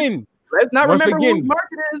once again. Let's not remember who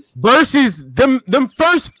market is. Versus them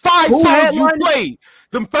first 5 songs you played.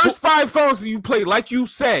 Them first 5 songs you played, like you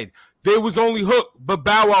said, there was only hook, but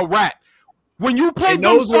Bow Wow rap. When you play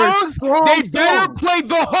those songs, they better play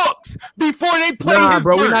the hooks before they play his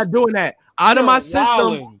bro, verse. we're not doing that. Out of My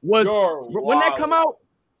System was when that come out.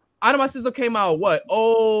 Out of My System came out what?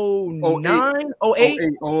 09, 08?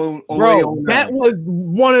 Bro, that was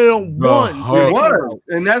one of them ones. It was,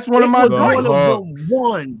 and that's one of my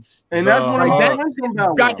ones. And that's one of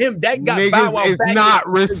that got him. That got Bow Wow. Niggas is not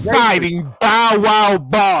reciting Bow Wow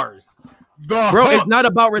bars. Bro, it's not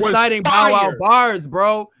about reciting Bow Wow bars,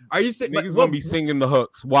 bro. Are you saying niggas gonna be singing the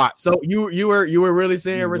hooks? Watch. So you were really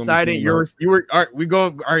sitting here reciting. Are these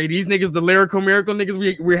niggas the lyrical miracle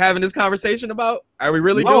niggas we're having this conversation about? Are we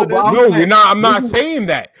really doing that? No, we're not. I'm not saying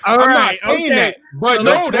that. I'm not saying that. But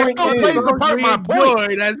no, that still plays a part of my point.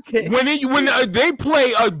 When they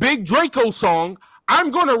play a big Draco song,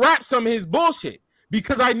 I'm gonna rap some of his bullshit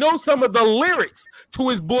because I know some of the lyrics to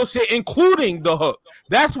his bullshit, including the hook.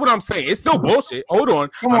 That's what I'm saying. It's still bullshit. Hold on.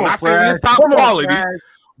 I'm not saying it's top quality.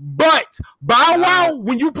 But Bow Wow,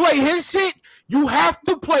 when you play his shit, you have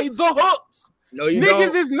to play the hooks. No, you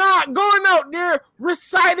niggas is not going out there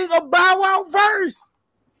reciting a Bow Wow verse.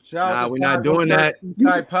 Nah, we're not doing that.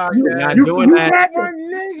 We're not doing that.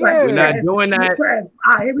 We're not doing that.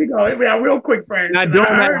 All right, here we go. Real quick, friend. Not doing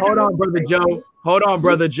that. Hold on,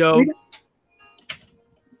 brother Joe.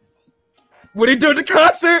 What he do at the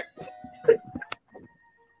concert?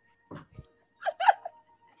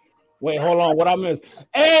 Wait, hold on. What I missed?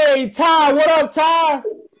 Hey, Ty. What up, Ty?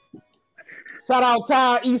 Shout out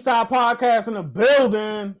Ty, Eastside Podcast in the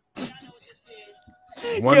building.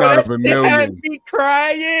 One out of a million. Had me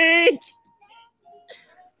crying.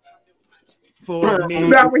 For me.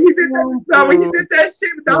 Now when he did that shit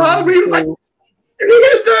with the hug, he was like, he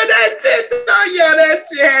was doing that shit. Oh, yeah, that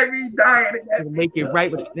shit had me dying. Make it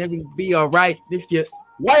right, but then be all right. If you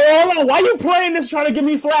wait, hold on. Why you playing this trying to give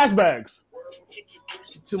me flashbacks?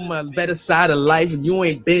 To my better side of life you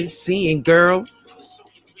ain't been seeing, girl.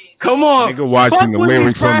 Come on. Nigga watching the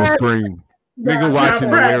lyrics on the screen. Nigga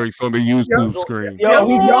watching the lyrics on the YouTube screen. Yo,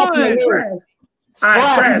 he's watching the lyrics.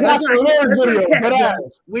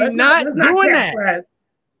 We're not doing that.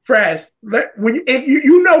 Press. When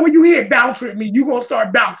you hear bounce with me, you gonna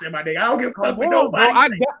start bouncing, my nigga. I don't give a fuck with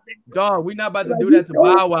nobody. Dog, we not about to do that to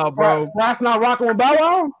Bow Wow, bro. That's not rocking with Bow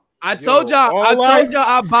Wow. I told y'all I'm biased.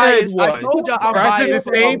 I told y'all I'm biased. I said the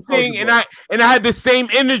same thing, and I had the same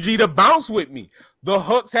energy to bounce with me. The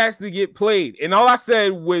hooks has to get played, and all I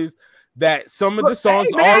said was that some of the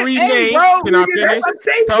songs are renamed. Can I finish?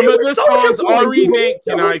 Some of the songs are renamed.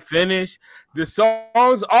 Can I finish? The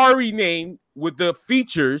songs are renamed with the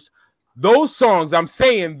features. Those songs, I'm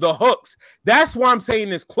saying the hooks. That's why I'm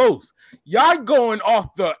saying it's close. Y'all going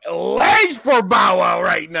off the ledge for Bow Wow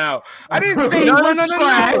right now. I didn't say he was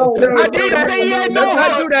trash. I didn't say he had no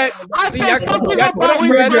hook. I said something about his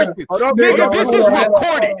verses. Nigga, this is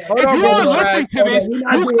recorded. If you are listening to this, you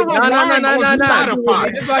can rewind on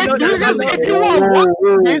Spotify. If you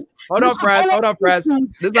want this, hold on, Press.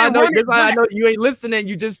 This I know you ain't listening.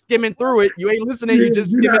 You just skimming through it. You ain't listening. You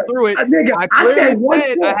just skimming through it. I clearly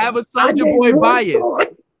said I have a Soulja Boy bias.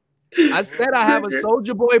 I said I have a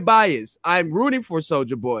Soulja Boy bias. I'm rooting for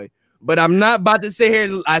Soulja Boy, but I'm not about to sit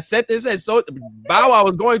here. I said this and so Bow Wow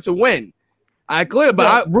was going to win. I clear, but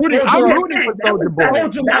I'm rooting for Soulja Boy.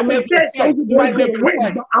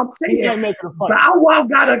 I'm saying Bow Wow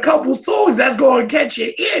got a couple songs that's going to catch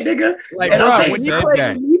your ear, nigga. Like, bro, when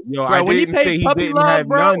you play Puppy Love,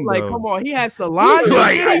 bro, like, come on, he had Solange.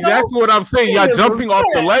 That's what I'm saying. Y'all jumping off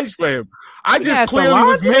the ledge for him. I just clearly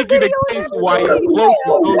was making a case why he's close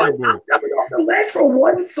to Soulja Boy. Jumping off the ledge for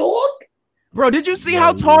one song. Bro, did you see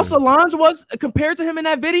how tall Solange was compared to him in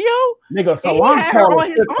that video? Nigga, Solange had her on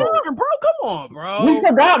his arm, bro. Come on, bro. We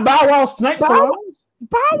forgot Bow Wow sniped Solange.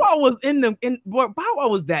 Bow Wow was Bow Wow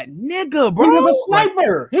was that nigga, bro. He was a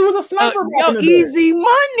sniper. He was a sniper. Yo, easy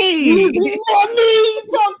money.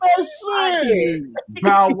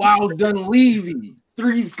 Bow Wow done Levy.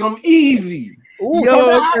 Threes come easy. Ooh, Yo,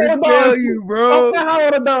 something I'm I trying would've to tell done you, shit. bro. Something I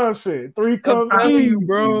would have done shit. 3 I'm comes telling easy. you,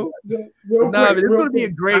 bro. Real Nah, quick, but it's real gonna be a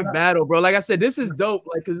quick. great battle, bro. Like I said, this is dope.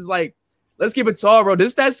 Like, cause it's like, let's keep it tall, bro.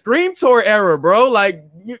 This that Scream Tour era, bro. Like,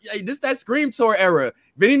 this that Scream Tour era.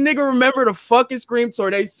 If any nigga remember the fucking Scream Tour,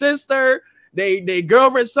 they sister, they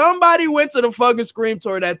girlfriend, somebody went to the fucking Scream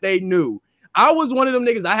Tour that they knew. I was one of them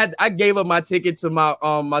niggas. I gave up my ticket to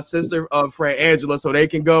my sister friend Angela so they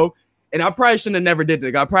can go. And I probably shouldn't have never did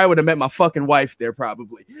that. I probably would have met my fucking wife there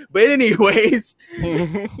probably. But anyways,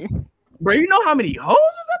 bro, you know how many hoes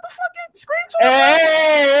was at the fucking Scream Tour?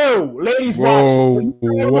 Hey, ladies,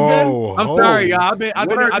 Whoa. I'm sorry, y'all. I've been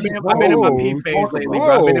in my peak phase lately,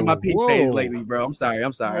 bro. I've been in my peak phase Whoa. lately, bro. I'm sorry.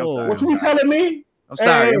 What you telling me? I'm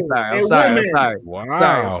sorry. Wow.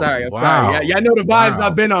 Yeah, y'all know the vibes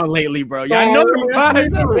I've been on lately, bro. Y'all know the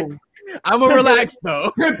vibes I've been. I'm gonna relax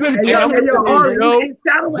though. Hey, it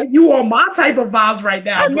sounded like you on my type of vibes right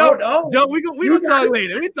now, I know, bro. Joe. We gonna talk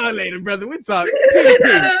later. We talk later, brother. We talk. P.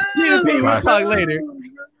 We'll talk later.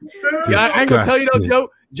 Yeah, I ain't gonna tell you though,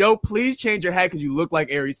 Joe. Please change your hat because you look like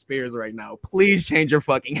Aries Spears right now. Please change your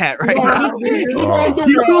fucking hat right now. You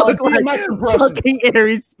look like fucking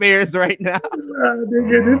Aries Spears right now.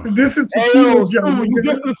 Nigga, this is Joe. You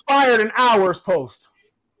just inspired an hour's post.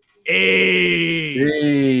 Hey.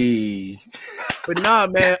 But nah,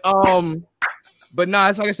 man. But nah,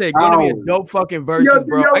 it's like I said, it's gonna be a dope fucking versus,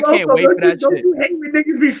 bro. I can't wait for that don't shit. You hate when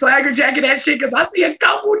niggas be slagger jacking that shit? Because I see a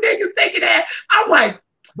couple niggas taking that. I'm like,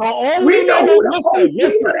 the only we know who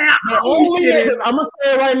listen, the only niggas, I'm gonna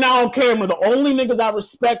say it right now on camera. The only niggas I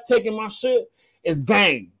respect taking my shit is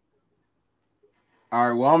Game. All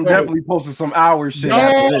right, well, I'm definitely posting some hour shit.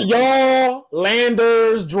 Y'all,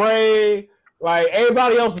 Landers, Dre, like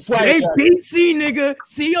everybody else is swag. Hey, BC nigga,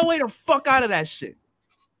 COA the fuck out of that shit.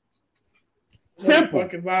 Simple.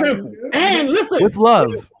 And listen, with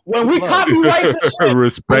love. When we copyright the shit,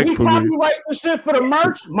 respectfully. When we copyright the shit for the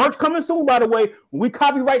merch coming soon, by the way. When we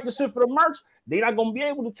copyright the shit for the merch, they're not gonna be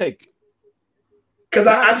able to take it. Because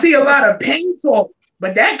I see a lot of pain talk,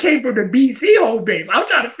 but that came from the BC whole base. I'm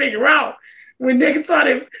trying to figure out when niggas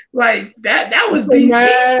started like that. That was BC.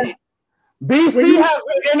 Man. BC has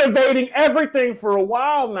been innovating everything for a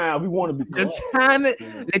while now. We want to be.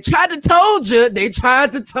 They tried to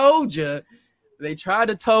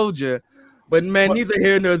told you. But man, neither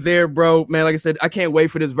here nor there, bro. Man, like I said, I can't wait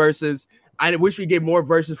for this versus. I wish we get more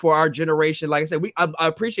verses for our generation. Like I said, I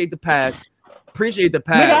appreciate the past. Nigga,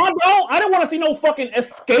 I don't want to see no fucking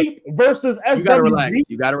Escape versus SWV.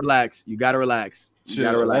 You gotta relax.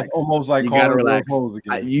 That's almost like you gotta relax.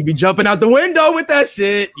 You be jumping out the window with that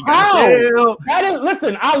shit. You gotta chill.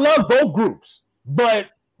 Listen, I love both groups, but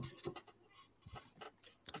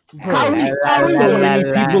so many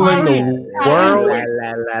people in the world.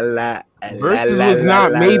 Versus was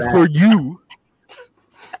not made for you.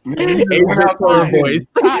 I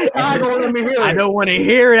don't want to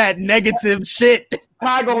hear that negative shit.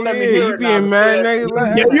 Ty gonna let me hear it. Being mad, you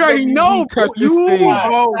already know. You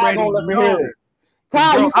already know.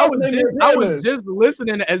 Ty, I was just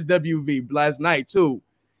listening to SWV last night too.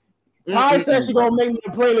 Ty said she gonna make me a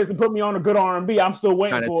playlist and put me on a good R&B. I'm still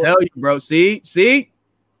waiting for it. Tell you, bro. See, you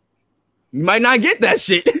might not get that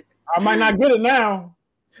shit. I might not get it now.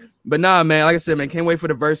 But nah, man. Like I said, man, can't wait for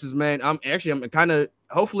the verses, man. I'm kind of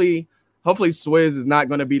hopefully Swizz is not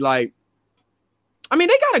gonna be like. I mean,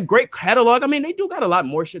 they got a great catalog. I mean, they do got a lot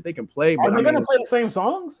more shit they can play. But are they gonna play the same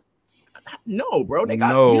songs? No, bro. They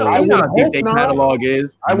got you know how deep their catalog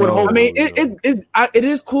is. I would hope. I mean, it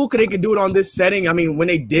is cool because they can do it on this setting. I mean, when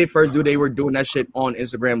they did first do it, they were doing that shit on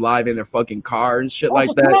Instagram Live in their fucking car and shit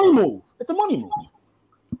like that. It's a money move.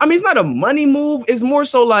 I mean, it's not a money move. It's more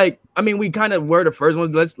so like, I mean, we kind of were the first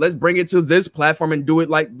ones. Let's bring it to this platform and do it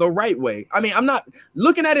like the right way. I mean, I'm not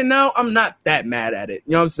looking at it now. I'm not that mad at it.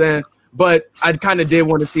 You know what I'm saying? But I kind of did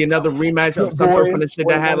want to see another rematch of something from the shit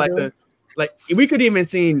that had like we could even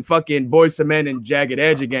seen fucking Boyz II Men and Jagged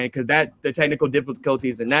Edge again because the technical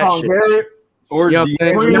difficulties in that shit. Or you know what I'm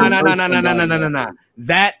saying? No.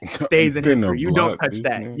 That stays in history. You don't touch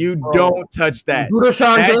that. You don't touch that. That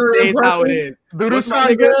stays how it is. What's my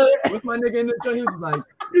nigga in the joint? He was like,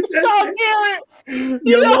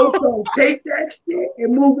 Yo, take that shit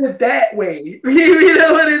and move it that way. You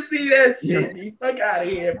don't want to see that shit. You fuck out of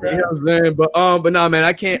here, bro. You know what I'm saying? But no, man,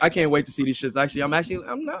 I can't wait to see these shits. Actually, I'm actually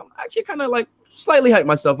kind of like slightly hype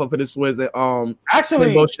myself up for this Swizz and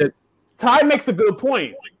actually bullshit. Ty makes a good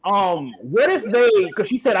point. What if they? Because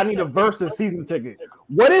she said I need a versus season ticket.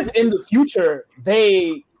 What if in the future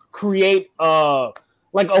they create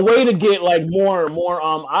like a way to get like more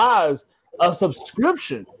eyes, a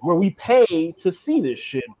subscription where we pay to see this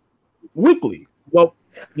shit weekly? Well,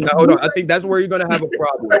 No, hold on. I think that's where you're gonna have a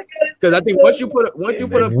problem because I think once you put a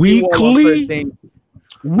paywall on Weekly? certain things,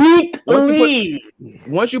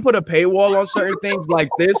 once you put a paywall on certain things like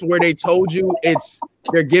this, where they told you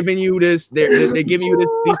they're giving you this, they're giving you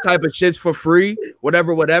these type of shits for free,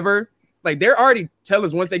 whatever. Like they're already telling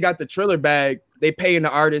us once they got the Triller bag, they paying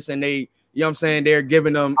the artists and they, you know what I'm saying, they're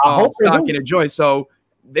giving them stock in a joint. So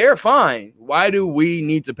they're fine. Why do we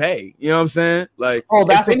need to pay? You know what I'm saying? Like,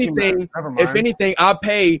 if anything, I'll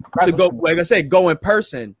pay to go. Like I said, go in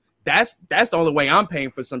person. That's the only way I'm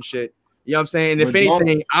paying for some shit. You know what I'm saying? And if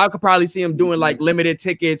anything, I could probably see them doing like limited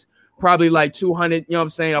tickets, probably like 200. You know what I'm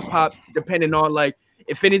saying? A pop, depending on like,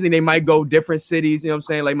 if anything, they might go different cities. You know what I'm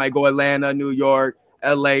saying? Like might go Atlanta, New York,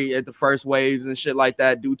 LA at the first waves and shit like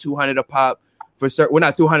that. Do 200 a pop for certain. Well,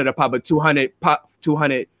 not 200 a pop, but 200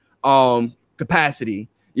 capacity.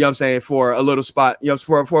 You know what I'm saying, for a little spot, you know,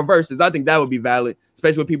 for verses. I think that would be valid,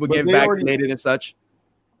 especially when people get vaccinated and such.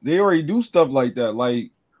 They already do stuff like that.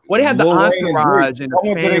 Like, well, they have the entourage and the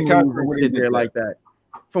family and shit there like that.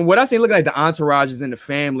 From what I see, look like the entourage is in the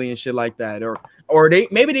family and shit like that, or they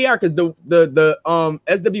are because the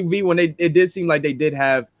SWV when it did seem like they did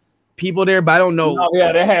have people there, but I don't know.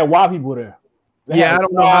 Yeah, they had wild people there. I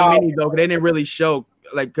don't know how many though, because they didn't really show.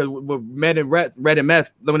 Like, because with Red and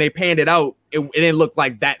Meth, when they panned it out, it didn't look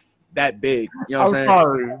like that big. You know what I'm saying?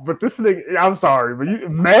 Sorry, but this thing, I'm sorry,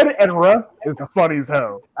 but Med and Ref is funny as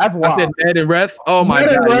hell. That's wild. I said Med and Ref. Oh my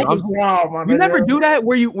God, wild, you never do that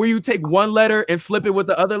where you take one letter and flip it with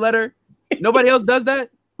the other letter. Nobody else does that.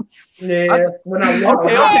 Yeah, when I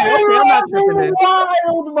okay, I'm not tripping.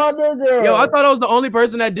 Wild, my nigga. Yo, I thought I was the only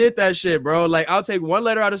person that did that shit, bro. Like, I'll take one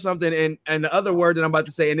letter out of something and the other word that I'm about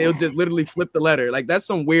to say, and it'll just literally flip the letter. Like, that's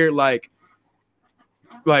some weird, like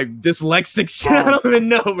dyslexic shit. I don't even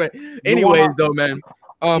know, man. Anyways, though, man.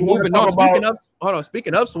 Moving on.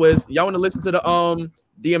 Speaking of Swizz, y'all want to listen to the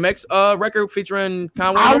DMX record featuring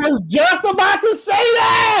Conway? I was just about to say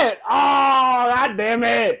that. Oh, god damn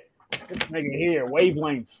it. This nigga here,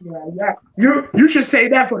 wavelength. Yeah. You should say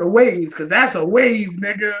that for the waves, because that's a wave,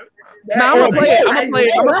 nigga. I'm gonna play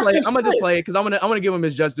it. I'm gonna just play it because I'm gonna give him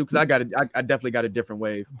his just due because I definitely got a different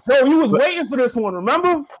wave. Yo, you was waiting for this one,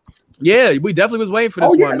 remember? Yeah, we definitely was waiting for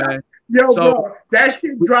this one, man. Yo, bro, that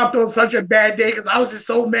shit dropped on such a bad day because I was just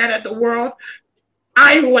so mad at the world.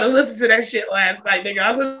 I didn't want to listen to that shit last night, nigga.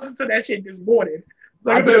 I listened to that shit this morning.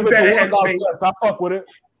 So I fuck with it.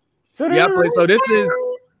 Yeah,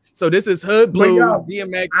 So this is Hood Blue,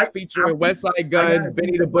 DMX featuring Westside Gunn,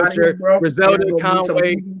 Benny the Butcher, Griselda,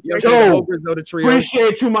 Conway, Griselda Trio.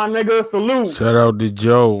 Appreciate you, my nigga. Salute. Shout out to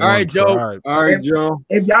Joe. All right, Joe.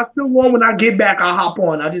 If y'all still want when I get back, I'll hop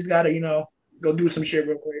on. I just gotta, go do some shit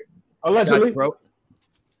real quick. Allegedly, bro.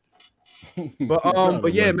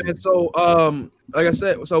 But yeah, man. So like I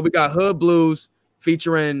said, so we got Hood Blues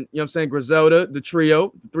featuring, you know what I'm saying, Griselda, the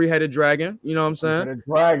trio, the three-headed dragon, you know what I'm saying? The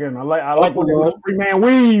dragon. I like when the three-man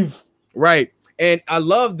weave. Right. And I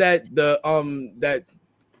love that that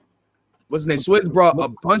what's his name? Swizz brought a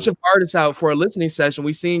bunch of artists out for a listening session.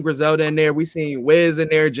 We seen Griselda in there, we seen Wiz in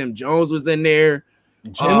there, Jim Jones was in there.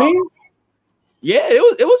 Jimmy? Yeah,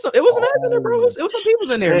 it was some ads in there, bro. It was some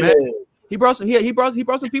people's in there, man. He brought some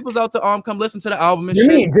some peoples out to come listen to the album and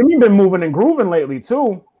shit. Jimmy been moving and grooving lately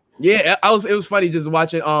too. Yeah, it was funny just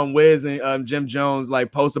watching Wiz and Jim Jones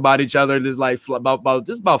like post about each other, just like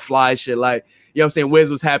about fly shit. Like, you know what I'm saying?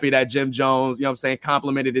 Wiz was happy that Jim Jones, you know what I'm saying,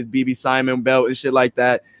 complimented his BB Simon belt and shit like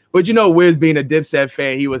that. But you know, Wiz being a Dipset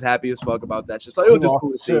fan, he was happy as fuck about that shit. So it was just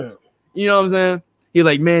cool to see. You know what I'm saying? He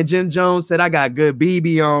like, man, Jim Jones said I got good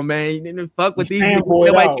BB on, man. You didn't fuck with these niggas.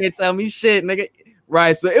 Nobody can't tell me shit, nigga.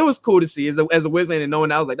 Right. So it was cool to see as a Wiz fan and knowing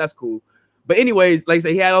that, I was like, that's cool. But anyways, like I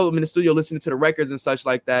said, he had all of them in the studio listening to the records and such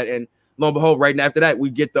like that. And lo and behold, right after that, we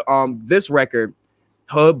get the this record,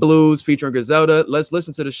 Hood Blues featuring Griselda. Let's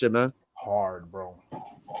listen to this shit, man. Hard, bro.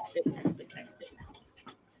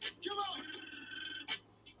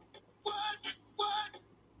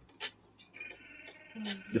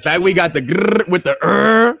 The fact we got the grrr with the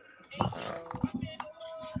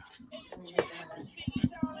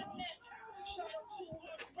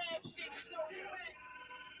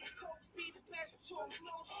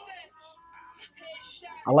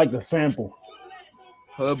I like the sample.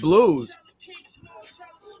 Hood Blues.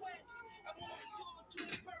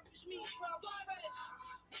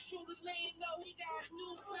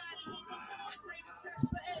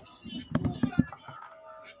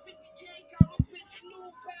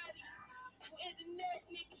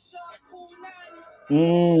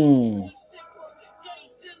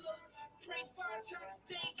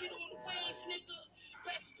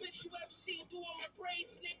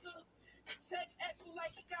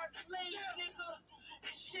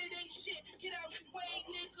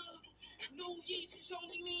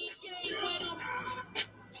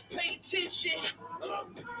 Pay attention.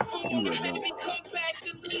 Phone the baby, come back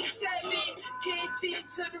to me 7. Can't see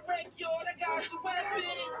to the wreck, yard. I got the weapon.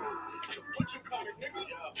 What you call it, nigga?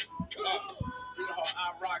 You know how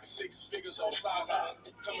I rock 6 figures on size.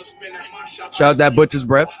 Come and spin at my shop. Shout out that Butcher's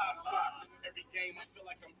Breath. Every game I feel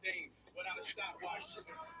like I'm Dane without a stopwatch.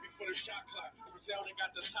 Before the shot clock, Brazil they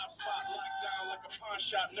got the top spot locked down like a pawn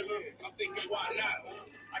shop, nigga. I'm thinking why not?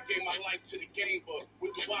 I gave my life to the game, but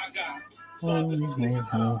with the why guy. Father, these niggas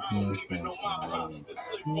house, I don't even know my pops. This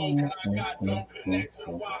flip phone that I got don't connect to the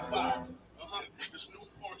Wi-Fi. This new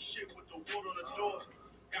form shit with the wood on the door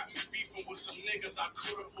got me beefing with some niggas I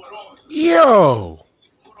could have put on. Yo.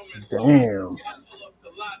 Damn.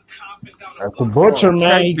 That's the Butcher,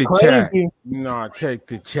 man. He crazy. No, check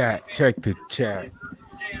the chat. Check the chat.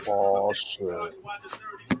 Oh, shit.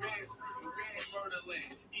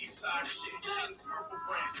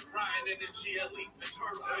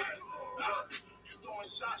 You throwing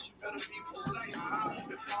shots, you better be precise.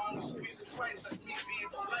 If I only squeeze it twice, that's me being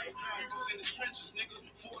polite. You just in the trenches, nigga.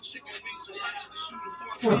 4 chicken wings and rice to shoot it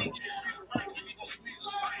 14. Get it right, if he gon' squeeze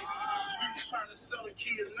his pipe. We was trying to sell a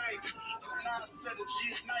key at night. Cause now I said a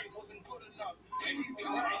G at night wasn't good enough. And he was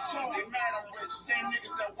right. They mad I'm rich. Same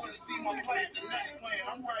niggas that wouldn't see my play at the next plan.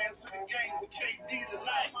 I'm riding to the game with KD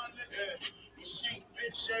tonight. Yeah. Machine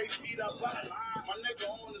bitch, beat up body. My nigga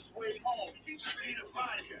on his way home, he just beat a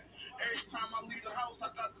body. Every time I leave the house,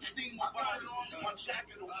 I got the steam my body. My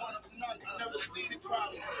jacket, a one of none, you never see the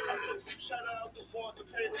problem. I took some cheddar out the vault to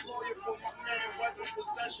pay the lawyer for my man, weapon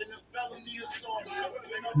possession and felony assault. Been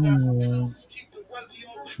up that house and keep the Wessie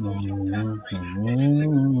off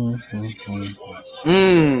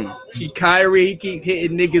the Kyrie, he keep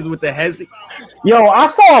hitting niggas with the hezzy. Yo, I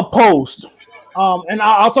saw a post. And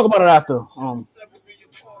I'll talk about it after.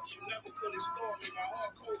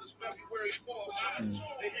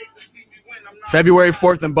 February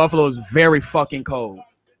 4th in Buffalo is very fucking cold.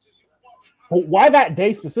 Why that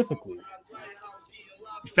day specifically?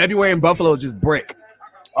 February in Buffalo is just brick.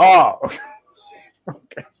 Oh,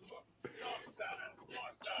 okay.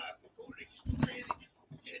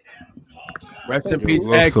 Rest in peace,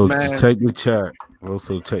 X, man. Check the chat.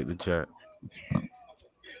 Also check the chat.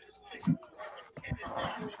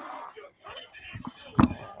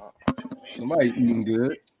 Somebody eating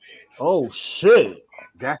good. Oh shit.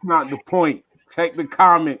 That's not the point. Check the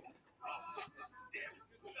comments.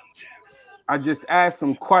 I just asked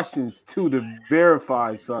some questions too to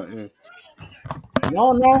verify something.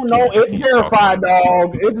 No. It's verified,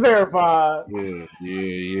 dog. It's verified. Yeah.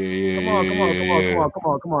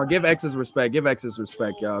 Come on. Give X his respect.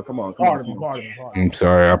 Y'all. Come on. Pardon me. I'm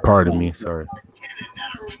sorry. Pardon me. Sorry.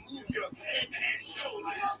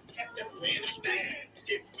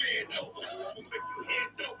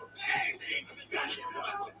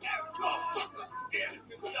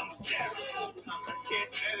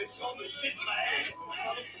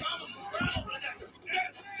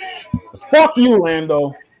 Fuck you,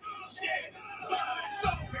 Lando.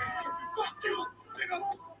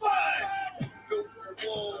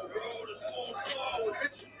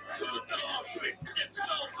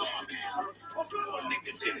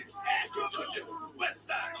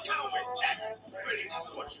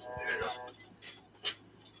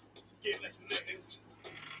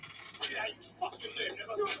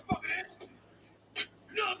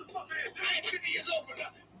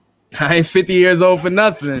 I ain't 50 years old for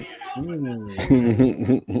nothing.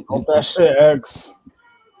 Hope that shit, X.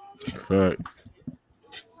 Facts.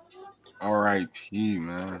 R.I.P.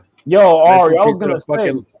 man. Yo, Ari, I was gonna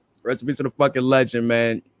say, recipe to the fucking legend,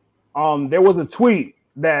 man. There was a tweet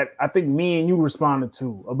that I think me and you responded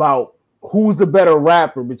to about who's the better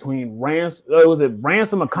rapper between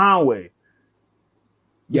Ransom and Conway?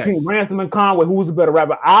 Yes. Between Ransom and Conway, who's the better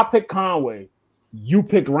rapper? I picked Conway. You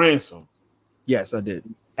picked Ransom. Yes, I did.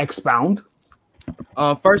 Expound.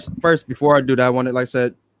 First, before I do that, I wanted, like I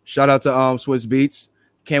said, shout out to Swiss Beats.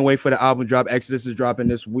 Can't wait for the album drop. Exodus is dropping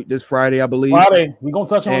this Friday, I believe. Friday. We're gonna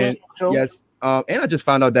touch on it. Sure. Yes. And I just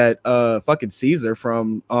found out that fucking Caesar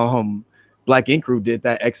from Black Ink Crew did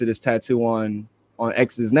that Exodus tattoo on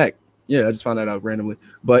X's neck. Yeah, I just found that out randomly.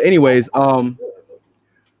 But anyways,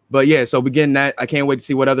 but yeah, so we getting that. I can't wait to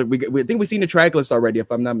see what other we think we've seen the track list already,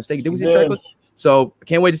 if I'm not mistaken. Did we see the track list? So I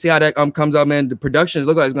can't wait to see how that comes out, man. The productions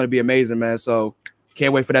look like it's gonna be amazing, man. So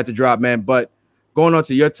can't wait for that to drop, man. But going on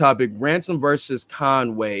to your topic, Ransom versus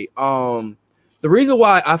Conway. The reason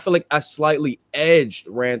why I feel like I slightly edged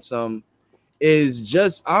Ransom is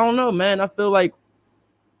just, I don't know, man. I feel like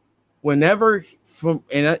whenever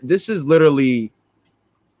this is literally,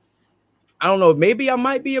 I don't know, maybe I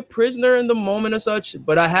might be a prisoner in the moment or such,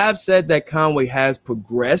 but I have said that Conway has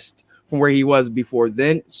progressed from where he was before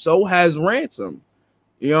then. So has Ransom.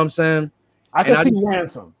 You know what I'm saying? I can see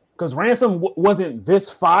Ransom because Ransom wasn't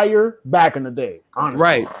this fire back in the day, honestly.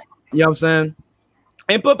 Right. You know what I'm saying?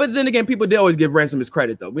 And but then again, people did always give Ransom his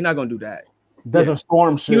credit though. We're not gonna do that. Desert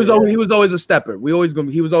Storm shit. He was always a stepper.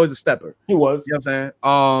 He was always a stepper. He was. You know what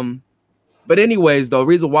I'm saying? But anyways, though,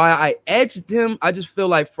 reason why I edged him, I just feel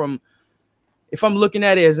like if I'm looking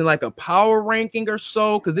at it as in like a power ranking or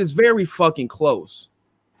so, because it's very fucking close.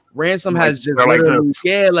 Ransom has just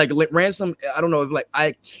literally, Ransom. I don't know if like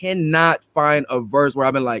I cannot find a verse where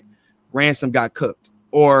I've been like, Ransom got cooked,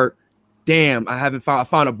 or damn, I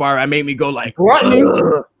found a bar that made me go like Gluttony.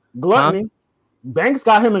 Ugh. Gluttony. Huh? Banks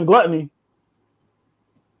got him in Gluttony.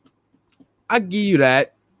 I give you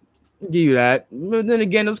that. But then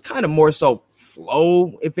again, it was kind of more so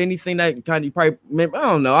flow, if anything. That kind of you probably, I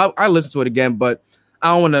don't know. I listened to it again, but I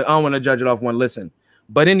don't want to judge it off one listen.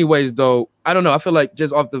 But anyways, though, I don't know. I feel like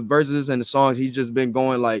just off the verses and the songs, he's just been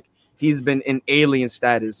going like he's been in alien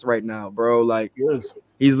status right now, bro. Like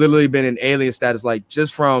he's literally been in alien status. Like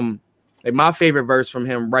just from like my favorite verse from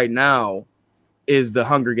him right now is the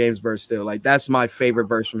Hunger Games verse. Still, like that's my favorite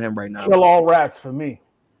verse from him right now. Kill all rats for me.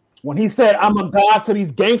 When he said, "I'm a god to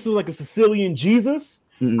these gangsters like a Sicilian Jesus,"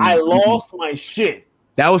 I lost my shit.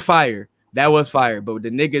 That was fire. But when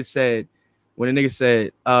the nigga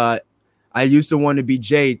said, I used to want to be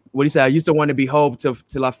Jay. What he said, I used to want to be Hope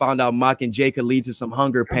till I found out mocking Jay could lead to some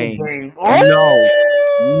hunger pains.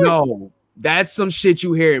 No. That's some shit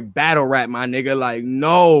you hear in battle rap, my nigga. Like,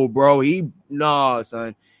 no, bro.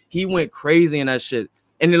 Son. He went crazy in that shit.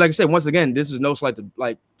 And then, like I said, once again, this is no slight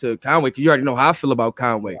to Conway, because you already know how I feel about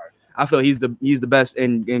Conway. I feel he's the best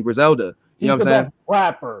in Griselda. You know what I'm saying?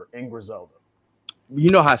 Rapper in Griselda. You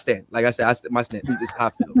know how I stand. Like I said, my stand is how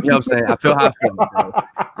I feel. You know what I'm saying? I feel how I feel, bro. You know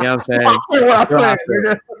what I'm saying? You know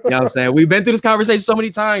what I'm saying? We've been through this conversation so many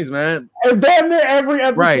times, man. And damn near every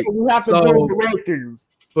episode we have to do the rankings.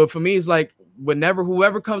 But for me, it's like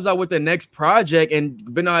whoever comes out with the next project, and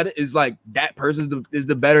Bernard is like that person is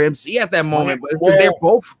the better MC at that moment. But because they're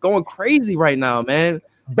both going crazy right now, man.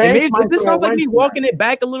 Maybe this sounds like me walking it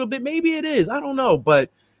back a little bit. Maybe it is. I don't know, but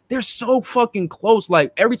they're so fucking close.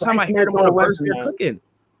 Like every time I hear them on the verse, they're cooking.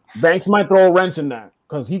 Banks might throw a wrench in that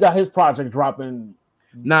because he got his project dropping.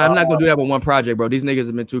 Nah, I'm not gonna do that with one project, bro. These niggas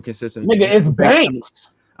have been too consistent. Nigga, it's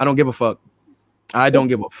Banks. I don't give a fuck. I don't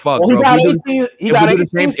give a fuck, well, bro. If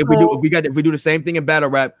we do the same thing in battle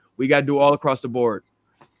rap, we gotta do all across the board.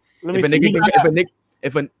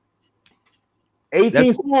 If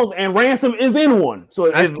 18 songs and Ransom is in one.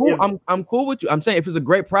 So that's cool. I'm cool with you. I'm saying if it's a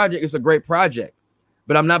great project, it's a great project.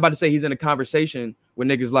 But I'm not about to say he's in a conversation with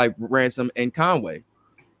niggas like Ransom and Conway.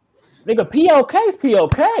 Nigga, PLK's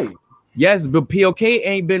PLK. Yes, but PLK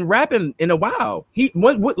ain't been rapping in a while.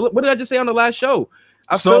 What did I just say on the last show?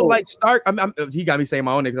 I feel like Stark. He got me saying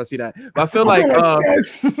my own niggas. I see that, but I feel like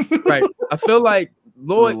right. I feel like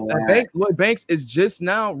Lloyd Banks is just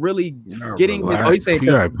now really getting. He's saying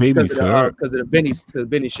because of the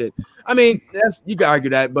Benny shit. I mean, you can argue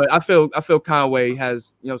that, but I feel Conway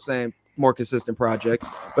has more consistent projects.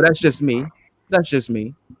 But that's just me.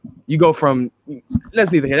 You go from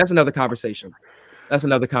that's neither here. That's another conversation.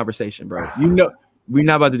 Bro. We're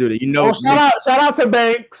not about to do that. Shout out to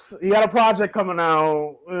Banks. He got a project coming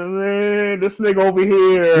out. And this nigga over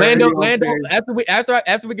here. Lando. After we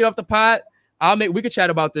get off the pod, we could chat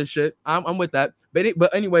about this shit. I'm with that.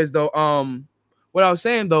 But anyways, though, what I was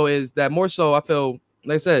saying though is that more so I feel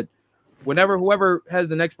like I said, whenever whoever has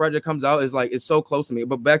the next project comes out is like it's so close to me.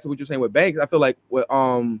 But back to what you're saying with Banks, I feel like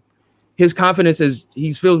his confidence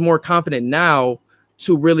he feels more confident now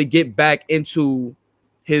to really get back into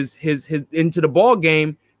his into the ball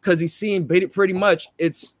game because he's seeing pretty much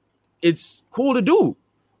it's cool to do.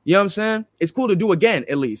 You know what I'm saying? It's cool to do again,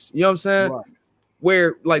 at least. You know what I'm saying? Right.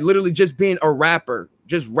 Where like literally just being a rapper,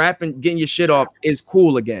 just rapping, getting your shit off is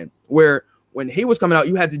cool again. Where when he was coming out,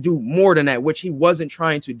 you had to do more than that, which he wasn't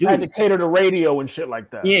trying to do. Had to cater to radio and shit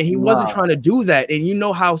like that. Yeah, he wasn't trying to do that. And you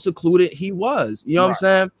know how secluded he was. You know what I'm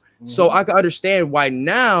saying? Mm-hmm. So I can understand why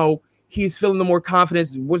now he's feeling the more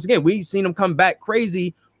confidence. Once again, we've seen him come back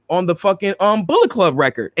crazy on the fucking Bullet Club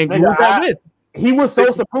record. And who's that with? He was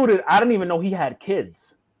so secluded, I didn't even know he had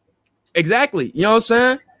kids. Exactly. You know what I'm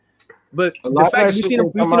saying? But the fact that we seen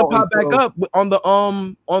him pop back up on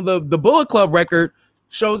the Bullet Club record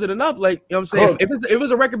shows it enough. Like, you know what I'm saying? If it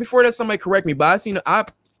was a record before that, somebody correct me. But I've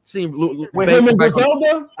seen with him and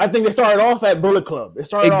Griselda, I think they started off at Bullet Club. It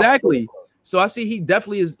started exactly. So I see he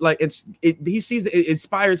definitely is like he sees it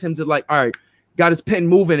inspires him to like, all right, got his pen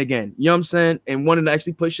moving again. You know what I'm saying? And wanted to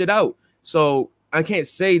actually push it out. So I can't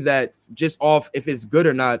say that just off if it's good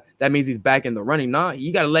or not. That means he's back in the running. Nah,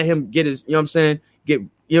 you got to let him get his. You know what I'm saying?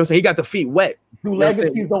 He got the feet wet. Do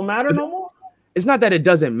legacies don't matter no more? It's not that it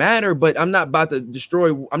doesn't matter, but I'm not about to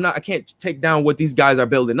destroy. I can't take down what these guys are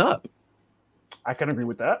building up. I can agree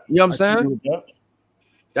with that. You know what I'm saying?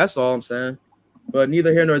 That's all I'm saying. But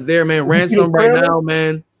neither here nor there, man. Ransom right now,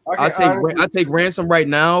 man. I take Ransom right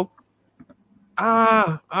now.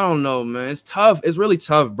 I don't know, man. It's tough. It's really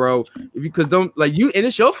tough, bro. Because and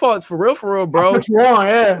it's your fault for real, bro.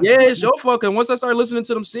 Yeah, it's your fault. And once I started listening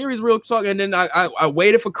to them series, real talk, and then I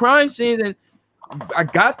waited for crime scenes, and I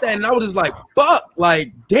got that, and I was just like, fuck,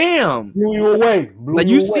 like, damn. Blew you away.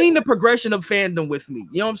 You've seen the progression of fandom with me.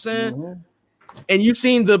 You know what I'm saying? Mm-hmm. And you've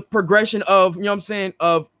seen the progression of, you know what I'm saying,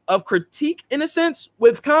 of critique in a sense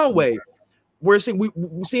with Conway. We're seeing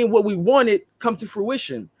what we wanted come to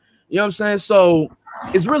fruition. You know what I'm saying? So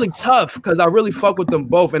it's really tough because I really fuck with them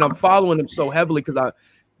both, and I'm following them so heavily because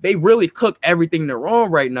they really cook everything they're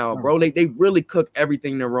on right now, bro. They really cook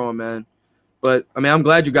everything they're on, man. But I mean, I'm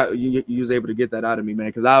glad you was able to get that out of me, man,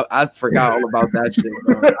 because I forgot all about that shit,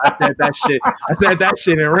 bro. I said that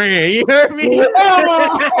shit and ran. You heard me?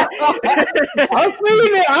 I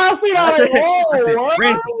seen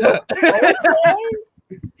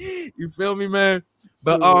it. You feel me, man?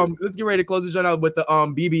 But let's get ready to close the joint out with the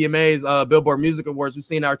BBMA's Billboard Music Awards. We've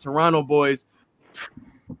seen our Toronto boys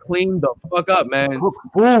clean the fuck up, man.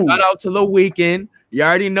 Shout out to The Weeknd. You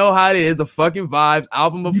already know how it is. The fucking vibes.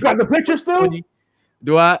 Album of. You got the picture still?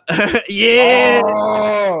 Do I? Yeah.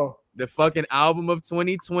 Oh. The fucking album of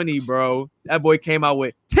 2020, bro. That boy came out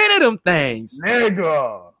with 10 of them things.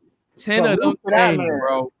 Nigga. 10 of them things,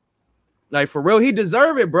 bro. Like, for real, he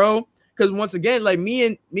deserved it, bro. Because once again, like me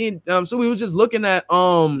and so we was just looking at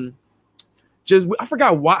I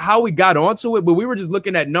forgot how we got onto it, but we were just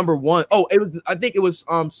looking at number one. Oh, I think it was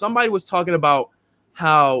somebody was talking about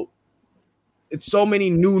how it's so many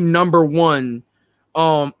new number one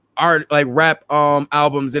art like rap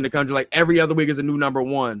albums in the country. Like every other week is a new number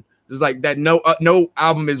one. There's like that no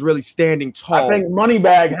album is really standing tall. I think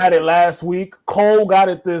Moneybagg had it last week. Cole got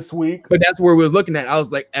it this week. But that's where we was looking at. I was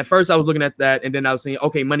like, at first I was looking at that, and then I was saying,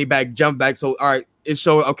 okay, Moneybagg jumped back. So all right, it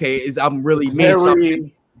showed okay, his album really means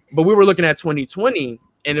something. But we were looking at 2020,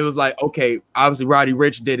 and it was like, okay, obviously Roddy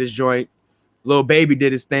Ricch did his joint. Lil Baby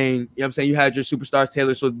did his thing. You know what I'm saying? You had your superstars,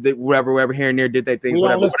 Taylor Swift, whatever here and there did that thing. We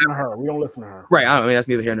don't listen to her. Right. I mean, that's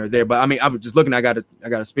neither here nor there. But I mean, I was just looking. I gotta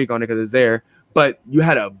speak on it because it's there. But you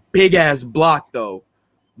had a big ass block though,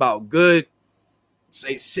 about good,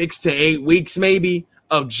 say 6 to 8 weeks maybe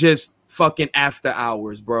of just fucking after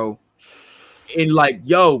hours, bro. And like,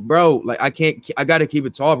 yo, bro, like I gotta keep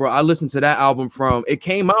it tall, bro. I listened to that album it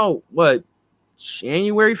came out what?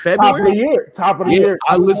 January, February, top of the year.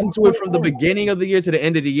 I listened to it from the beginning of the year to the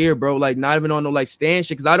end of the year, bro. Like not even on no like stand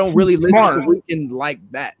shit because I don't really listen to Weeknd like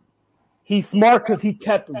that. He's smart because he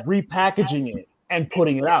kept repackaging it and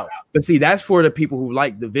putting it out. But see, that's for the people who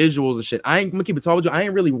like the visuals and shit. I'm gonna keep it tall with you. I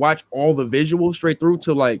ain't really watch all the visuals straight through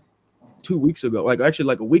till like 2 weeks ago. Like actually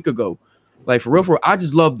like a week ago. Like for real, I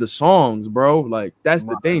just love the songs, bro. Like that's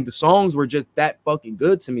the thing. The songs were just that fucking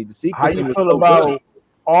good to me. The sequencing How you was feel so about good.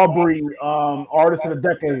 Aubrey, Artist of the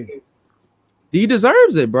Decade? He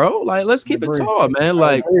deserves it, bro. Like, let's keep it tall, man.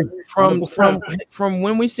 Like, from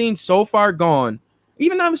when we seen So Far Gone,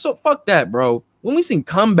 even though so fuck that, bro. When we seen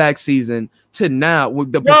Comeback Season to now,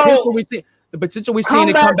 with the potential we seen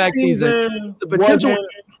in Comeback Season, the potential.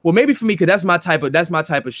 Well, maybe for me, because that's my type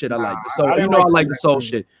of shit. I like the soul. I like the soul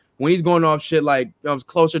shit. When he's going off shit like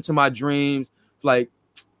Closer to My Dreams, like.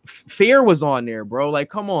 Fear was on there, bro. Like,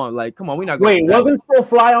 come on. We not going. Wait, wasn't Still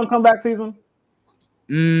Fly on Comeback Season?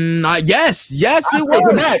 Yes, it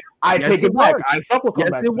was. I take it back. I fuck with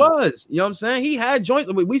Comeback. Yes, it was. You know what I'm saying? He had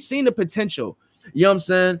joints. We seen the potential. You know what I'm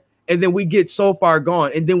saying? And then we get So Far Gone,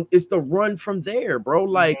 and then it's the run from there, bro.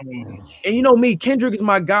 Like, and you know me, Kendrick is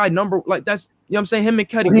my guy. That's you know what I'm saying. Him and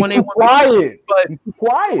Cudi, he's too quiet, but he's too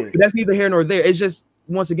quiet. But that's neither here nor there. It's just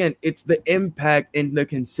once again, it's the impact and the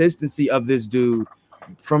consistency of this dude.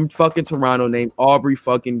 From fucking Toronto named Aubrey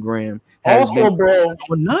fucking Graham. Also, bro,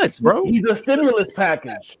 nuts, bro. He's a stimulus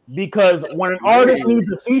package because when an artist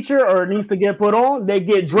needs a feature or needs to get put on, they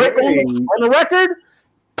get Drake on the record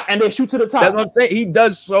and they shoot to the top. That's what I'm saying. He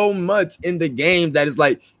does so much in the game that is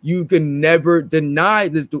like you can never deny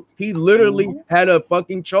this dude. He literally had a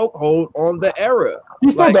fucking chokehold on the era.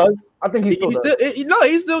 He still does. I think he still does.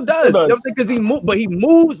 He still does. You know what I'm saying? Because he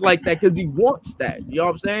moves like that because he wants that. You know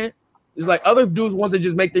what I'm saying? It's like other dudes want to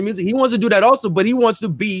just make their music. He wants to do that also, but he wants to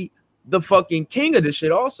be the fucking king of this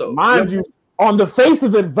shit also. Mind you, on the face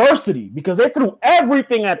of adversity, because they threw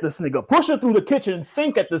everything at this nigga. Pusha threw the kitchen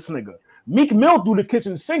sink at this nigga. Meek Mill threw the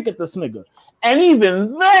kitchen sink at this nigga, and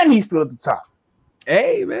even then he's still at the top.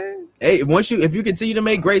 Hey, man. Hey, if you continue to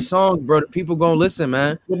make great songs, bro, the people gonna listen,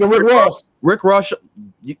 man. Look at Rick Ross.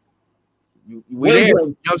 We there. You know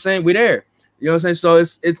what I'm saying? We there. You know what I'm saying? So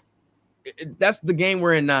it's that's the game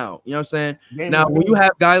we're in now. You know what I'm saying? Now, when you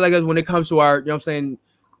have guys like us, when it comes to our, you know what I'm saying,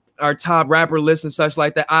 our top rapper list and such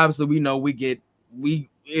like that, obviously we know it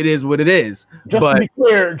is what it is. Just to be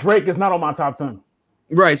clear, Drake is not on my top 10.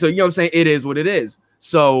 Right. So you know what I'm saying? It is what it is.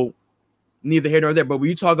 So neither here nor there. But when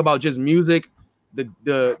you talk about just music,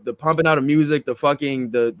 the pumping out of music,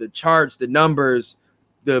 the charts, the numbers,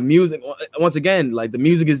 the music, once again, like the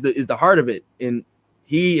music is the heart of it. And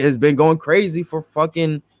he has been going crazy for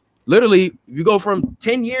fucking literally, if you go from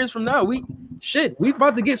 10 years from now, we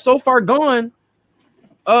about to get so far gone.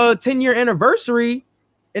 10-year anniversary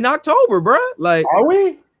in October, bro. Like, are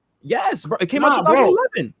we? Yes, bro. It came out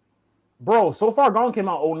 2011. Bro, So Far Gone came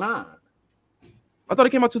out 09. I thought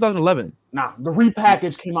it came out 2011. Nah, the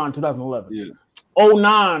repackage came out in 2011. Yeah.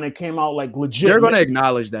 09, it came out like legit. They're gonna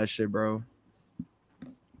acknowledge that shit, bro.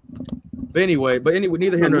 But anyway,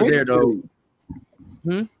 neither here nor there though.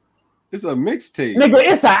 It's a mixtape. Nigga,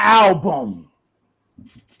 it's an album.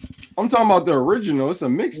 I'm talking about the original. It's a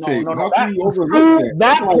mixtape. No, How can you overlook that?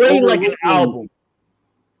 That played like an album.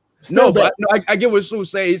 I get what Sue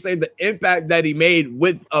saying. He's saying the impact that he made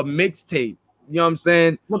with a mixtape. You know what I'm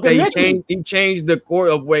saying? That he changed the core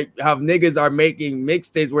of how niggas are making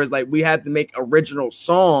mixtapes, where it's like we have to make original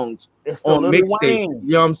songs on mixtapes. You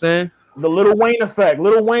know what I'm saying? The Lil Wayne effect.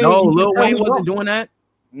 Lil Wayne. No, Lil Wayne wasn't doing that.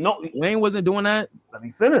 No, Wayne wasn't doing that. Let me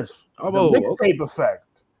finish. The mixtape effect.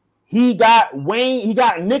 He got Wayne. He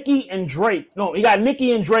got Nicki and Drake. No, he got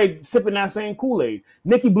Nicki and Drake sipping that same Kool-Aid.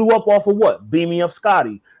 Nicki blew up off of what? Beam Me Up,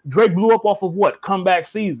 Scotty. Drake blew up off of what? Comeback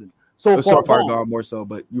Season. So far gone more so,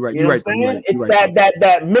 but you're right. You're right. It's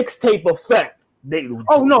that mixtape effect.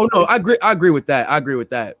 No, I agree with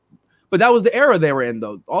that. But that was the era they were in,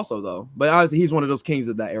 though. But obviously, he's one of those kings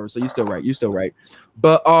of that era. So you're still right.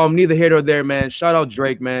 But neither here nor there, man. Shout out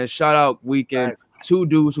Drake, man. Shout out Weeknd. Two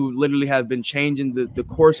dudes who literally have been changing the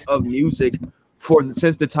course of music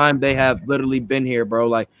since the time they have literally been here, bro.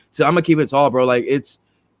 Like, so I'm gonna keep it tall, bro. Like,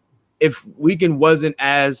 if Weeknd wasn't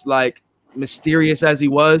as like mysterious as he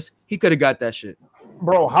was, he could have got that shit,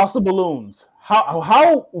 bro. House of Balloons.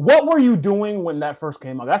 What were you doing when that first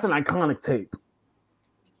came out? That's an iconic tape.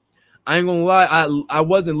 I ain't gonna lie, I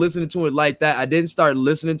wasn't listening to it like that. I didn't start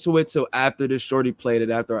listening to it till after this shorty played it.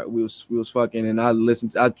 After we was fucking, and I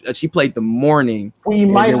listened. She played the morning. We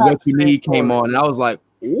might have What You Need came on, and I was like,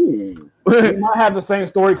 ooh. We might have the same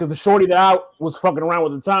story because the shorty that I was fucking around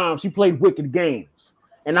with at the time, she played Wicked Games,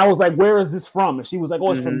 and I was like, where is this from? And she was like,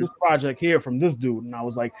 oh, it's from this project here, from this dude. And I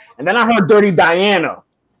was like, and then I heard Dirty Diana.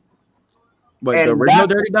 But the original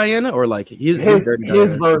Dirty Diana, or like his Dirty Diana?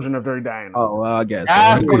 His version of Dirty Diana. Oh, well, I guess.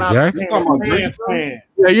 That's when I was fan.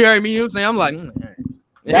 Yeah, you heard me. You know what I'm saying? I'm like,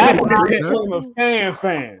 that's when I became a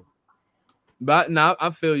fan. But no,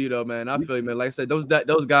 I feel you though, man. I feel you, man. Like I said, those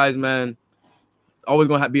guys, man, always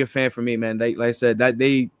gonna be a fan for me, man. They, like I said, that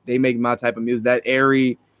they make my type of music. That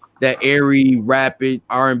airy, rapid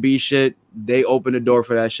R&B shit. They open the door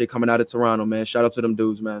for that shit coming out of Toronto, man. Shout out to them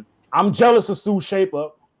dudes, man. I'm jealous of Sue's shape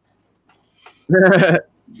up. I'm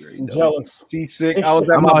jealous. Seasick. I'm out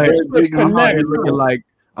here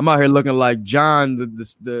looking like John,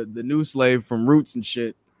 the new slave from Roots and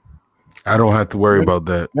shit. I don't have to worry about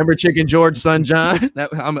that. Remember Chicken George, son John?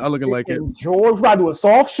 I'm looking like it. George, about to do a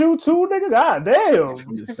soft shoe too, nigga. God damn.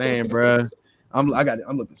 I'm just saying, bro. I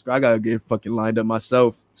gotta get fucking lined up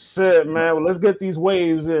myself. Shit, man. Well, let's get these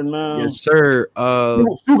waves in, man. Yes, sir.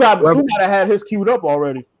 Stu gotta have his queued up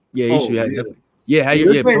already. Yeah, you should have definitely. Yeah,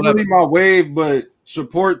 this ain't really my wave, but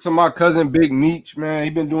support to my cousin Big Meech, man. He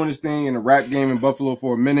been doing this thing in the rap game in Buffalo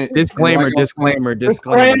for a minute. Disclaimer.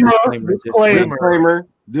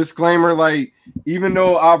 Like, even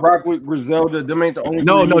though I rock with Griselda, them ain't the only.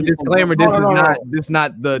 No, disclaimer. This is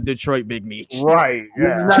not the Detroit Big Meech. Right.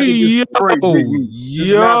 Yeah. Yo,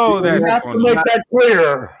 that's to make that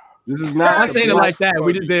clear. This is not. I'm saying it like that.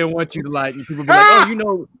 We just didn't want you to like people be like, oh, you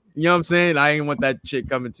know what I'm saying? I ain't want that shit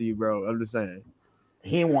coming to you, bro. I'm just saying.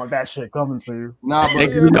 He ain't want that shit coming to you. Nah, but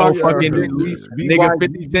fucking nigga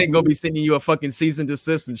 50 Cent gonna be sending you a fucking cease and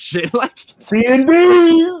desist and shit like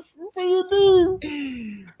C&Ds.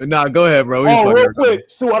 But nah, go ahead, bro. Real quick,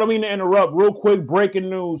 Sue, I don't mean to interrupt. Real quick, breaking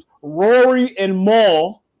news: Rory and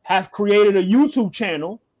Maul have created a YouTube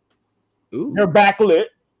channel. Ooh. They're backlit.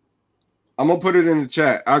 I'm gonna put it in the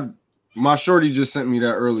chat. My shorty just sent me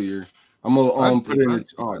that earlier. I'm gonna put it in.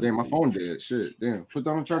 Oh damn, my phone dead. Shit, damn. Put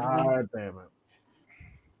down the charger. Damn it.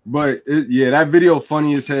 But that video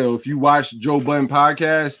funny as hell. If you watch Joe Budden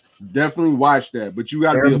podcast, definitely watch that. But you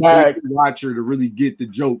got to be a full watcher to really get the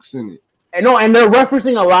jokes in it. And they're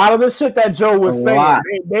referencing a lot of the shit that Joe was saying.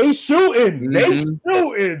 They shooting. Mm-hmm. They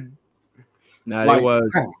shooting. Nah, like, it was.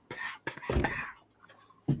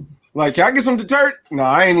 Like, can I get some deterrent? No,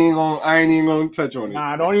 I ain't even gonna touch on it.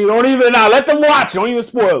 Nah, don't even let them watch. Don't even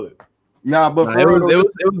spoil it. Nah, but it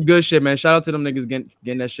was good shit, man. Shout out to them niggas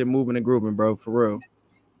getting that shit moving and grooving, bro. For real.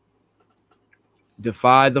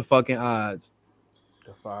 Defy the fucking odds.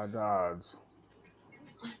 Defy the odds.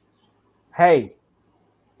 Hey,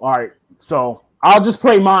 all right. So I'll just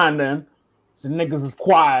play mine then. So niggas is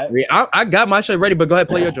quiet. I got my shit ready, but go ahead,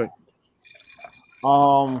 play your joint.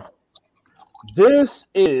 This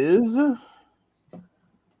is. Hold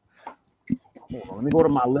on, let me go to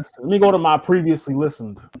my list. Let me go to my previously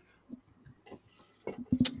listened.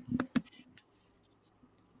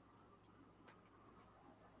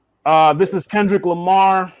 This is Kendrick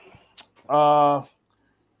Lamar.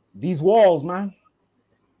 These walls, man.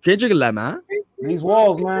 Kendrick Lamar. These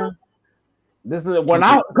walls, man. This is when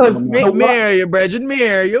I because marry Bridget,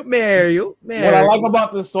 marry. What I like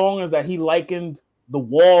about this song is that he likened the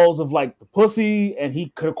walls of like the pussy, and he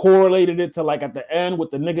correlated it to like at the end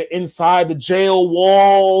with the nigga inside the jail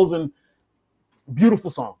walls, and beautiful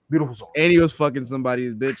song. And he was fucking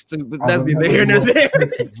somebody's bitch too, but that's neither here nor there.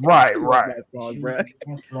 Right. That song, bro.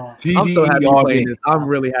 I'm so happy playing this. I'm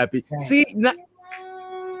really happy. See,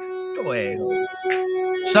 go ahead.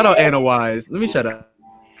 Shout out Anna Wise. Let me shut up.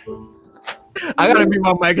 I gotta mute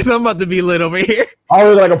my mic because I'm about to be lit over here. I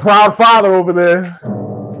look like a proud father over there.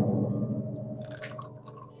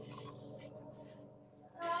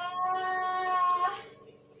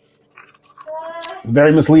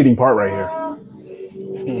 Very misleading part right here.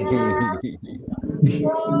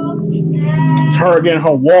 It's her again,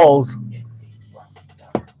 her walls.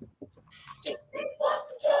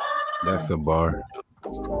 That's a bar.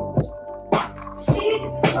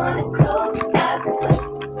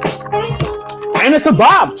 And it's a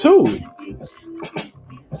bop too.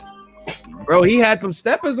 Bro, he had some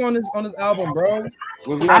steppers on his album, bro.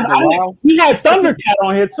 Wasn't that the He had Thundercat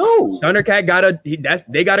on here too. Thundercat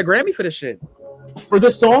they got a Grammy for this shit. For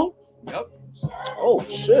this song? Yep. Oh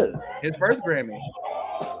shit. His first Grammy.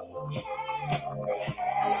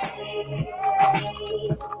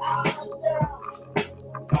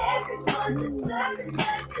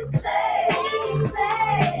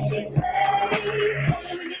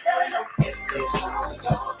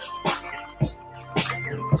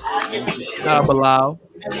 Bilal.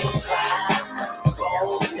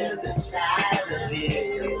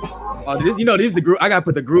 Oh, this is the I gotta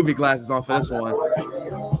put the groovy glasses on for this one.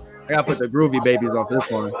 I gotta put the groovy babies on for this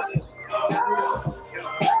one.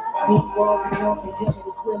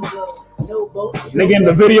 Nigga in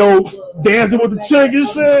the video dancing with the chick and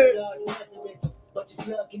shit.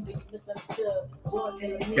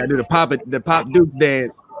 Gotta do the pop Dukes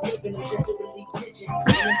dance.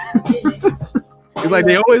 It's like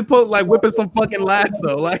they always post like whipping some fucking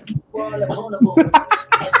lasso, like. Yo,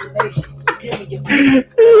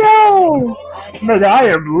 nigga, I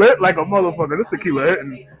am lit like a motherfucker. This tequila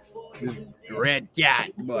hitting. This red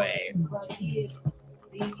cat, boy.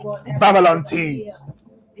 Babylon tea.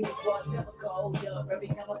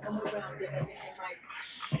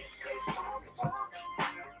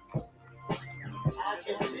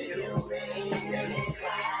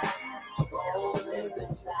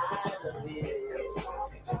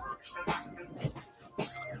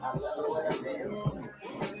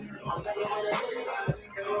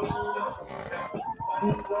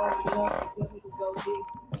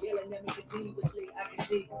 Yelling at me continuously, I can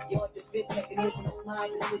see your defense mechanism is my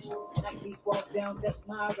decision. Knock these walls down, that's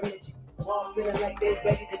my religion. All feeling like they're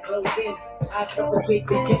ready to close in. I suffocate,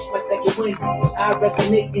 they catch my second wind. I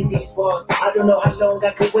resonate in these walls. I don't know how long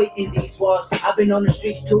I could wait in these walls. I've been on the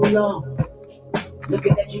streets too long.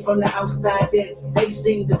 Looking at you from the outside in, they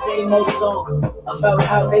sing the same old song about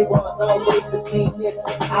how they was always the cleanest.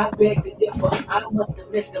 I beg to differ, I must have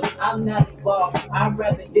missed them. I'm not involved, I'd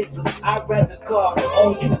rather diss them, I'd rather call.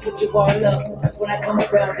 Oh, you put your wall up, that's when I come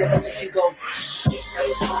around, demolition go.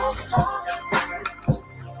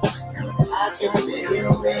 I can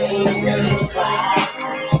feel rain cries,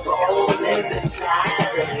 legs inside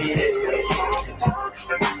of it.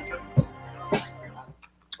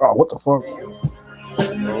 Oh, what the fuck?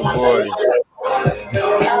 Oh boy.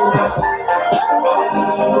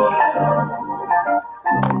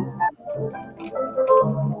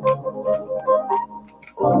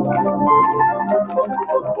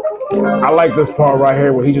 I like this part right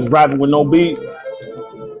here where he just rapping with no beat.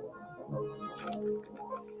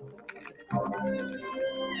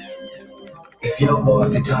 If your boss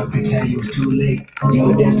can talk, they tell you it's too late.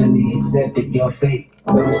 Your destiny accepted your fate.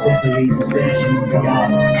 No accessories and station who they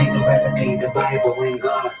are. Take the recipe, the Bible and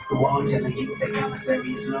God. The wall telling you that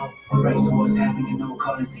commissary is low. Race of what's happening, no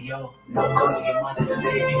calling CO. No calling your mother to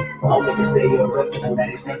save you. Always to say you're reputable, not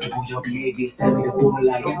acceptable. Your behavior is having the bull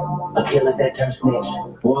like a killer that turned snitch.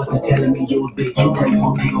 Boss is telling me you a bitch. You pray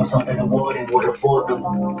for pills, something the warden would afford them.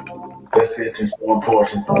 That's it, it's so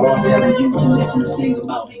important. Boss telling you to listen and sing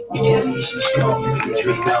about me. You telling me she's strong, you can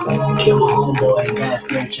dream about me. Kill my homeboy and God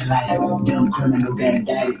spared your life. Dumb criminal gang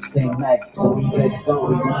daddy, same night. So we play the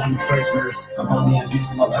song, rewind the first verse. About me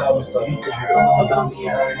abusing my power so you can hurt. About me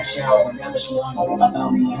and her in the shower whenever she on it.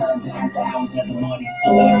 About me and her that had the hours at the morning.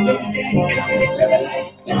 About her baby daddy coming to serve her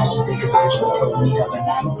life. And how she think about you and told me up at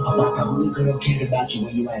night. About the only girl cared about you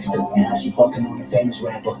when you asked her. And how she fucking on a famous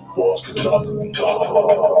rapper. Boss can talk.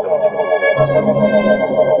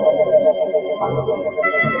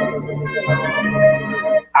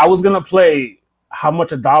 I was gonna play How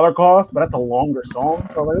Much a Dollar Costs, but that's a longer song,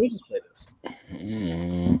 so let me just play this.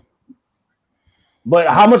 But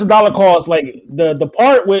How Much a Dollar Costs, like the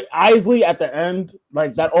part with Isley at the end,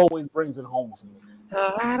 like that always brings it home to me.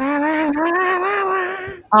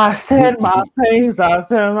 I said my things,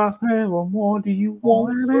 what more do you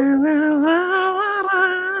want?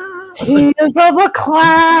 Tears of a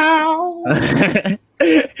clown.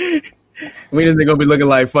 We just gonna be looking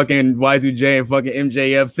like fucking Y2J and fucking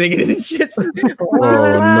MJF singing and shit.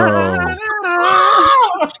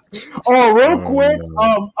 Oh, real quick,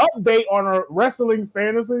 update on our wrestling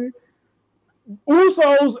fantasy.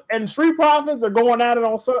 Usos and Street Profits are going at it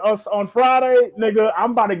on Friday. Nigga,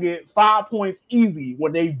 I'm about to get 5 points easy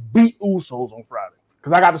when they beat Usos on Friday.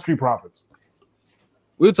 Because I got the Street Profits.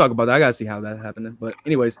 We'll talk about that. I gotta see how that's happening. But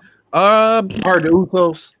anyways, hard to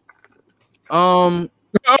Usos. I'm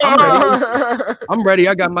ready.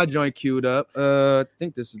 I got my joint queued up. I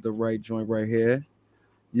think this is the right joint right here.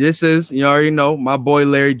 This is, you already know, my boy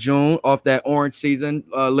Larry June off that Orange Season.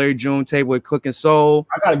 Larry June tape with Cooking Soul.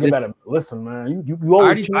 I gotta give that a listen, man. You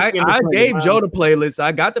always I gave Joe the playlist.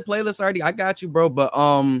 I got the playlist already. I got you, bro. But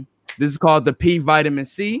this is called the P Vitamin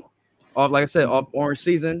C. Off, like I said, off Orange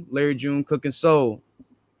Season. Larry June Cooking Soul.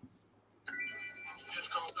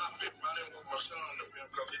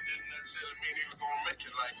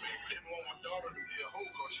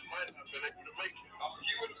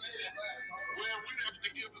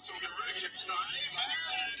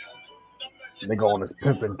 They go on this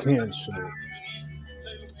pimpin' Ken shit.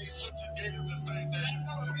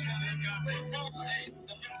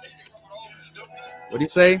 What'd he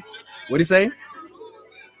say? What'd he say?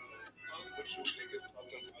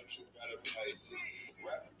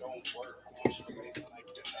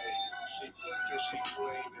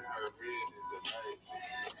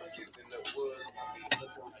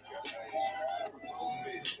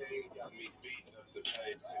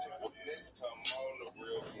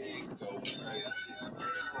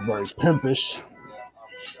 Very pimpish.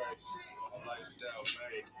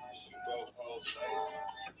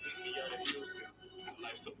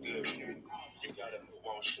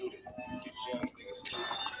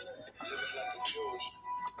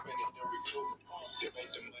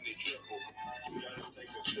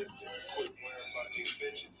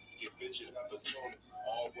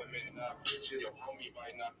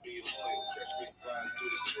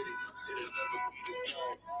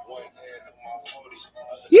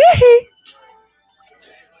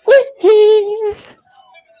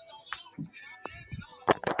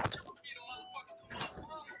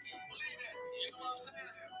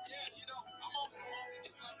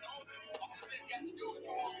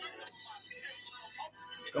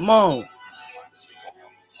 Come on.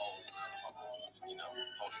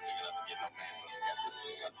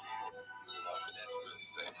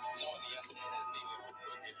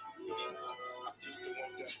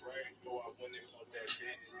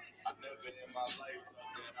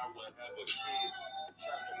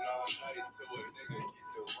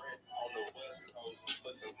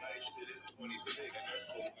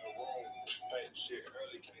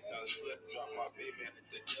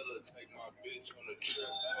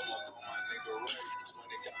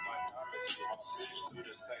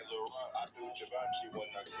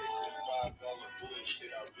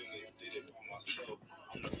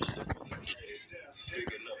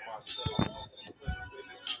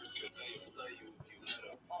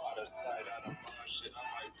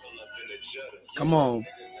 Come on.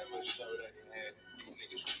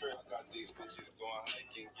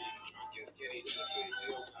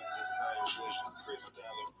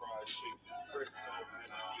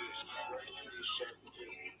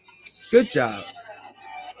 Good job.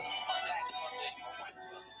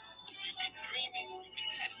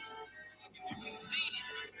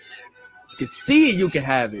 can see it, you can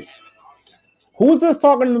have it. Who's this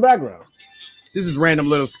talking in the background? This is random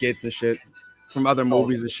little skits and shit from other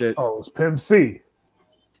movies and shit. Oh, it's Pimp C.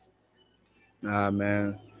 Nah,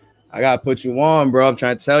 man. I gotta put you on, bro. I'm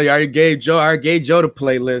trying to tell you. I already gave Joe the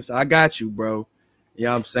playlist. I got you, bro. You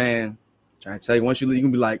know what I'm saying? Trying to tell you, once you leave, you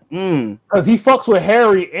can be like, Because he fucks with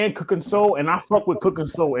Harry and Cooking Soul, and I fuck with Cooking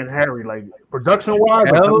Soul and Harry. Like, production-wise.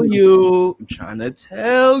 I'm trying to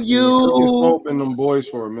tell you. Open them boys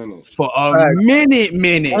for a minute. For a minute.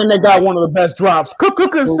 And they got one of the best drops.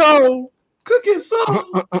 Cooking Soul. Cooking Soul.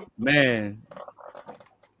 Man.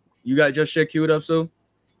 You got your shit queued up, Sue?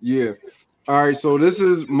 Yeah. All right, so this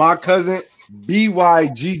is my cousin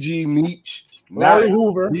BYGG Meech, not Larry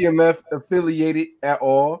Hoover, BMF affiliated at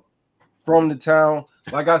all, from the town.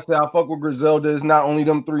 Like I said, I fuck with Griselda. It's not only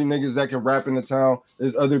them three niggas that can rap in the town.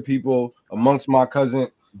 There's other people amongst my cousin.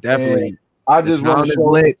 Definitely. And I just want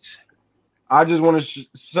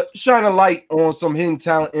to shine a light on some hidden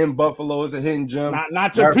talent in Buffalo. It's a hidden gem.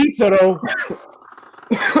 Not your pizza though.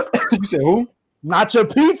 You said who? Not your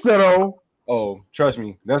pizza though. Oh, trust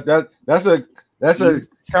me. That's a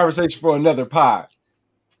conversation for another pod.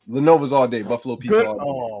 Lenova's all day, Buffalo pizza all day.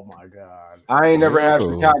 Oh my god. I ain't never had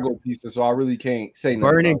Chicago pizza, so I really can't say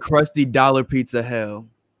nothing. Burning crusty dollar pizza hell.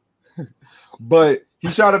 But he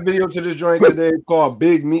shot a video to this joint today called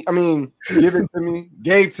Big Meech. I mean, gave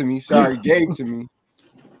to me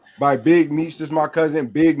by Big Meech. This is my cousin.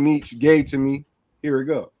 Big Meech gave to me. Here we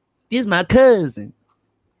go. This my cousin.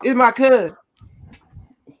 It's my cousin.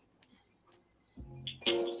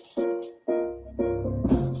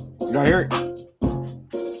 You don't hear it?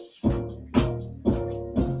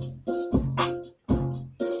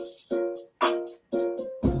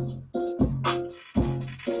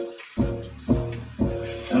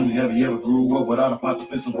 Tell me, have you ever grew up without a pot to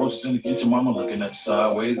piss some roaches in the kitchen? Mama looking at you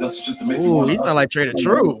sideways. That's the shit to make you want to. He sound like Trader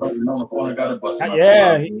Truth. Yeah, I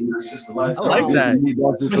like that. He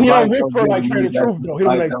don't whisper like Trader Truth though. He'll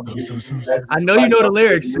like. I know you know the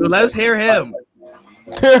lyrics, so let's hear him.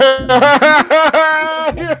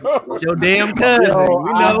 Your damn cousin.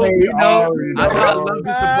 You know. I love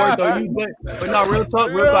the support though. But no, real talk.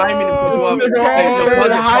 I ain't mean to put you off.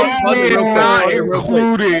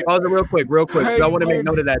 Pause it real quick. So I want to make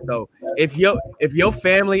note of that though. If your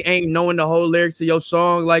family ain't knowing the whole lyrics to your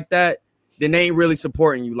song like that, then they ain't really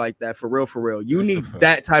supporting you like that for real. You need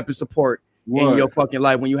that type of support in your fucking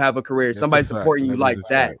life when you have a career. Somebody supporting you like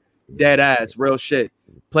that. Dead ass, real shit.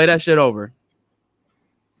 Play that shit over.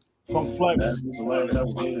 Funk Flex. Broke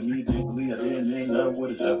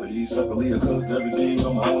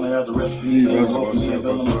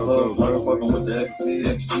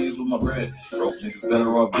niggas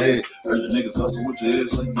better off dead. Heard the niggas hustle with your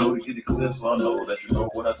ears, so you know to get it clear. So I know that you know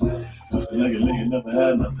what I said. Since the nigga never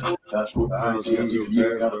had nothing. That's what I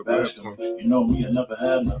you got a bash. You know me, I never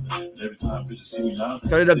had nothing. And every time bitches see me now,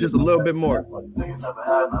 turn it up just a little bit more. Niggas never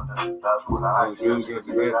had nothing. That's what I you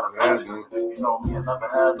know me, I never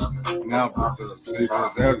had nothing. Now,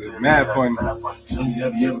 that was mad funny. Tell me,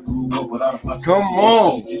 have you ever grew up without a pocket? Come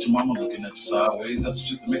on. Get your mama looking at you sideways. That's the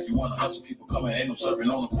shit to make you want to hustle. People coming, ain't no serving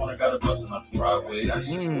on the corner, got a busting out the driveway.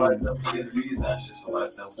 That's just a life that was here to me. That's just a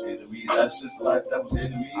life that was here to me. That's just a life that was here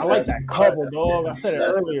to me. I like that cover, dog. I said it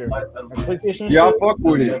earlier. Yeah, I fuck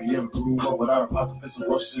with it. Have you ever grew up without a pocket? Piss some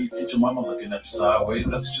brushes in your kitchen, mama looking at you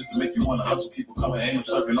sideways. That's the shit to make you want to hustle. People coming, ain't no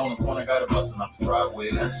serving on the corner, got a busting out the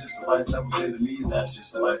driveway. That's just a life that was here to me. That's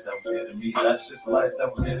just a life that was here to me. That's just a life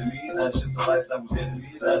that was here to me. That's just a life that was here to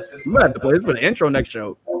me. That's just. I'm gonna have to play this for the intro next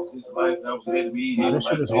show. This life that was here to me. This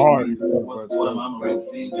shit is hard. What mama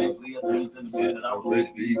raised me, thankfully I turned into the man that I was ready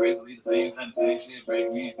to be. Crazily the same kind of same shit.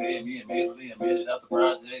 Break me and fed me amazingly. I made it out the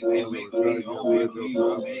project. They make me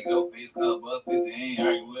on make go face cup, but 50 ain't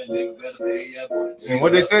arguing with nigga better pay up. And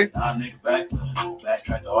what they say? Nah, nigga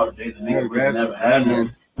backtrack to all the days a nigga really never had none.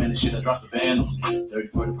 Man, the shit I dropped the band on me. 30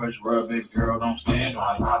 for the pressure rub, baby girl, don't stand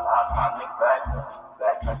on me.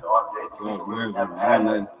 Backtrack to all the days a nigga really never had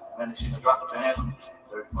none. Man, the shit I dropped the band on me.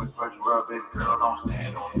 30 for the pressure rub, baby girl, don't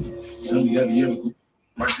stand on me. Tell me, have you ever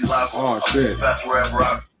Mercy Live? Oh shit. Fast rap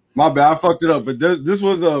rock. My bad, I fucked it up. But this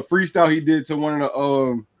was a freestyle he did to one of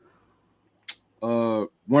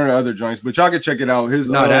the other joints. But y'all can check it out.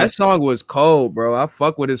 That song was cold, bro. I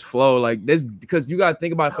fuck with his flow like this because you gotta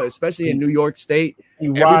think about it, especially in New York State.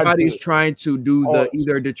 Everybody's trying to do the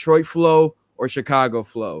either Detroit flow or Chicago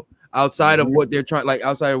flow. Outside of what they're trying, like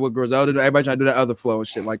outside of what Griselda, everybody trying to do that other flow and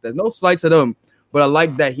shit like that. No slight to them, but I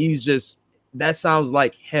like that that sounds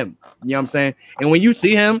like him. You know what I'm saying? And when you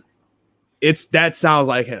see him, that sounds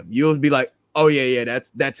like him. You'll be like, oh yeah,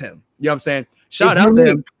 that's him. You know what I'm saying? Shout out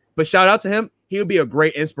to him. he would be a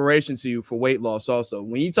great inspiration to you for weight loss. Also,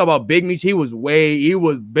 when you talk about Big Meech, he was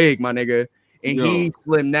big, my nigga, and he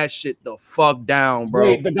slimmed that shit the fuck down, bro.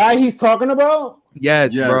 Wait, the guy he's talking about?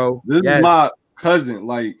 Yes, bro. This is my cousin.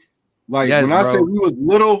 Like when I said we was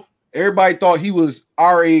little, everybody thought he was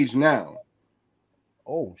our age now.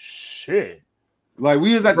 Oh shit! Like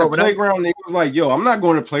we was at the playground, and it was like, "Yo, I'm not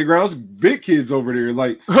going to playgrounds. Big kids over there."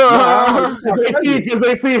 Like, nah,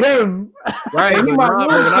 they see him, right?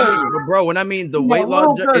 Bro, when I mean the weight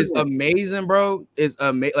loss is amazing, bro. It's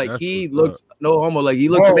amazing. Like he looks no homo. Like he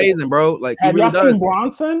looks amazing, bro. Like he really does.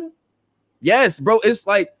 Bronson? Yes, bro. It's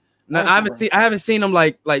like I haven't seen him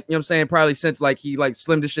like you know what I'm saying, probably since like he like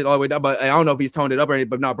slimmed this shit all the way down. But I don't know if he's toned it up or anything.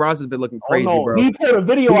 But no, Bronson's been looking crazy, bro. He put a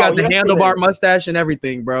video. He got the handlebar mustache and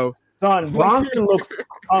everything, bro. Son, Bronson looks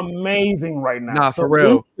amazing right now. Nah, for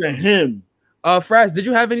real. To him. Fraz, did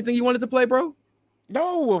you have anything you wanted to play, bro?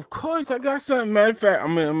 No, of course I got something. Matter of fact,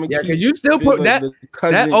 I'm gonna because you still put that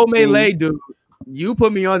Omele dude. You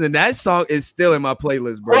put me on, and that song is still in my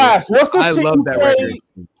playlist, bro. Fraz, what's the I shit love you that play?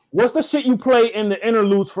 record. What's the shit you play in the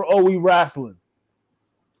interludes for OE Wrestling?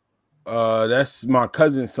 That's my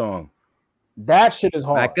cousin's song. That shit is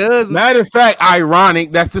hard. Matter of fact,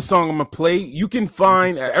 ironic. That's the song I'm gonna play. You can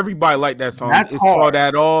find everybody like that song. It's called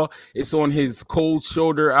At All. It's on his Cold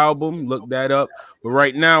Shoulder album. Look that up. But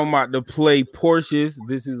right now, I'm about to play Porsches.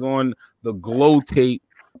 This is on the Glow tape.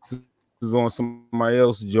 This is on somebody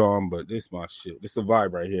else's John, but this is my shit. This is a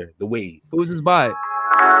vibe right here. The Wave. Who's this by?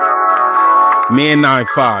 Man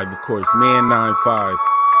 95, of course. Man 95.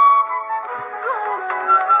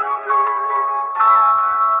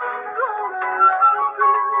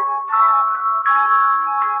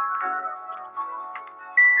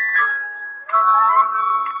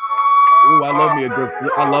 Ooh, I love me a good.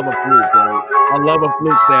 I love a flute, bro. I love a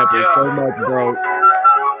flute sample so much, bro.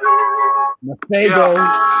 Masego.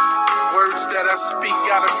 Words that I speak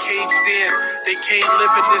got them caged in. They can't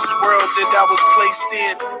live in this world that I was placed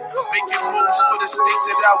in. Making moves for the state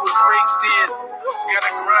that I was raised in.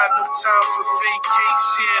 Gotta grind, no time for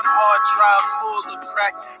vacation. Hard drive full of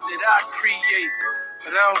crack that I create.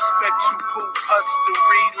 But I don't expect you poop putts to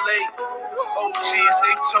relate. OGs,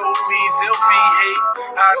 they told me they'll be hate.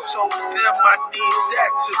 I told them I need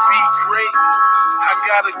that to be great. I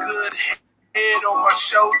got a good head on my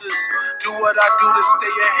shoulders. Do what I do to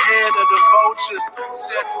stay ahead of the vultures.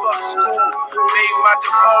 Said fuck school, made my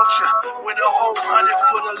departure. Went a whole 100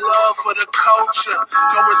 for the love for the culture.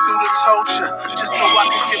 Going through the torture, just so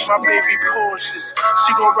I can get my baby Porsches.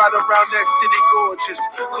 She gon' ride around that city gorgeous.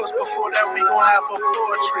 Cause before that we gon' have a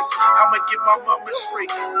fortress. I'ma get my mama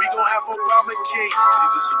straight. We gon' have Obama King. See,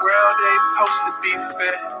 this world ain't supposed to be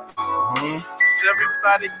fair. Cause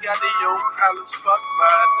everybody got their own problems, fuck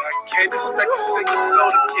mine. I can't expect a single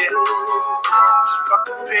soul to care. This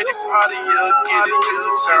fucking pity party, you'll get it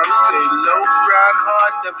good time. Stay low, grind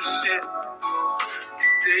hard, never shit.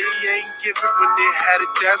 Cause they ain't giving when they had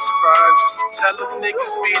it, that's fine. Just tell them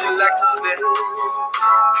niggas beat it like a snake.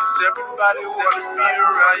 Cause everybody wanna be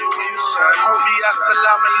around you when you shine. Homie,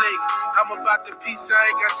 assalamu alaikum. I'm about the peace, I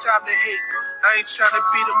ain't got time to hate. I ain't tryna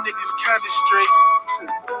beat them niggas kinda straight.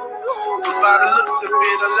 But by the looks of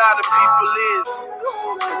it, a lot of people is.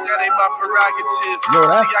 But that ain't my prerogative. Yo,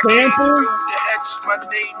 that's see, I can't sample? do to etch my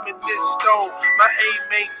name in this stone. My aim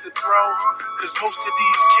ain't the throne. Cause most of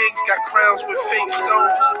these kings got crowns with fake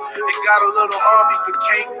stones. They got a little army but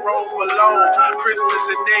can't roll alone. Prisoners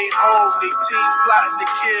in they home, they team plotting to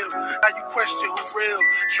kill. Now you question who real.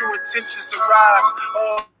 True intentions arise.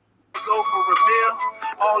 All over a meal,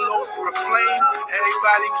 all over a flame.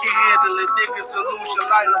 Everybody can handle it. Niggas will lose your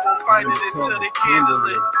light. I won't find it until they candle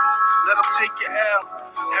it. Let them take your L.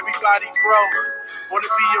 Everybody grow. Wanna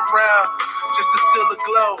be around just to still a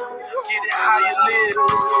glow. Get it how you live.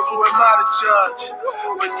 Who am I to judge?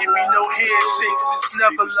 But give me no handshakes. It's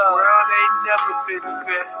never love. World ain't never been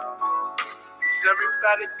fair. Cause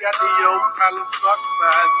everybody got their own problems, fuck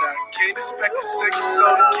mine. I can't expect a single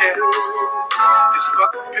soul to care. It's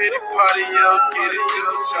fucking pity party, yo, get it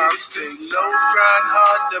good time. Stay low, grind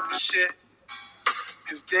hard, never shit.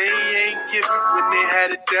 Cause they ain't giving when they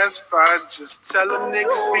had it, that's fine. Just tell them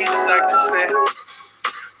niggas beat it like a snap.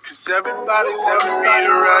 Cause everybody wanna be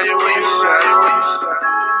around you when you shine.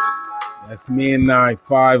 That's me and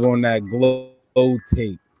 9-5 on that Glow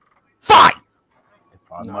tape. Fight!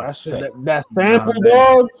 No, that sample,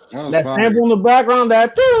 dog. That sample in the background,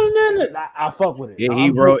 that I fuck with it. Yeah,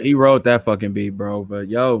 he wrote that fucking beat, bro. But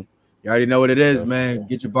yo, You already know what it is, man.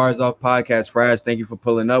 Get your bars off podcast. Fraz, thank you for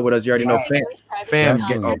pulling up with us. You already know fam.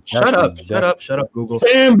 Shut up, Google.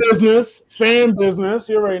 Fan business. You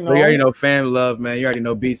already know. You already know fam love, man. You already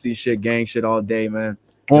know BC shit, gang shit all day, man.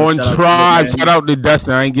 On Tribe, shout out to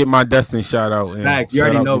Dustin. I ain't get my Dustin shout out. Fact, you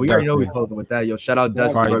already know. We already know we're closing with that. Yo, shout out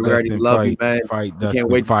Dustin. We already love you, man. We can't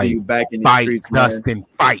wait to see you back in the streets, man. Dustin,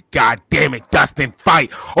 fight. God damn it, Dustin,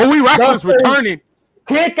 fight. Oh, we wrestlers returning.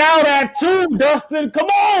 Kick out at 2, Dustin. Come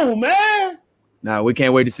on, man. Nah, we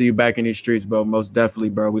can't wait to see you back in these streets, bro. Most definitely,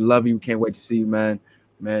 bro. We love you. We can't wait to see you, man.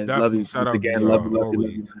 Man, love you. Again, love you,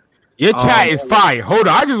 man. Your chat is fire. Hold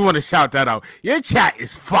on, I just want to shout that out. Your chat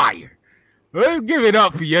is fire. Let's give it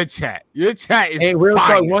up for your chat. Your chat is real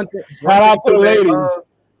fire. Talk, one shout out to the ladies.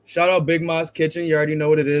 Shout out Big Ma's Kitchen. You already know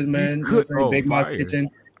what it is, man. Big Ma's Kitchen.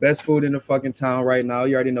 Best food in the fucking town right now.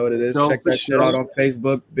 You already know what it is. Check that shit out on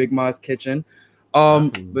Facebook. Big Ma's Kitchen.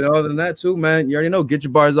 But other than that too, man, you already know. Get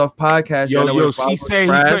your bars off podcast. Yo, she said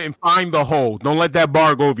he couldn't find the hole. Don't let that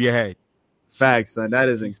bar go over your head. Facts, son. That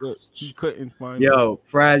isn't. He couldn't find. Yo,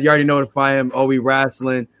 Fraz, you already know where to find him. We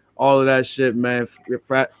wrestling, all of that shit, man. You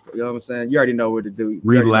know what I'm saying? You already know what to do.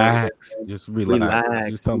 Relax. Just relax.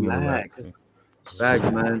 Just relax.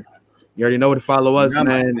 Facts, man. You already know where to follow us,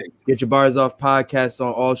 man. Get your bars off podcast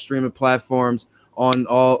on all streaming platforms,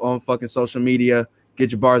 on fucking social media.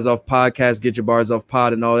 Get your bars off podcast, get your bars off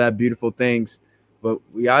pod, and all that beautiful things. But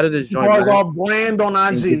we out of this joint. Bars off brand on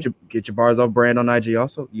IG. Get your bars off brand on IG.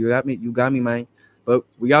 Also, you got me, man. But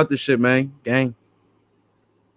we out this shit, man. Gang.